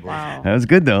mislabeled. Wow. That was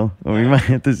good though. We might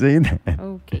have to say that.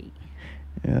 Okay.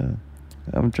 Yeah,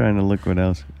 I'm trying to look what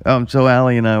else. So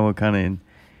Allie and I were kind of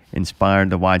inspired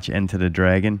to watch Enter the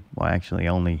Dragon. Well, actually,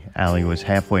 only Allie was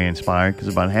halfway inspired because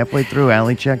about halfway through,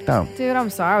 Allie checked out. Dude, I'm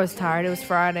sorry. I was tired. It was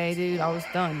Friday, dude. I was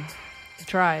done. I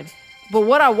tried. But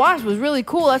what I watched was really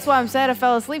cool. That's why I'm sad I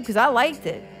fell asleep because I liked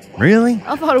it. Really?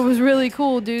 I thought it was really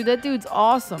cool, dude. That dude's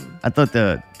awesome. I thought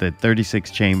the 36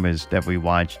 Chambers that we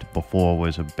watched before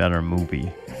was a better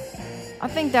movie. I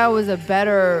think that was a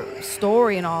better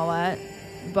story and all that.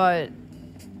 But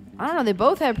I don't know. They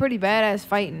both had pretty badass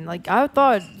fighting. Like, I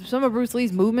thought some of Bruce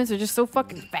Lee's movements are just so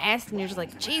fucking fast, and you're just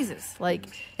like, Jesus. Like,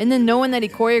 and then knowing that he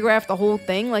choreographed the whole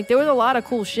thing, like, there was a lot of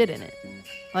cool shit in it.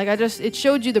 Like, it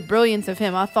showed you the brilliance of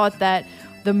him. I thought that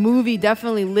the movie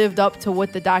definitely lived up to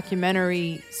what the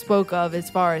documentary spoke of as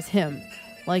far as him.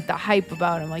 Like, the hype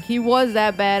about him. Like, he was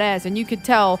that badass, and you could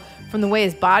tell from the way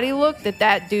his body looked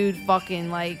that dude fucking,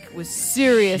 like, was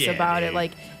serious about it.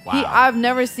 Like, I've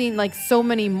never seen, like, so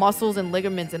many muscles and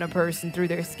ligaments in a person through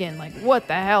their skin. Like, what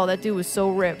the hell? That dude was so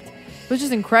ripped. It was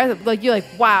just incredible. Like, you're like,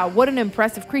 wow, what an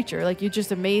impressive creature. Like, you're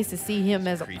just amazed to see him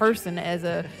as a person, as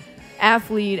a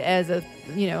athlete, as a,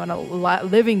 and a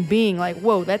living being. Like,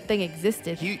 whoa, that thing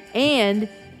existed. And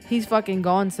he's fucking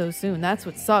gone so soon. That's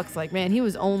what sucks. Like, man, he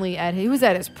was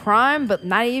at his prime, but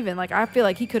not even. Like, I feel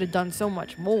like he could have done so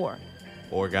much more.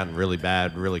 Or gotten really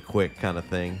bad really quick kind of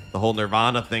thing. The whole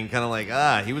Nirvana thing, kind of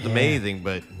like, he was amazing,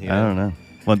 but, I don't know.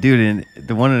 Well, dude,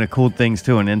 one of the cool things,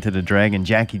 too, in Enter the Dragon,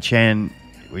 Jackie Chan,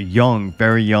 young,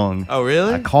 very young. Oh,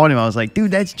 really? I called him. I was like,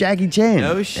 dude, that's Jackie Chan.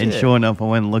 No shit. And sure enough, I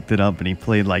went and looked it up, and he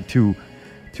played like two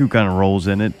kind of roles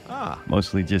in it. Ah.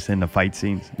 Mostly just in the fight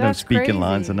scenes. No That's speaking crazy.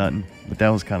 lines or nothing. But that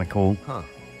was kind of cool. Huh.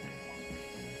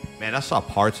 Man, I saw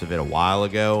parts of it a while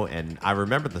ago, and I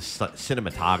remember the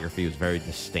cinematography was very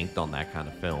distinct on that kind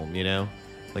of film,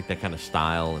 Like that kind of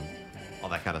style and all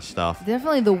that kind of stuff.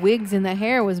 Definitely the wigs and the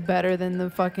hair was better than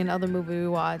the fucking other movie we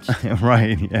watched.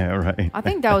 Right, yeah, right. I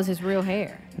think that was his real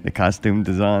hair. The costume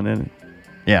design in it.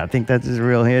 Yeah, I think that's his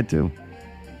real hair, too.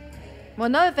 Well,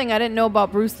 another thing I didn't know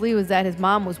about Bruce Lee was that his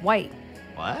mom was white.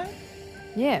 What?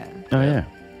 Yeah. Oh, yeah.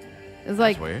 It was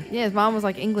like, weird. yeah, his mom was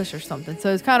like English or something.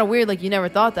 So it's kind of weird. Like, you never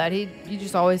thought that. You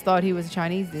just always thought he was a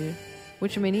Chinese dude.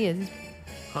 Which, I mean, he is.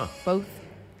 He's both.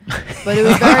 But it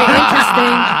was very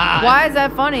interesting. Why is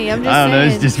that funny? I'm just I don't know.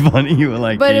 saying. It's just funny. You were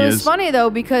like, But he it was is funny,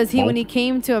 though, because when both. he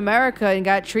came to America and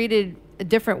got treated a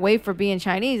different way for being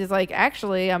Chinese, it's like,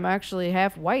 actually, I'm actually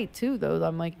half white, too, though.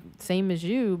 I'm like, same as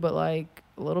you, but like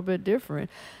a little bit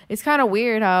different. It's kind of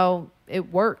weird how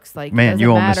it works. Like, Man,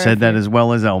 you almost said that as as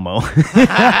well as Elmo. I'm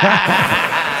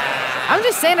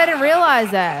just saying I didn't realize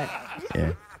that.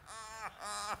 Yeah.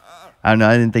 I don't know.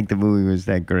 I didn't think the movie was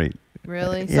that great.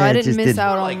 Really? So Yeah, I it didn't just miss didn't-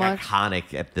 out on Like much.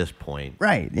 iconic at this point.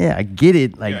 Right. Yeah, I get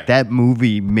it. Like Yeah. that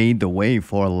movie made the way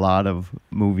for a lot of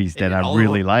movies that And I all-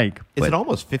 really like. Is But it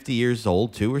almost 50 years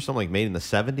old too, or something like made in the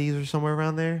 70s or somewhere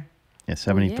around there? yeah,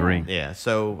 73. Yeah.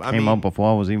 So I Came mean, out before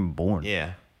I was even born.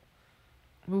 yeah.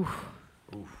 Oof.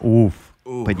 Oof.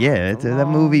 But yeah, that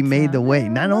movie made the way.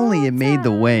 Not only it made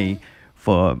the way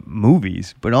for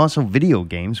movies, but also video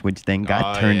games, which then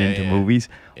got turned yeah, into yeah. movies.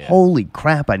 Yeah. Holy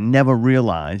crap, I never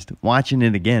realized, watching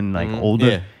it again, like older,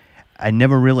 Yeah. I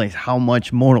never realized how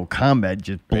much Mortal Kombat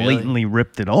just Really? blatantly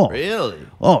ripped it off. Really?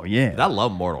 Oh, yeah. I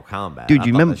love Mortal Kombat. Dude, I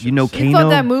you thought remember, that shit you know was sick. You thought Kano?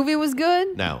 that movie was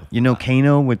good? No. You know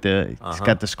Kano with the, he's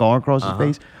got the scar across his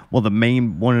face? Well,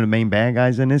 one of the main bad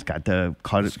guys in this got the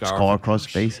scar across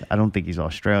his face. I don't think he's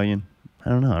Australian. I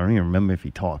don't know. I don't even remember if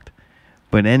he talked.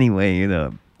 But anyway,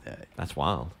 That's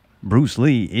wild. Bruce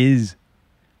Lee is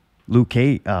Liu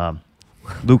Kang. All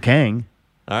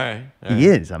right. He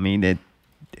is. I mean,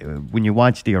 when you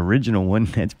watch the original one,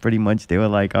 that's pretty much, they were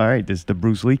like, all right, this is the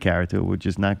Bruce Lee character. We'll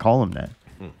just not call him that.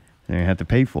 And you have to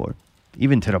pay for it.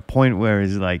 Even to the point where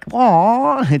it's like,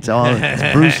 oh, it's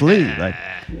Bruce Lee. Like,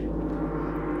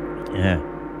 yeah.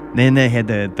 Then they had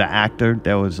the actor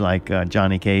that was like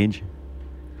Johnny Cage,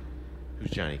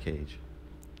 Who's Johnny Cage?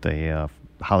 the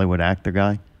Hollywood actor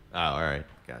guy. Oh, all right.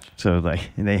 Gotcha. So like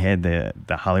they had the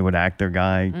Hollywood actor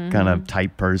guy kind of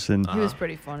type person. He was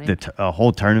pretty funny. The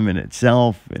whole tournament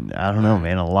itself, and I don't know,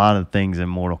 man, a lot of things in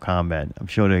Mortal Kombat. I'm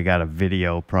sure they got a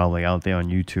video probably out there on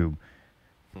YouTube.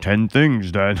 10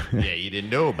 things that. Yeah, you didn't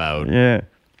know about. Yeah,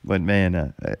 but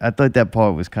man, I thought that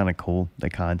part was kind of cool. The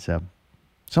concept.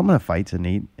 Some of the fights are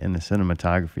neat, and the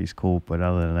cinematography is cool. But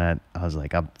other than that, I was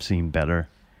like, I've seen better.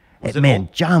 Was it Man,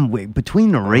 old? John Wick,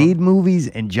 between the Raid movies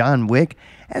and John Wick,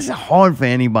 it's hard for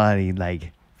anybody,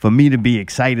 like, for me to be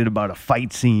excited about a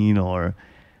fight scene or,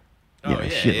 you know,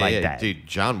 shit like that. Dude,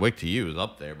 John Wick to you is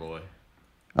up there, boy.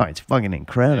 Oh, it's fucking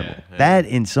incredible. Yeah, yeah. That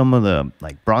and some of the,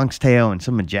 like, Bronx Tale and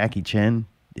some of Jackie Chan,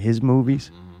 his movies.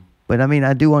 But, I mean,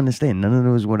 I do understand. None of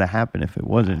those would have happened if it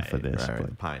wasn't for this.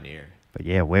 Right, Pioneer. But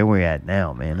yeah, where we're at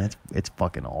now, man, it's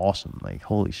fucking awesome. Like,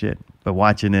 holy shit. But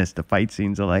watching this, the fight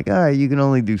scenes are like, all right, you can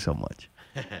only do so much.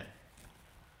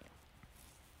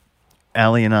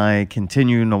 Allie and I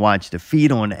continuing to watch The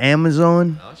Feed on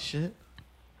Amazon. Oh, shit.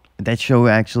 That show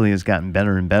actually has gotten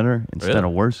better and better instead Really?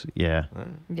 of worse. Yeah.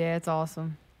 Yeah, it's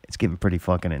awesome. It's getting pretty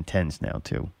fucking intense now,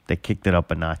 too. They kicked it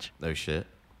up a notch. No shit.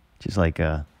 Just like,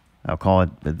 I'll call it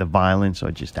the violence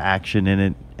or just action in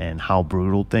it and how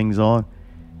brutal things are.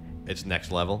 It's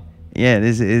next level. Yeah,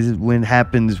 this is when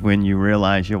happens when you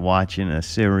realize you're watching a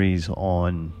series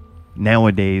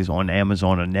nowadays on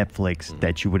Amazon or Netflix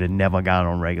that you would have never got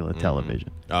on regular television.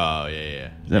 Oh, yeah.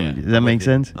 Does that make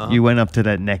sense? You went up to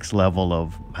that next level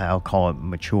of, I'll call it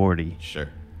maturity. Sure.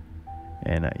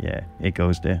 And yeah, it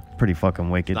goes there. Pretty fucking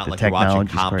wicked. Not The like you're watching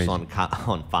technology's Cops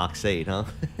crazy. on Fox 8, huh?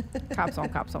 Cops on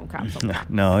cops on cops on cops.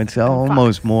 No, it's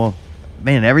almost more.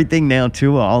 Man, everything now,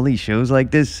 too, all these shows like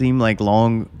this seem like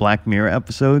long Black Mirror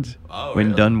episodes when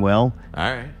really? done well.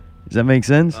 All right. Does that make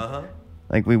sense? Uh-huh.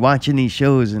 Like, we watching these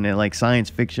shows, and they're like science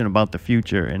fiction about the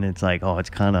future, and it's like, oh, it's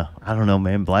kind of, I don't know,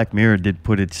 man. Black Mirror did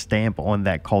put its stamp on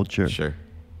that culture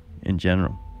in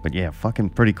general. But yeah, fucking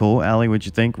pretty cool. Allie, what'd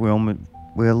you think? We're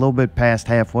a little bit past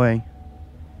halfway.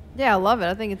 Yeah, I love it.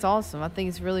 I think it's awesome. I think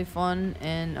it's really fun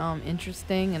and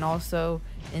interesting and also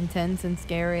intense and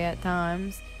scary at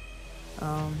times.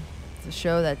 It's a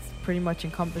show that pretty much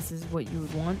encompasses what you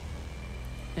would want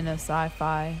in a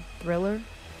sci-fi thriller.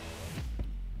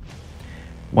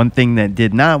 One thing that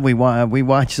did not, we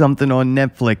watched something on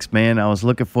Netflix, man. I was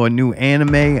looking for a new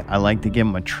anime. I like to give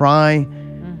them a try.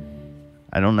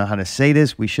 I don't know how to say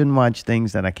this. We shouldn't watch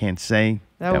things that I can't say.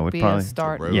 That would be a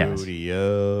start. Yes.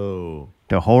 Rodeo.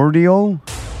 The Hordio?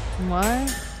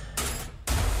 What?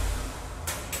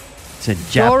 It's a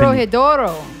Doro Japanese.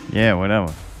 Hidoro. Yeah,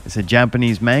 whatever. It's a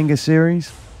Japanese manga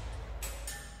series.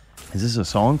 Is this a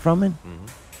song from it?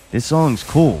 This song's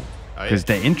cool. Because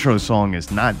the intro song is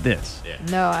not this.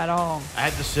 No, at all. I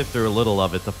had to sift through a little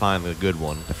of it to find a good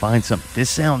one. To find something. This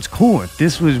sounds cool. If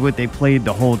this was what they played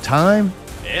the whole time,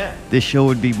 Yeah. this show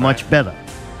would be much better.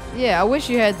 Yeah, I wish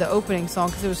you had the opening song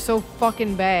because it was so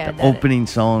fucking bad. The opening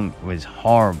song was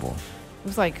horrible. It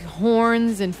was like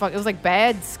horns and fuck. It was like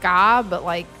bad ska, but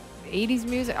like 80s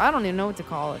music. I don't even know what to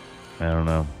call it. I don't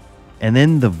know. And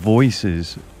then the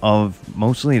voices of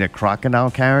mostly the crocodile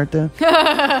character.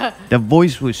 The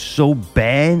voice was so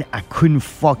bad, I couldn't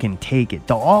fucking take it.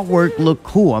 The artwork looked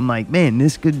cool. I'm like, man,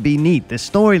 this could be neat. The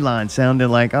storyline sounded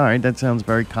like, all right, that sounds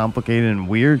very complicated and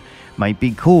weird. Might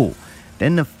be cool.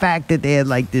 Then the fact that they had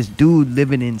like this dude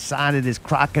living inside of this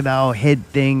crocodile head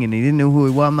thing and they didn't know who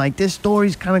he was. I'm like, this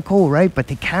story's kind of cool, right? But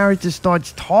the character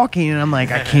starts talking and I'm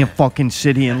like, I can't fucking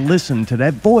sit here and listen to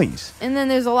that voice. And then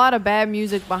there's a lot of bad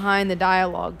music behind the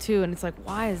dialogue too, and it's like,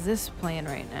 why is this playing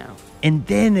right now? And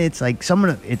then it's like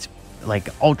it's like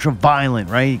ultra violent,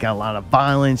 right? You got a lot of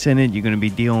violence in it. You're going to be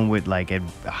dealing with like a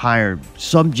higher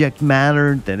subject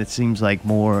matter that it seems like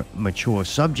more mature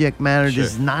subject matter. Sure.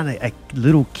 This is not a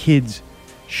little kid's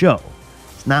show.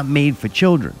 It's not made for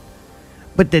children.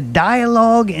 But the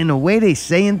dialogue and the way they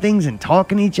saying things and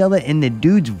talking to each other and the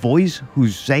dude's voice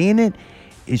who's saying it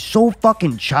is so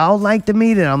fucking childlike to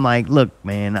me that I'm like, look,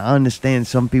 man, I understand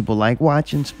some people like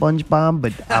watching SpongeBob,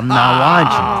 but I'm not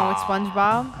watching. With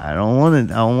SpongeBob? I don't want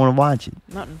to watch it.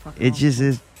 Nothing fucking It just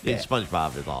is. Yeah,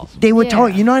 SpongeBob is awesome. They were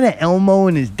talking. You know that Elmo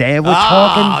and his dad were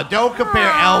talking. Don't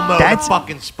compare Elmo to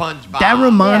fucking SpongeBob. That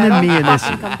reminded me of this.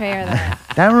 Compare that.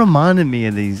 That reminded me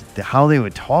of how they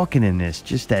were talking in this.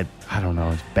 Just that, I don't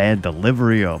know, it's bad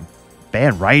delivery or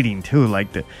bad writing too. Like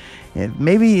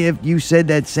maybe if you said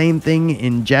that same thing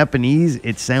in Japanese,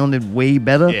 it sounded way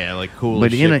better. Yeah, like cool.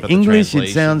 But as in shit, but the English, it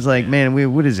translation- sounds like, man,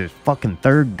 what is this, fucking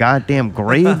third goddamn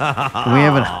grade? Can we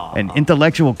have an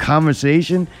intellectual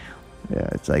conversation? Yeah,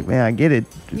 it's like, man, I get it.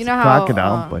 It's You know a how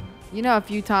crocodile, but you know a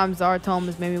few times our Tom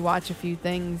has made me watch a few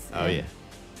things. Oh, and yeah.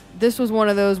 This was one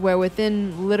of those where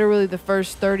within literally the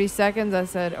first 30 seconds, I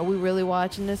said, are we really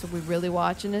watching this? Are we really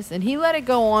watching this? And he let it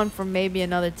go on for maybe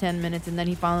another 10 minutes, and then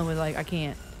he finally was like, I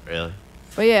can't. Really?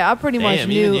 But yeah, I pretty much Damn,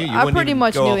 knew. even you I wouldn't pretty even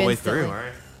much go knew all the way instantly. through,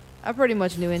 right? I pretty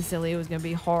much knew instantly it was gonna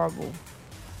be horrible.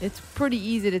 It's pretty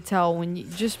easy to tell when you,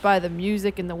 just by the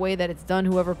music and the way that it's done.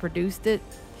 Whoever produced it.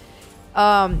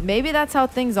 Maybe that's how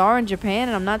things are in Japan,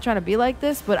 and I'm not trying to be like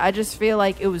this, but I just feel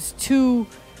like it was too.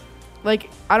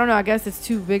 Like, I don't know, I guess it's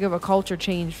too big of a culture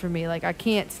change for me. Like, I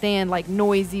can't stand, like,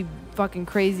 noisy, fucking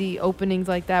crazy openings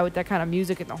like that with that kind of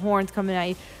music and the horns coming at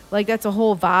you. Like, that's a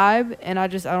whole vibe, and I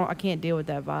can't deal with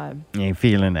that vibe. you ain't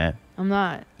feeling that. I'm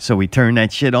not. So we turned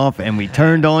that shit off and we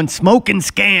turned on Smoke and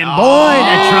Scan. Boy,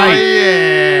 that's right.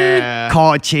 Yeah.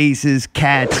 Car chases,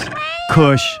 cats,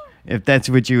 Kush. If that's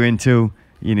what you're into,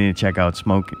 you need to check out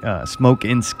Smoke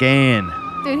and Scan.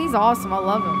 Dude, he's awesome. I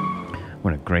love him.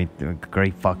 What a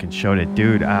great fucking show. That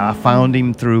dude, I found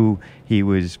him he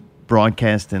was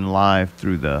broadcasting live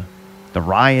through the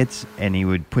riots, and he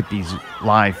would put these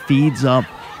live feeds up,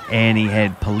 and he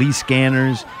had police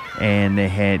scanners,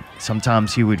 and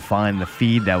sometimes he would find the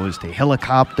feed that was the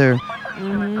helicopter,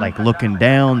 like looking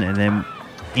down, and then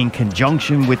in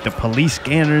conjunction with the police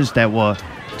scanners that were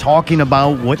talking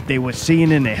about what they were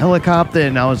seeing in the helicopter,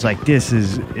 and I was like, this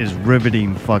is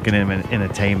riveting fucking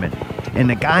entertainment. And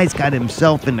the guy's got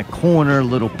himself in the corner, a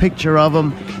little picture of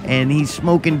him, and he's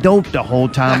smoking dope the whole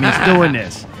time he's doing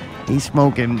this. He's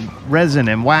smoking resin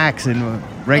and wax and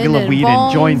regular And then weed bongs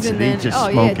and joints, and and he's then- just oh,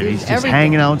 yeah, smoking. dude, He's just everything.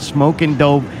 hanging out, smoking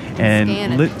dope, and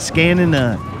scanning. scanning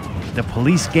the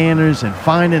police scanners and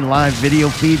finding live video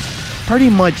feeds. Pretty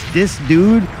much this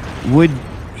dude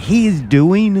he's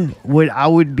doing what I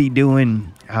would be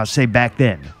doing, I'll say, back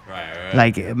then. Right.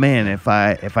 Like, man, if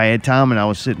I had time and I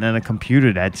was sitting at a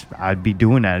computer, I'd be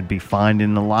doing that. I'd be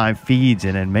finding the live feeds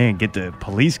and then, man, get the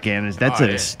police scanners. That's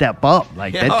a step up.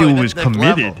 Like, Yeah, that dude that's was next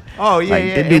committed. level. Oh, yeah, like,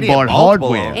 yeah. That And dude he had bought multiple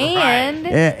hardware. of them. And,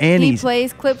 and he he's-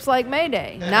 plays clips like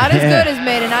Mayday. Not as good as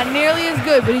Mayday, not nearly as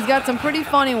good, but he's got some pretty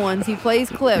funny ones. He plays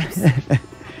clips.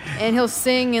 And he'll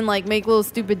sing and like make little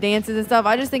stupid dances and stuff.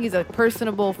 I just think he's a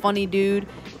personable, funny dude.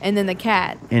 And then the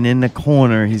cat. And in the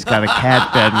corner, he's got a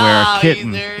cat bed where a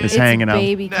kitten is It's hanging a out.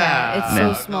 baby cat. It's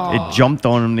Yeah. so small. It jumped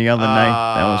on him the other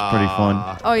night. That was pretty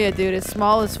fun. Oh yeah, dude, it's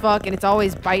small as fuck, and it's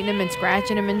always biting him and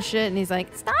scratching him and shit. And he's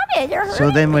like, "Stop it, you're hurting So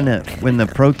then me." when the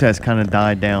protests kind of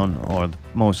died down, or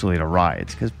mostly the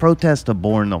riots, because protests are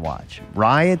boring to watch.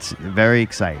 Riots, very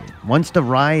exciting. Once the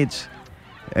riots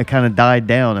kind of died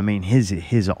down, I mean,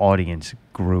 his audience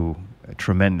grew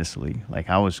tremendously. Like,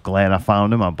 I was glad I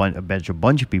found him. I bet you a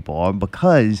bunch of people are,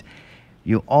 because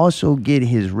you also get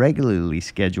his regularly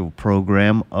scheduled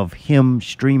program of him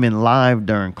streaming live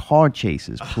during car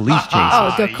chases, police chases.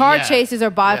 Oh, the car chases are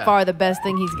by far the best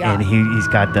thing he's got. And he's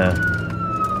got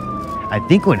I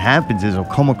think what happens is he'll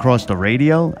come across the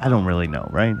radio. I don't really know,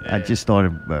 right? I just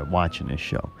started watching this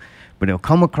show. But he'll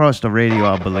come across the radio,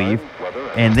 I believe,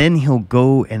 and then he'll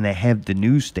go and they have the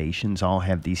news stations all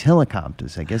have these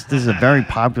helicopters. I guess this is a very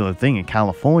popular thing in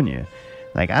California.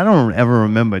 Like, I don't ever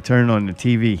remember turning on the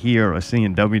TV here or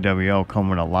seeing WWL come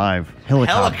with a live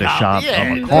helicopter shot of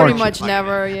a car Pretty chase. much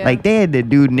never, yeah. Like, they had the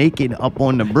dude naked up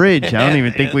on the bridge. I don't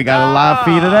even think we got a live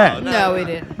feed of that. No, we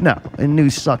didn't. No, the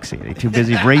news sucks here. They're too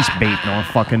busy race baiting on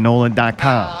fucking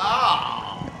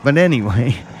Nolan.com. But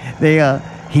anyway,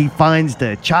 he finds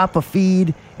the chopper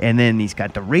feed, and then he's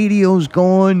got the radios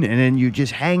going, and then you're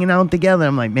just hanging out together.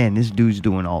 I'm like, man, this dude's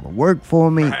doing all the work for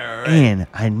me. Right. And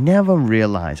I never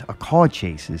realized a car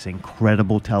chase is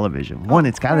incredible television. One,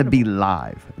 it's got to be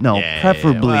live. No,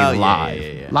 preferably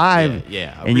live. Live.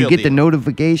 Yeah. And you get the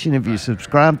notification if you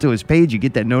subscribe to his page. You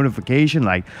get that notification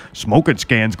like smoking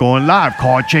scans going live,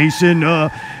 car chasing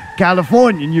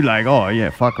California, and you're like, oh yeah,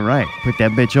 fucking right. Put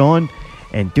that bitch on,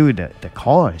 and dude, the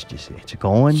car is it's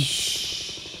going.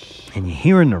 And you're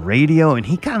hearing the radio, and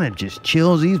he kind of just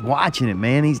chills. He's watching it,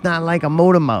 man. He's not like a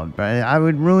motor mount, right? I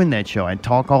would ruin that show. I'd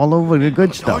talk all over the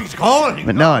good stuff. He's calling.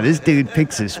 But no, this dude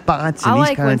picks his spots, and I he's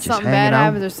like kind when of just something hanging bad out.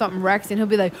 happens or something wrecks, and he'll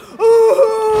be like,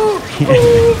 ooh,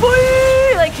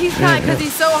 boy. Like he's kind of, because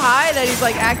he's so high that he's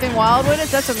like acting wild with it.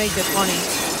 That's what makes it funny.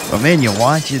 But man, you're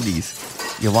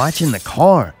watching the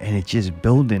car, and it's just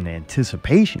building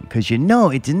anticipation, because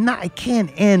it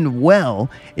can't end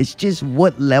well. It's just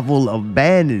what level of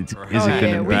bad is it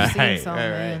going to be?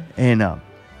 Right. And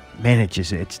man,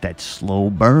 it's that slow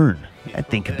burn.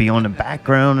 That thing could be on the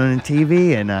background on the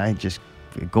TV, and I just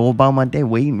go about my day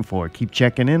waiting for it, keep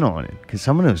checking in on it, because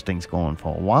some of those things go on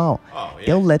for a while.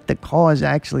 They'll let the cars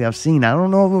actually, I've seen, I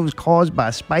don't know if it was caused by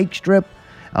a spike strip.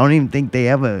 I don't even think they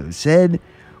ever said.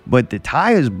 But the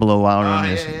tires blow out on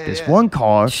this one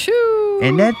car,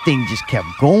 and that thing just kept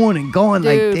going and going. Dude,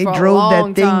 like they for a drove that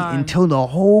long thing time. until the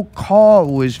whole car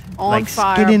was On like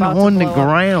fire, skidding about to on the blow up.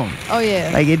 ground. Oh, yeah.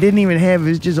 Like it didn't even have, it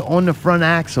was just on the front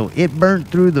axle. It burnt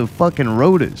through the fucking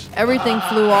rotors. Everything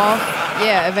flew off.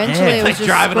 Yeah, eventually it was Like just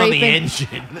driving on the scraping.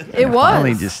 engine. It was.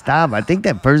 Finally just stopped. I think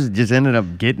that person just ended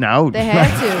up getting out. They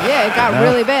had to. Yeah, it got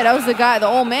really bad. That was the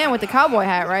old man with the cowboy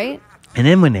hat, right? And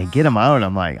then when they get him out,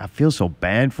 I'm like, I feel so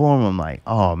bad for him. I'm like,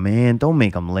 oh man, don't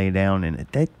make him lay down in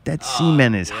it. That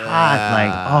cement is hot.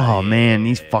 Like, oh man,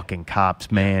 these fucking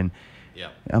cops, man.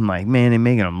 I'm like, man, they're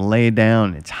making them lay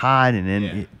down. It's hot, and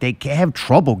then they have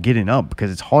trouble getting up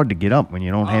because it's hard to get up when you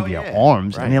don't have your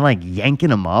arms. Right. And they're like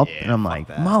yanking them up, and I'm like,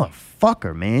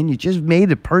 motherfucker, man, you just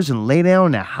made a person lay down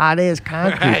in that hot ass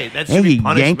concrete, Right, that should and be you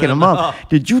punishment yanking them up. enough.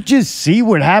 Did you just see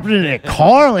what happened in that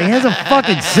car? Like, have some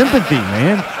fucking sympathy,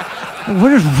 man.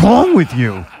 What is wrong with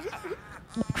you?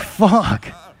 Like, fuck.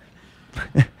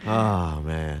 Oh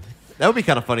man, that would be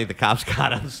kind of funny if the cops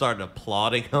got him and started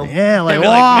applauding him. Yeah, like, They'd be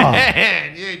wow.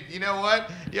 man, you know what?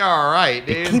 You're all right,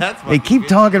 dude. They keep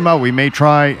talking about we may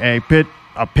try a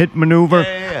pit maneuver.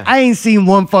 Yeah. I ain't seen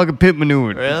one fucking pit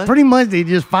maneuver. Really? Pretty much they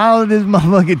just follow this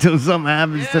motherfucker until something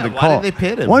happens to the why car. did they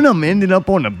pit him? One of them ended up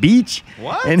on the beach.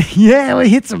 What? And he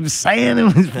hit some sand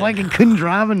and was fucking couldn't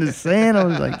drive in the sand. I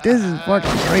was like, this is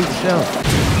fucking great show.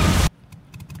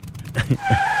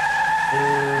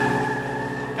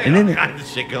 And then all kinds of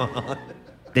shit going on.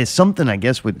 there's something, I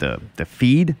guess, with the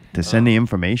feed to send the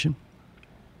information.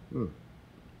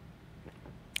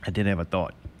 I did have a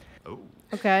thought.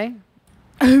 Okay.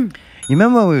 You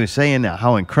remember we were saying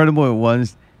how incredible it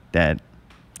was that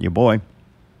your boy,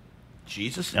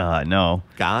 Jesus? no,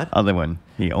 God? other one,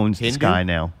 he owns the Hindu? sky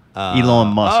now. Elon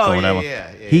Musk or whatever.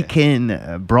 He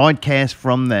can broadcast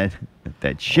from that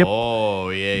ship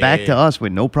back to us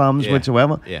with no problems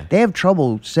whatsoever. Yeah. They have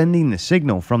trouble sending the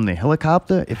signal from the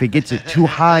helicopter if it gets it too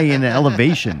high in the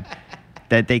elevation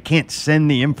that they can't send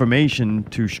the information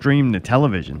to stream the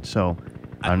television. So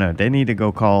I don't know. They need to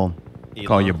go call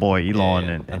your boy Elon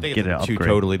I and think get it's an two upgrade.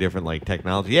 totally different like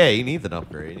technology. Yeah, he needs an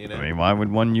upgrade. You know, I mean, why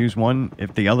would one use one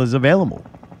if the other's available?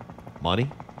 money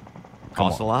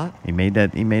costs a lot. He made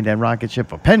that rocket ship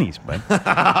for pennies, but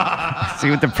see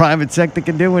what the private sector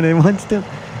can do when it wants to.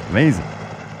 Amazing.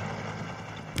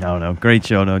 I don't know. Great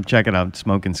show though. Check it out.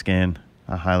 Smoke and Scan.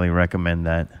 I highly recommend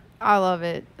that. I love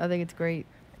it. I think it's great.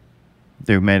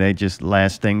 Dude, man, just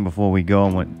last thing before we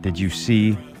go. Did you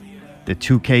see the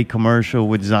 2K commercial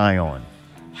with Zion?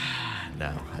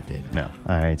 No, I didn't. No.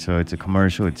 All right, so it's a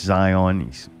commercial. It's Zion.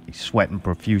 He's sweating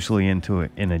profusely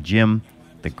in a gym.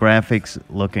 The graphics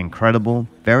look incredible.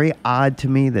 Very odd to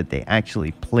me that they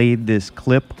actually played this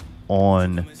clip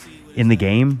in the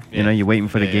game. You know, you're waiting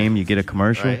for the game, you get a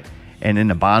commercial, and in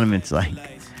the bottom it's like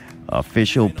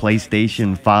official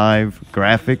PlayStation 5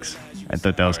 graphics. I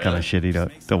thought that was kind of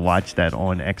shitty to watch that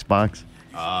on Xbox.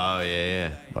 Oh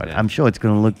yeah. But I'm sure it's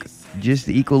going to look just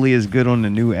equally as good on the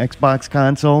new Xbox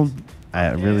console.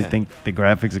 I really think the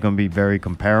graphics are going to be very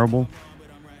comparable.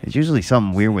 It's usually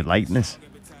something weird with lightness.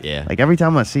 Yeah. Like every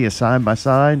time I see a side by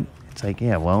side, it's like,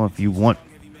 yeah, well, if you want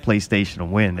PlayStation to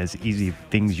win, there's easy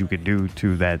things you could do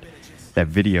to that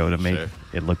video to make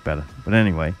it look better. But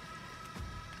anyway,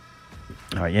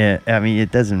 all right, yeah, I mean,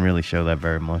 it doesn't really show that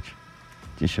very much.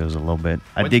 It just shows a little bit.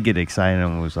 I did get excited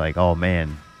and was like, oh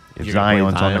man, You're gonna play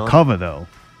Zion's on the Zion? cover, though.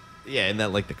 Yeah, isn't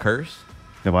that like the curse?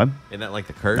 The what? Isn't that like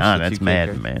the curse? Nah, the that's 2K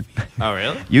Madden, curse? man. Oh,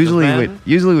 really? Usually That's with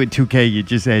Madden? 2K, you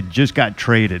just said just got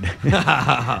traded.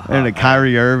 And the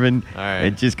Kyrie Irving, All right.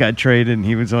 it just got traded, and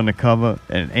he was on the cover.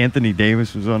 And Anthony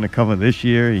Davis was on the cover this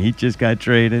year. He just got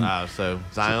traded. Oh, so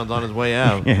Zion's on his way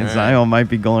out. Yeah, All right. Zion might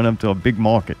be going up to a big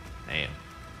market. Damn.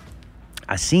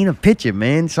 I seen a picture,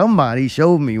 man. Somebody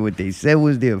showed me what they said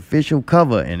was the official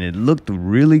cover, and it looked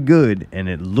really good, and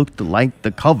it looked like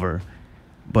the cover.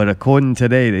 But according to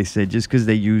today, they said just because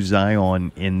they use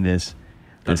Zion in this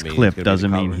Doesn't mean he's clip gonna be the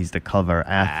doesn't mean cover. he's the cover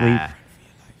athlete. Ah.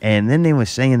 And then they were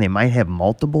saying they might have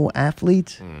multiple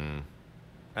athletes.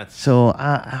 That's So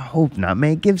I hope not,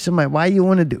 man. Give somebody. Why you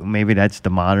want to do? Maybe that's the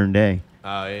modern day.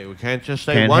 we can't just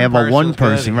say Can't one have a one person's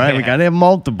person, good. right? We Yeah. gotta have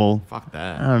multiple. Fuck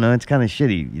that. I don't know. It's kind of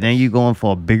shitty. Now you going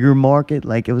for a bigger market.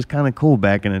 Like it was kind of cool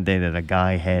back in the day that a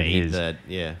guy had Made his that,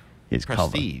 yeah. his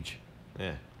cover. Prestige.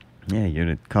 Yeah. Yeah, you're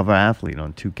the cover athlete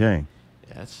on 2K.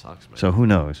 Yeah, that sucks, man. So who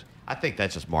knows? I think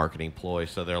that's just marketing ploy.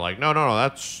 So they're like, no,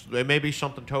 it may be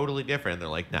something totally different. And they're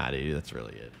like, nah, dude, that's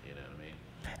really it. You know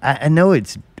what I mean? I know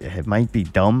it might be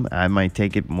dumb. I might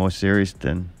take it more serious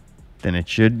than it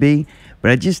should be. But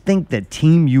I just think that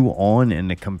team you on and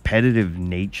the competitive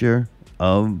nature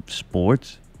of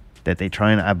sports that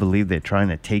I believe they're trying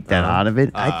to take that out of it.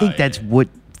 I think that's what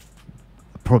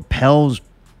propels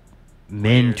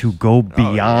men to go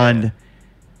beyond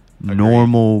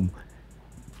normal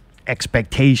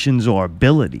expectations or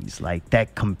abilities, like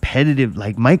that competitive,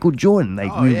 like Michael Jordan.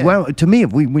 Like to me,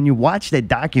 when you watch that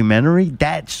documentary,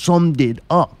 that summed it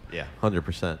up. Yeah,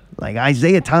 100%. Like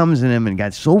Isaiah Thomas and them, and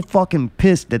got so fucking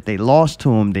pissed that they lost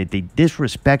to him that they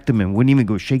disrespect him and wouldn't even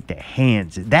go shake their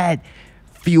hands. That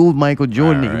fueled Michael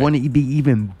Jordan. That he wanted to be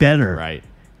even better. Right.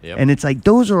 Yep. And it's like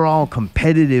those are all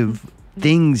competitive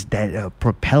things that are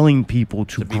propelling people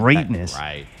to greatness.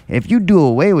 Right. If you do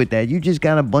away with that, you just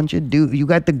got a bunch of dudes. You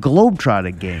got the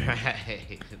Globetrotter game.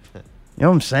 You know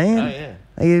what I'm saying? Oh, yeah.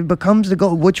 Like, it becomes the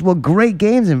goal, which were great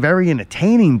games and very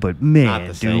entertaining. But man,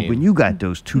 dude, same. when you got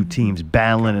those two teams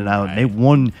battling it out, and they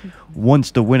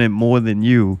wants to win it more than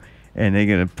you, and they're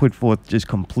gonna put forth just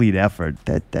complete effort.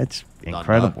 That's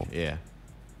incredible. Yeah.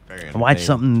 Very I watched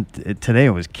entertaining. something today.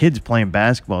 It was kids playing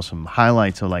basketball, some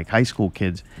highlights of like high school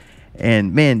kids.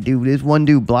 And man, dude, this one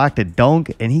dude blocked a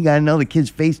dunk, and he got another kid's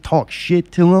face talk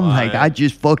shit to him. Like I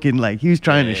just fucking like he was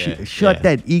trying to shut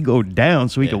that ego down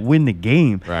so he could win the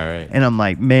game. Right. And I'm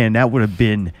like, man, that would have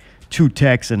been 2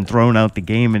 techs and thrown out the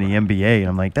game in the NBA. And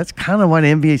I'm like, that's kind of why the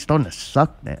NBA is starting to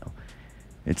suck now.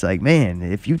 It's like, man,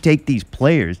 if you take these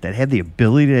players that have the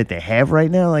ability that they have right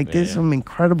now, like there's some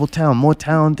incredible talent, more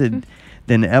talented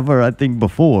than ever, I think,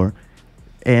 before.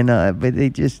 And but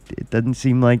it doesn't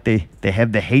seem like they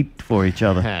have the hate for each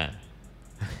other.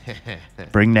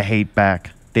 Bring the hate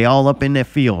back. They all up in their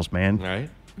feels, man. Right.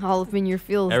 All up in your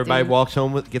fields. Everybody dude. walks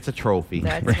home gets a trophy.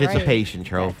 That's Participation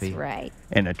trophy. That's right.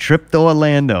 And a trip to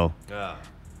Orlando. Yeah.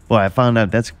 Well, I found out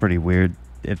that's pretty weird.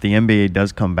 If the NBA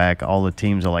does come back, all the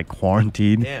teams are like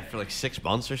quarantined. Yeah, for like 6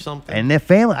 months or something. And their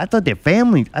family, I thought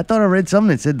I read something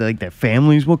that said like their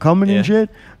families were coming and shit.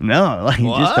 No, like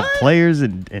just the What? players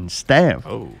and staff.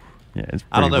 Oh. Yeah, it's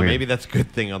I don't know. pretty weird. Maybe that's a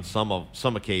good thing on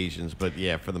some occasions, but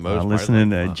yeah, for the most part. Listening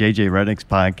like, to JJ Redick's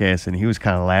podcast, and he was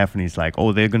kind of laughing. He's like,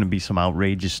 "Oh, there are going to be some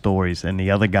outrageous stories." And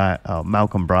the other guy,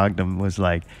 Malcolm Brogdon, was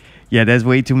like, "Yeah, there's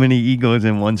way too many egos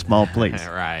in one small place."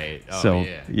 Right. Oh, so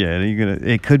yeah.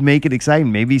 it could make it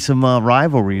exciting. Maybe some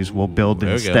rivalries will build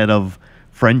there we go. instead of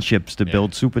friendships to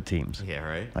build super teams. Yeah,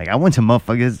 right. Like I want some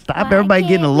motherfuckers stop everybody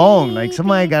getting along. Like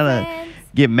somebody gotta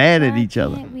get mad at each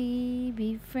other. We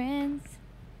be friends.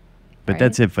 But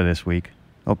that's it for this week.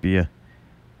 Hope you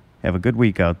have a good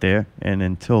week out there. And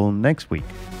until next week,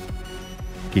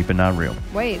 keep it not real.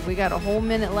 Wait, we got a whole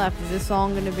minute left. Is this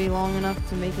song going to be long enough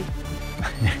to make it?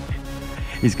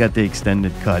 He's got the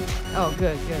extended cut. Oh,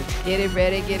 good. Get it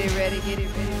ready.